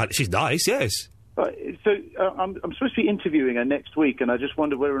 She's nice, yes. So I'm supposed to be interviewing her next week, and I just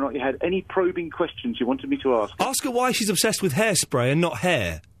wondered whether or not you had any probing questions you wanted me to ask. Ask her why she's obsessed with hairspray and not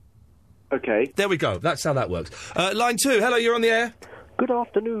hair. Okay. There we go. That's how that works. Line 2. Hello, you're on the air. Good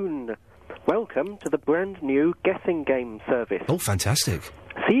afternoon. Welcome to the brand new guessing game service. Oh, fantastic.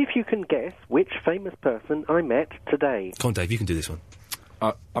 See if you can guess which famous person I met today. Come on, Dave, you can do this one.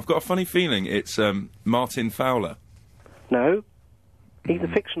 I've got a funny feeling it's Martin Fowler. No. He's a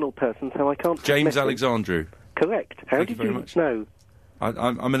fictional person, so I can't... James Alexandru. Correct. How did you know?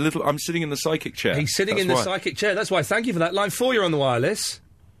 I'm sitting in the psychic chair. He's sitting in the psychic chair. That's why. Thank you for that. Line 4, you're on the wireless.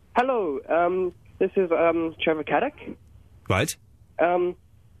 Hello, this is Trevor Caddick. Right.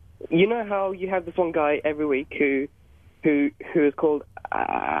 You know how you have this one guy every week who is called...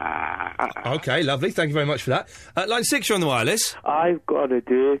 Okay, lovely. Thank you very much for that. Line 6, you're on the wireless. I've got a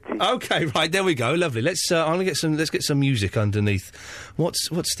dirty. Okay, right, there we go. Lovely. Let's get some music underneath.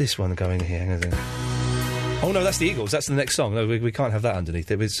 What's this one going here? Hang on a second. Oh no, that's the Eagles. That's the next song. No, we can't have that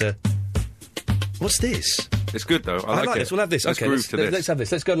underneath. It was. What's this? It's good though. I like it. This. We'll have this. Let's okay, let's have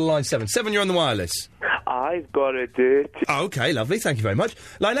this. Let's go to line 7. 7, you're on the wireless. I've got a dirty. Oh, okay, lovely. Thank you very much.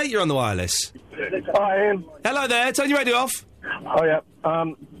 Line 8, you're on the wireless. Hi, Ian. Hello there. Turn your radio off. Oh, yeah.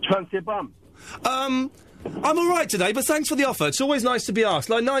 Fancy a bum? I'm all right today, but thanks for the offer. It's always nice to be asked.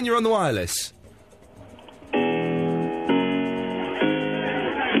 Line 9, you're on the wireless.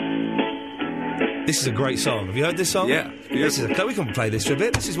 This is a great song. Have you heard this song? Yeah. We can play this for a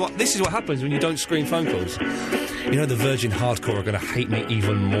bit. This is what happens when you don't screen phone calls. You know the Virgin Hardcore are going to hate me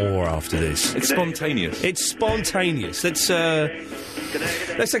even more after this. It's spontaneous. It's spontaneous. Let's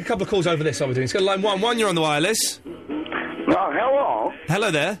take a couple of calls over this. What we're doing. Let's go to line 1. 1, you're on the wireless. Hello.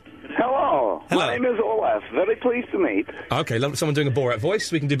 Hello there. Hello. Hello. My name is Olaf. Very pleased to meet. Okay, someone doing a Borat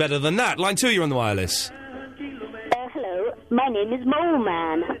voice. We can do better than that. Line 2, you're on the wireless. Hello. My name is Mole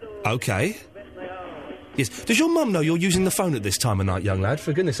Man. Okay. Yes. Does your mum know you're using the phone at this time of night, young lad?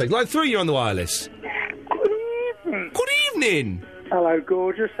 For goodness sake. Line 3, you're on the wireless. Good evening. Good evening. Hello,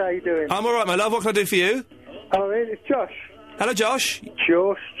 gorgeous. How you doing? I'm all right, my love. What can I do for you? Hello, it's Josh. Hello, Josh.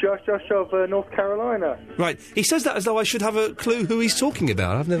 Josh of North Carolina. Right. He says that as though I should have a clue who he's talking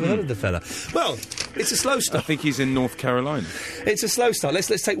about. I've never heard of the fella. Well, it's a slow start. I think he's in North Carolina. It's a slow start. Let's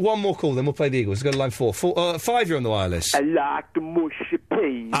take one more call, then we'll play the Eagles. Let's go to line 4. 5, you're on the wireless. I like the mushy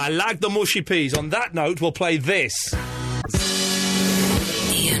peas. I like the mushy peas. On that note, we'll play this.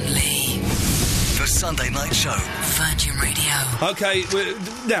 Ian Lee. The Sunday Night Show. Virgin Radio. Okay,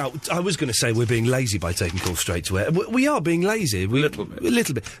 now, I was going to say we're being lazy by taking calls straight to air. We are being lazy. A little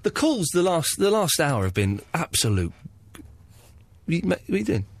bit. The calls the last hour have been absolute... What are you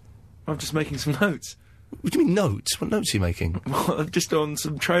doing? I'm just making some notes. What do you mean notes? What notes are you making? Just on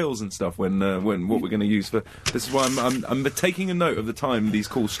some trails and stuff. When what we're going to use for. This is why I'm taking a note of the time these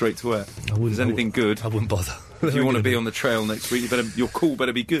calls straight to air. If there's anything good, I wouldn't bother. If you want to be on the trail next week, your call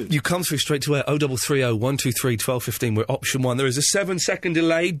better be good. You come through straight to air. 0330 123 1215. We're option 1. There is a 7-second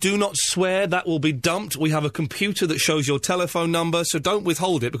delay. Do not swear. That will be dumped. We have a computer that shows your telephone number, so don't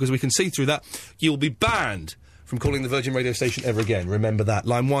withhold it because we can see through that. You'll be banned from calling the Virgin radio station ever again. Remember that.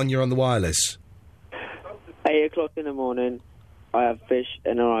 Line 1, you're on the wireless. 8 o'clock in the morning, I have fish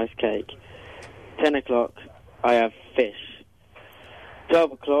and a rice cake. 10 o'clock, I have fish.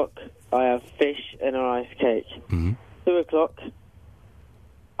 12 o'clock, I have fish and a rice cake. 2 o'clock,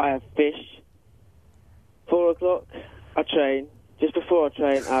 I have fish. 4 o'clock, I train. Just before I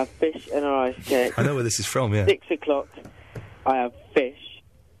train, I have fish and a rice cake. I know where this is from, yeah. 6 o'clock, I have fish.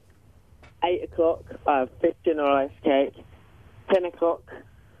 8 o'clock, I have fish and a rice cake. 10 o'clock,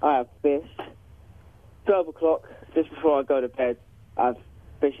 I have fish. 12 o'clock, just before I go to bed, I have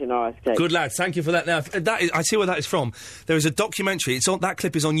fish and ice cake. Good lad, thank you for that. Now, I see where that is from. There is a documentary. That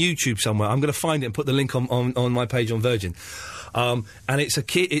clip is on YouTube somewhere. I'm going to find it and put the link on my page on Virgin. And it's a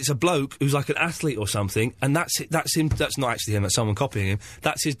kid. It's a bloke who's like an athlete or something, and that's him. That's not actually him. That's someone copying him.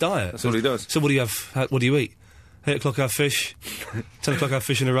 That's his diet. That's what he does. So what do you have? What do you eat? 8 o'clock I have fish. 10 o'clock I have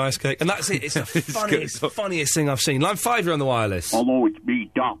fish and a rice cake. And that's it. It's the funniest thing I've seen. Line 5, you're on the wireless. Hello, it's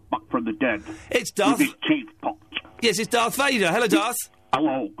me, Darth back from the dead. It's Darth. With his teeth popped. Yes, it's Darth Vader. Hello, Darth.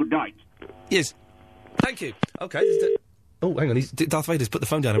 Hello, good night. Yes. Thank you. Okay. Oh, hang on. Darth Vader's put the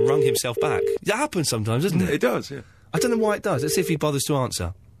phone down and rung himself back. That happens sometimes, doesn't it? It does, yeah. I don't know why it does. Let's see if he bothers to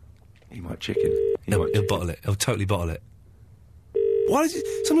answer. He might chicken. He'll bottle it. He'll totally bottle it. Why does it...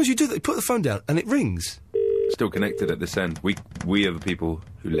 Sometimes you do that. You put the phone down and it rings. Still connected at this end. We are the people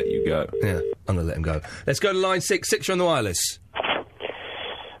who let you go. Yeah, I'm going to let him go. Let's go to line 6. 6, you're on the wireless.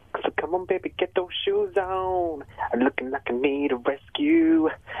 So come on, baby, get those shoes on. I'm looking like I need a rescue.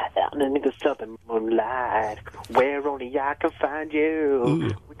 Underneath the southern moonlight, where only I can find you.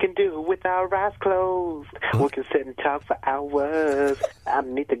 Ooh. We can do it with our eyes closed. We can sit and talk for hours.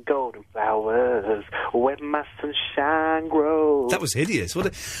 Underneath the golden flowers, where my sunshine grows. That was hideous.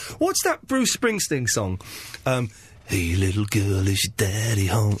 What's that Bruce Springsteen song? Hey, little girl, is your daddy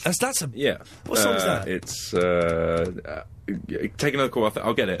home? That's a... Yeah. What song is that? It's, take another call.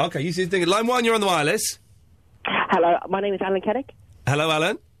 I'll get it. Okay, you see the thing. Line 1, you're on the wireless. Hello, my name is Alan Keddick. Hello,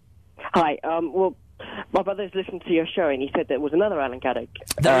 Alan. Hi, well, my brother's listened to your show and he said there was another Alan Keddick.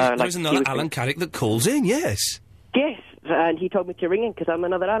 There's another Alan Caddick that calls in, yes. Yes, and he told me to ring in because I'm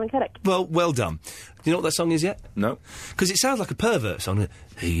another Alan Keddick. Well done. Do you know what that song is yet? No. Because it sounds like a pervert song.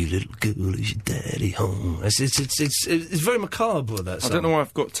 Hey, little girl, is your daddy home? It's very macabre, that song. I don't know why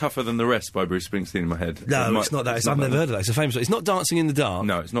I've got Tougher Than the Rest by Bruce Springsteen in my head. No, it's not that. I've never heard of that. It's a famous one. It's not Dancing in the Dark.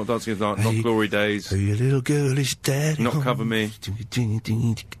 No, it's not Dancing in the Dark, not Glory Days. Hey, your little girl, is your daddy Not home? Cover Me.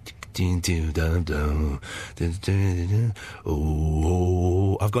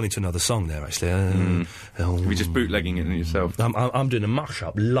 Oh, I've gone into another song there, actually. You're just bootlegging it in yourself. I'm doing a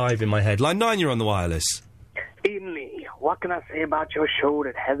mash-up live in my head. Line 9, you're on the wireless. Ian Lee, what can I say about your show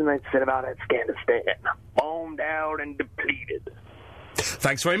that hasn't been said about Afghanistan? Bombed out and depleted.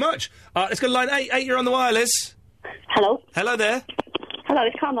 Thanks very much. Let's go to line 8. 8, you're on the wireless. Hello. Hello there. Hello,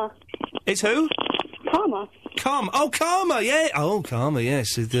 it's Karma. It's who? Karma. Karma. Oh, Karma, yeah. Oh, Karma,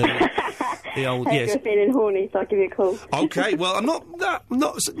 yes. The old, Hey, yes. you're feeling horny, so I'll give you a call. Okay, well, I'm not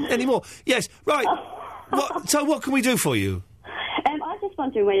anymore. Yes, right. So what can we do for you? I was just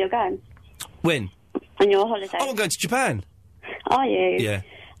wondering where you're going When? on your holiday. Oh, I'm going to Japan. Are you? Yeah.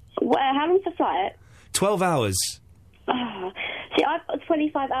 How long's the flight? 12 hours. Oh. See, I've got a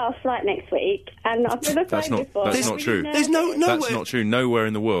 25-hour flight next week, and I've never flown before. That's not true. There's That's not true. Nowhere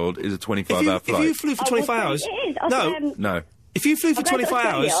in the world is a 25-hour flight. If you flew for 25 hours... It is. No. If you flew for I'll go to 25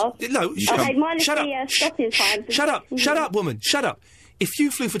 hours... Australia. No, Okay, minus the stopping time. Shut up. Shut up, woman. Shut up. If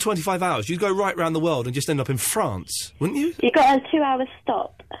you flew for 25 hours, you'd go right round the world and just end up in France, wouldn't you? You got a 2-hour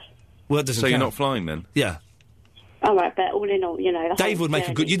stop. Well, it doesn't So you're count. not flying then? Yeah. All right, but all in all, you know... Dave would make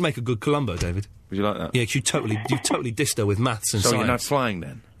a good... You'd make a good Columbo, David. Would you like that? Yeah, 'cause you totally dissed her with maths and So science. you're not flying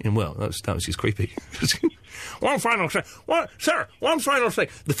then? And well, that was just creepy. One final thing. One final thing.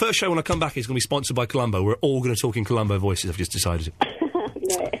 The first show when I come back is going to be sponsored by Columbo. We're all going to talk in Columbo voices, I've just decided.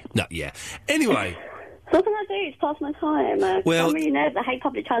 No, yeah. Anyway... So what can I do? It's past my time. Well- I'm really nervous. I hate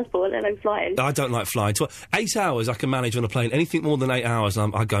public transport, let alone flying. I don't like flying. 8 hours I can manage on a plane. Anything more than 8 hours,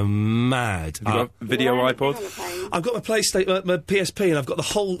 I go mad. Have you got a video iPod? I've got my PlayStation, my PSP, and I've got the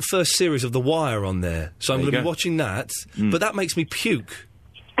whole first series of The Wire on there. So I'm There you going to be go. watching that. But that makes me puke.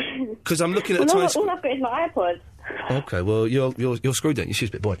 Because I'm looking at Well, the time... all I've got is my iPod. Okay, well, you're screwed then. Your shoe's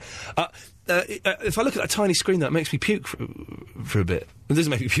a bit bored. If I look at that tiny screen, that makes me puke for a bit. It doesn't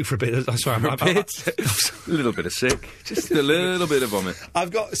make me puke for a bit. I swear, A little bit of sick. Just a little bit of vomit. I'm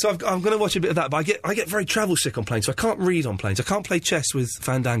going to watch a bit of that, but I get very travel sick on planes, so I can't read on planes. I can't play chess with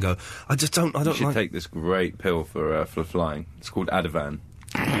Fandango. I don't You should take this great pill for flying. It's called Ativan.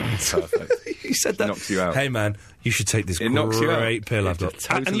 Perfect. You said that. Knocks you out. Hey, man, you should take this knocks you out. great pill I've got.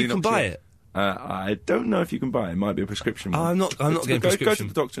 Totally and you can knocks buy you out. it. I don't know if you can buy it. It might be a prescription one. I'm not getting prescription. Go to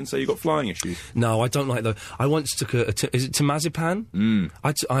the doctor and say you've got flying issues. No, I don't like those. I once took is it temazepam?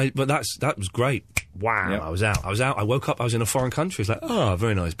 But that was great. Wow, yep. I was out. I woke up, I was in a foreign country. It's like, oh,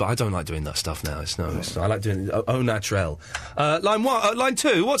 very nice. But I don't like doing that stuff now. I like doing it au naturel. Line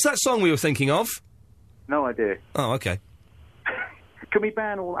 2, what's that song we were thinking of? No idea. Oh, okay. Can we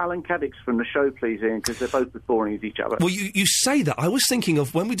ban all Alan Caddicks from the show, please, Ian, because they're both as boring as each other? Well, you say that. I was thinking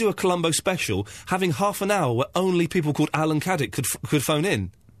of, when we do a Columbo special, having half an hour where only people called Alan Caddick could phone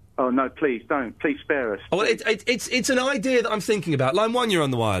in. Oh, no, please, don't. Please spare us. Oh, well, it's an idea that I'm thinking about. Line 1, you're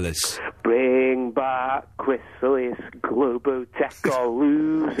on the wireless. Bring back Chrysalis, Globotech or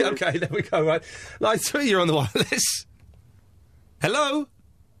losers. Okay, there we go, right. Line 3, you're on the wireless. Hello?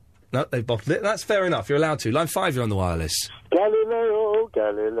 No, they've bottled it. That's fair enough. You're allowed to. Line 5, you're on the wireless. Galileo,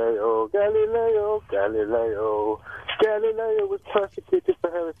 Galileo, Galileo, Galileo. Galileo was persecuted for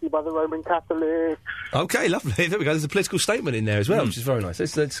heresy by the Roman Catholics. Okay, lovely. There we go. There's a political statement in there as well, which is very nice.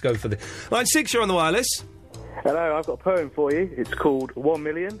 Let's go for the... Line 6, you're on the wireless. Hello, I've got a poem for you. It's called 1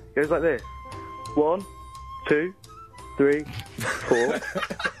 Million. It goes like this. 1, 2, 3, 4,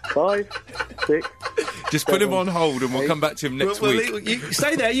 5, 6... Just put him on hold and we'll come back to him next week. You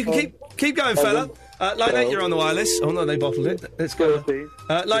stay there. You can keep going, fella. Line 8, you're on the wireless. Oh, no, they bottled it. Let's go.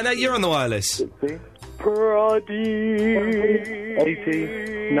 Line 8, you're on the wireless. Prodi.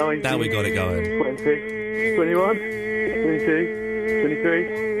 18, 19... Now we got it going. 20, 21, 22,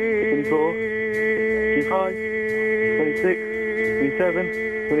 23, 24, 25, 26,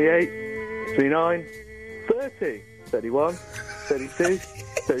 27, 28, 29, 30, 31, 32,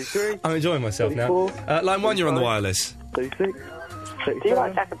 33... I'm enjoying myself 34, now. Line 1, you're on the wireless. 36, 37... Do you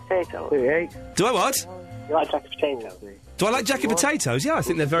like jacket potatoes? 38... Do I what? Do you like jacket potatoes? Do I like jacket potatoes? Yeah, I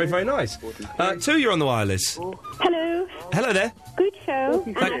think they're very, very nice. 2, you're on the wireless. Hello. Hello there. Good show,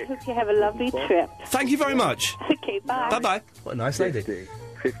 and I hope you have a lovely trip. Thank you very much. Okay, bye. Bye-bye. What a nice lady. 50,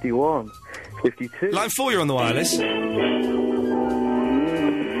 51, 52... Line 4, you're on the wireless. Oh,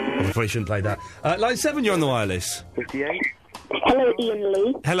 I probably shouldn't play that. Line 7, you're on the wireless. 58... Hello, Ian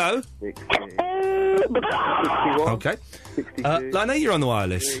Lee. Hello. 61. Okay. Line 8, you're on the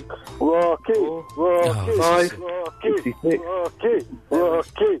wireless. Rocky, Rocky, 5, Rocky, 66, Rocky,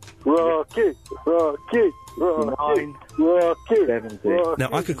 Rocky, Rocky, Rocky, Rocky, 70. Now,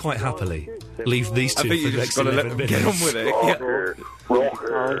 I could quite happily leave these two I think for you the just next got to let 11 them minutes. get on with it.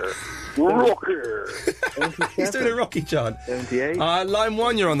 Rocky. He's doing a Rocky chant. 78. Line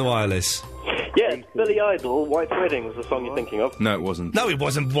 1, you're on the wireless. Yeah, Billy Idol, White Wedding was the song you're thinking of. No, it wasn't. No, it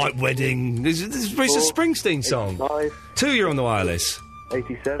wasn't White Wedding. It's a Springsteen song. 2, you're on the wireless.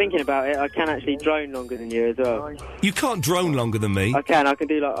 87. Thinking about it, I can actually drone longer than you as well. You can't drone longer than me. I can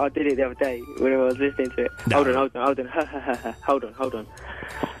do like I did it the other day when I was listening to it. No. Hold on. hold on.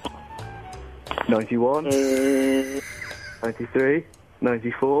 91. 93.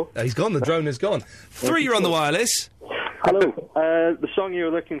 94. He's gone, the drone is gone. 3, you're on the wireless. Hello. The song you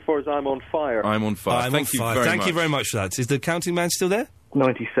were looking for is I'm on Fire. I'm on fire. Thank you very much. Thank you very much for that. Is the counting man still there?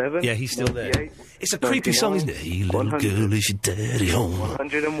 97. Yeah, he's still there. 98, It's a creepy song, isn't it? Hey, little 100. girl, is your daddy home?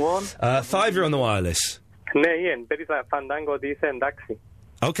 101. 5, you're on the wireless. Nee, Ian, bet is that Fandango dice en Daxi.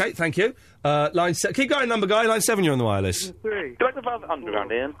 Okay, thank you. Line 7. Keep going, number guy. Line 7, you're on the wireless. 3. Do you like the Velvet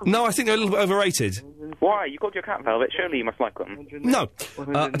Underground, Ian? No, I think they're a little bit overrated. Why? You called your cat Velvet, surely you must like them. No.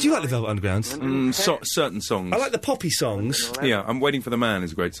 Do you like the Velvet Underground? Certain songs. I like the poppy songs. Yeah, I'm Waiting for the Man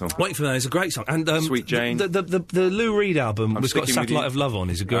is a great song. Waiting for the Man is a great song. And Sweet Jane. The Lou Reed album was got Satellite of Love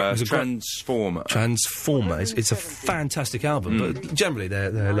on. Is a Transformer. Transformer. It's a fantastic album, but generally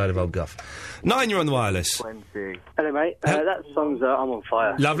they're a load of old guff. 9, you're on the wireless. 20. Hello, mate. That song's I'm on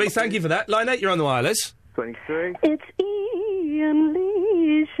fire. Lovely, thank you for that. Line 8, you're on the wireless. 23. It's Ian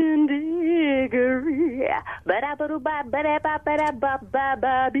Lee Shindiggery.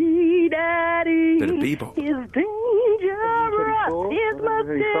 Ba-da-ba-da-ba-ba-ba-ba-ba-ba-bee-da-dee. Bit of bebop. It's dangerous. It's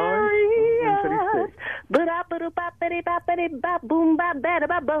mysterious.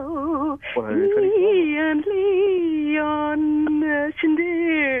 Ba-da-ba-da-ba-ba-ba-ba-boom-ba-ba-da-ba-bo. Ian Lee on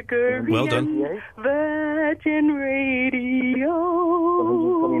Shindiggery. Well done. Virgin Radio.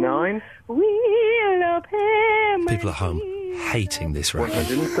 129. We love him. People at home. hating this record.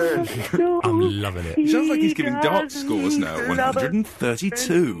 130. I'm loving it. It sounds like he's giving dark scores now.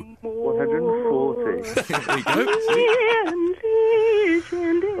 132. 140. There we go.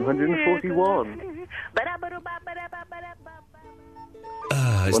 141.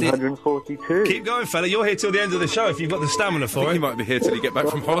 It's 142. Keep going, fella. You're here till the end of the show if you've got the stamina for it. He might be here till you get back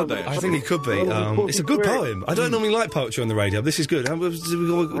from holiday. I think he could be. It's a good poem. I don't normally like poetry on the radio, but this is good.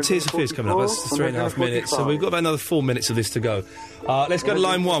 We've got Tears of Fears coming up. That's 3.5 minutes, so we've got about another 4 minutes of this to go. Let's go to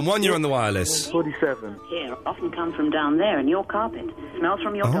line 1. 1, you're on the wireless. 47. Here often come from down there in your carpet. Smells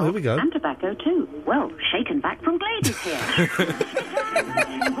from your dog. Here we go. And tobacco too. Well, shaken back from Gladen's here.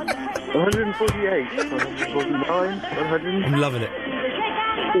 148. 149. 150. I'm loving it.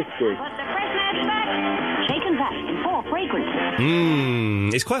 Shaken back in 4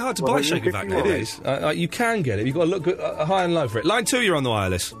 fragrances. It's quite hard to buy shaken back nowadays. You can get it. You've got to look good, high and low for it. Line 2, you're on the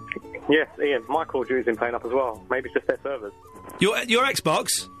wireless. Yes, Ian. My call duty's been playing up as well. Maybe it's just their servers. Your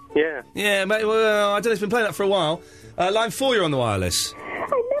Xbox? Yeah. Yeah, mate, well, I don't know, it's been playing up for a while. Line 4, you're on the wireless. I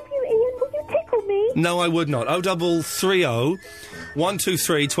love you, Ian. Will you tickle me? No, I would not. 0330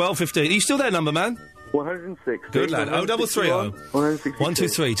 123 1215. Are you still there, number man? 106. Good lad. 0330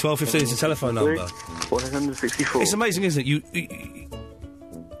 123 1215 is the telephone number. 164. It's amazing, isn't it?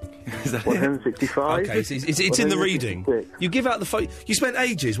 Is that 165. Okay, it's in the reading. You give out the phone. You spent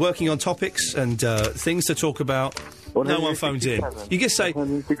ages working on topics and things to talk about. No one phones in. You just say,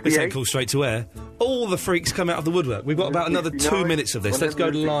 this ain't call straight to air. All the freaks come out of the woodwork. We've got about another 2 minutes of this. Let's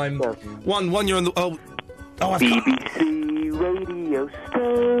go to line 1. 1, you're on the... Oh, I've BBC Radio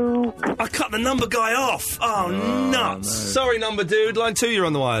Stoke. I cut the number guy off. Oh, nuts. No. Sorry, number dude. Line 2, you're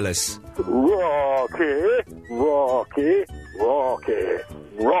on the wireless. Rocky, Rocky, Rocky,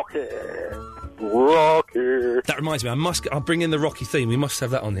 Rocky, Rocky. That reminds me, I'll bring in the Rocky theme. We must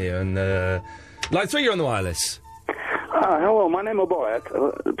have that on here. And line 3, you're on the wireless. Hello, my name is Borat.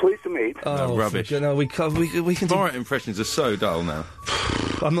 Pleased to meet. Oh, rubbish. No, we can do... Borat impressions are so dull now.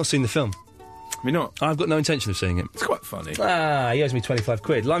 I've not seen the film. You're not? I've got no intention of seeing it. It's quite funny. He owes me 25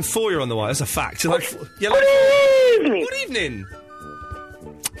 quid. Line 4, you're on the wire. That's a fact. Line 4... Yeah, line 4. Good evening.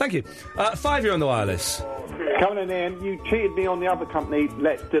 Thank you. 5, you're on the wireless. Coming in, you cheated me on the other company.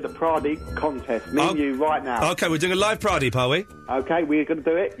 Let's do the Pradi contest. Me and you right now. OK, we're doing a live Pradi, are we? OK, we're going to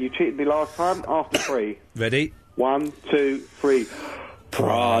do it. You cheated me last time. After 3. Ready? 1, 2, 3.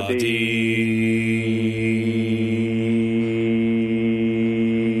 Pradi.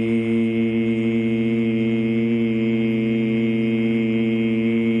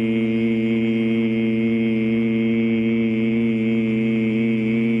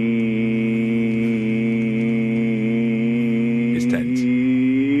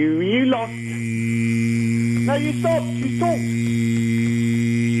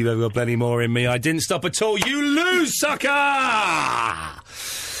 I've got plenty more in me. I didn't stop at all. You lose, sucker!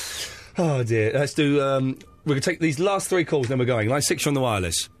 Oh, dear. Let's do... we're going to take these last 3 calls, then we're going. Line 6, you're on the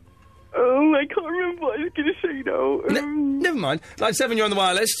wireless. Oh, I can't remember what I was going to say now. Never mind. Line 7, you're on the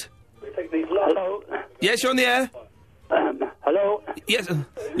wireless. Hello? Yes, you're on the air. Hello? Yes,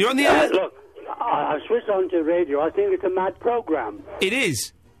 you're on the air. Look, I switched on to radio. I think it's a mad programme. It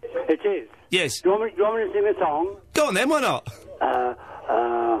is. It is? Yes. Do you want me to sing a song? Go on then, why not?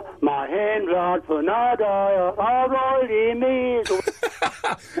 My hand blood for nada, already me.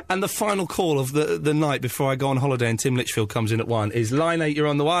 And the final call of the night before I go on holiday and Tim Litchfield comes in at 1 is line 8, you're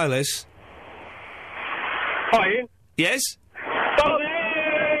on the wireless. Hi, Ian. Yes?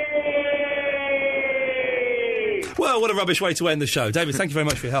 Well, what a rubbish way to end the show. David, thank you very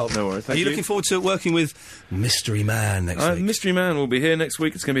much for your help. No worries, Are you looking forward to working with Mystery Man next week? Mystery Man will be here next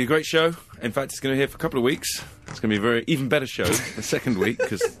week. It's going to be a great show. In fact, it's going to be here for a couple of weeks. It's going to be a even better show the second week,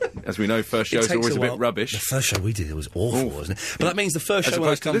 because, as we know, first show's always a bit rubbish. The first show we did, it was awful, wasn't it? But that means the first show when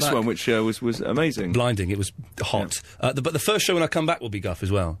I come back... As opposed to this one, which was amazing. Blinding, it was hot. Yeah. But the first show when I come back will be guff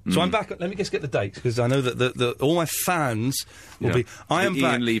as well. So I'm back... Let me just get the dates, because I know that all my fans will be... I am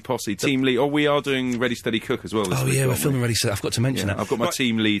back... Ian Lee posse, Team Lee. Oh, we are doing Ready, Steady, Cook as well this week, we're filming Ready, Steady... I've got to mention that. I've got my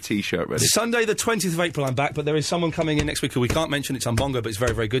Team Lee T-shirt ready. Sunday the 20th of April I'm back, but there is someone coming in next week who we can't mention. It's on Bongo, but it's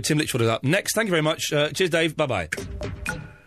very, very good. Tim Litchfield is up next. Thank you very much. Cheers, Dave. Bye-bye.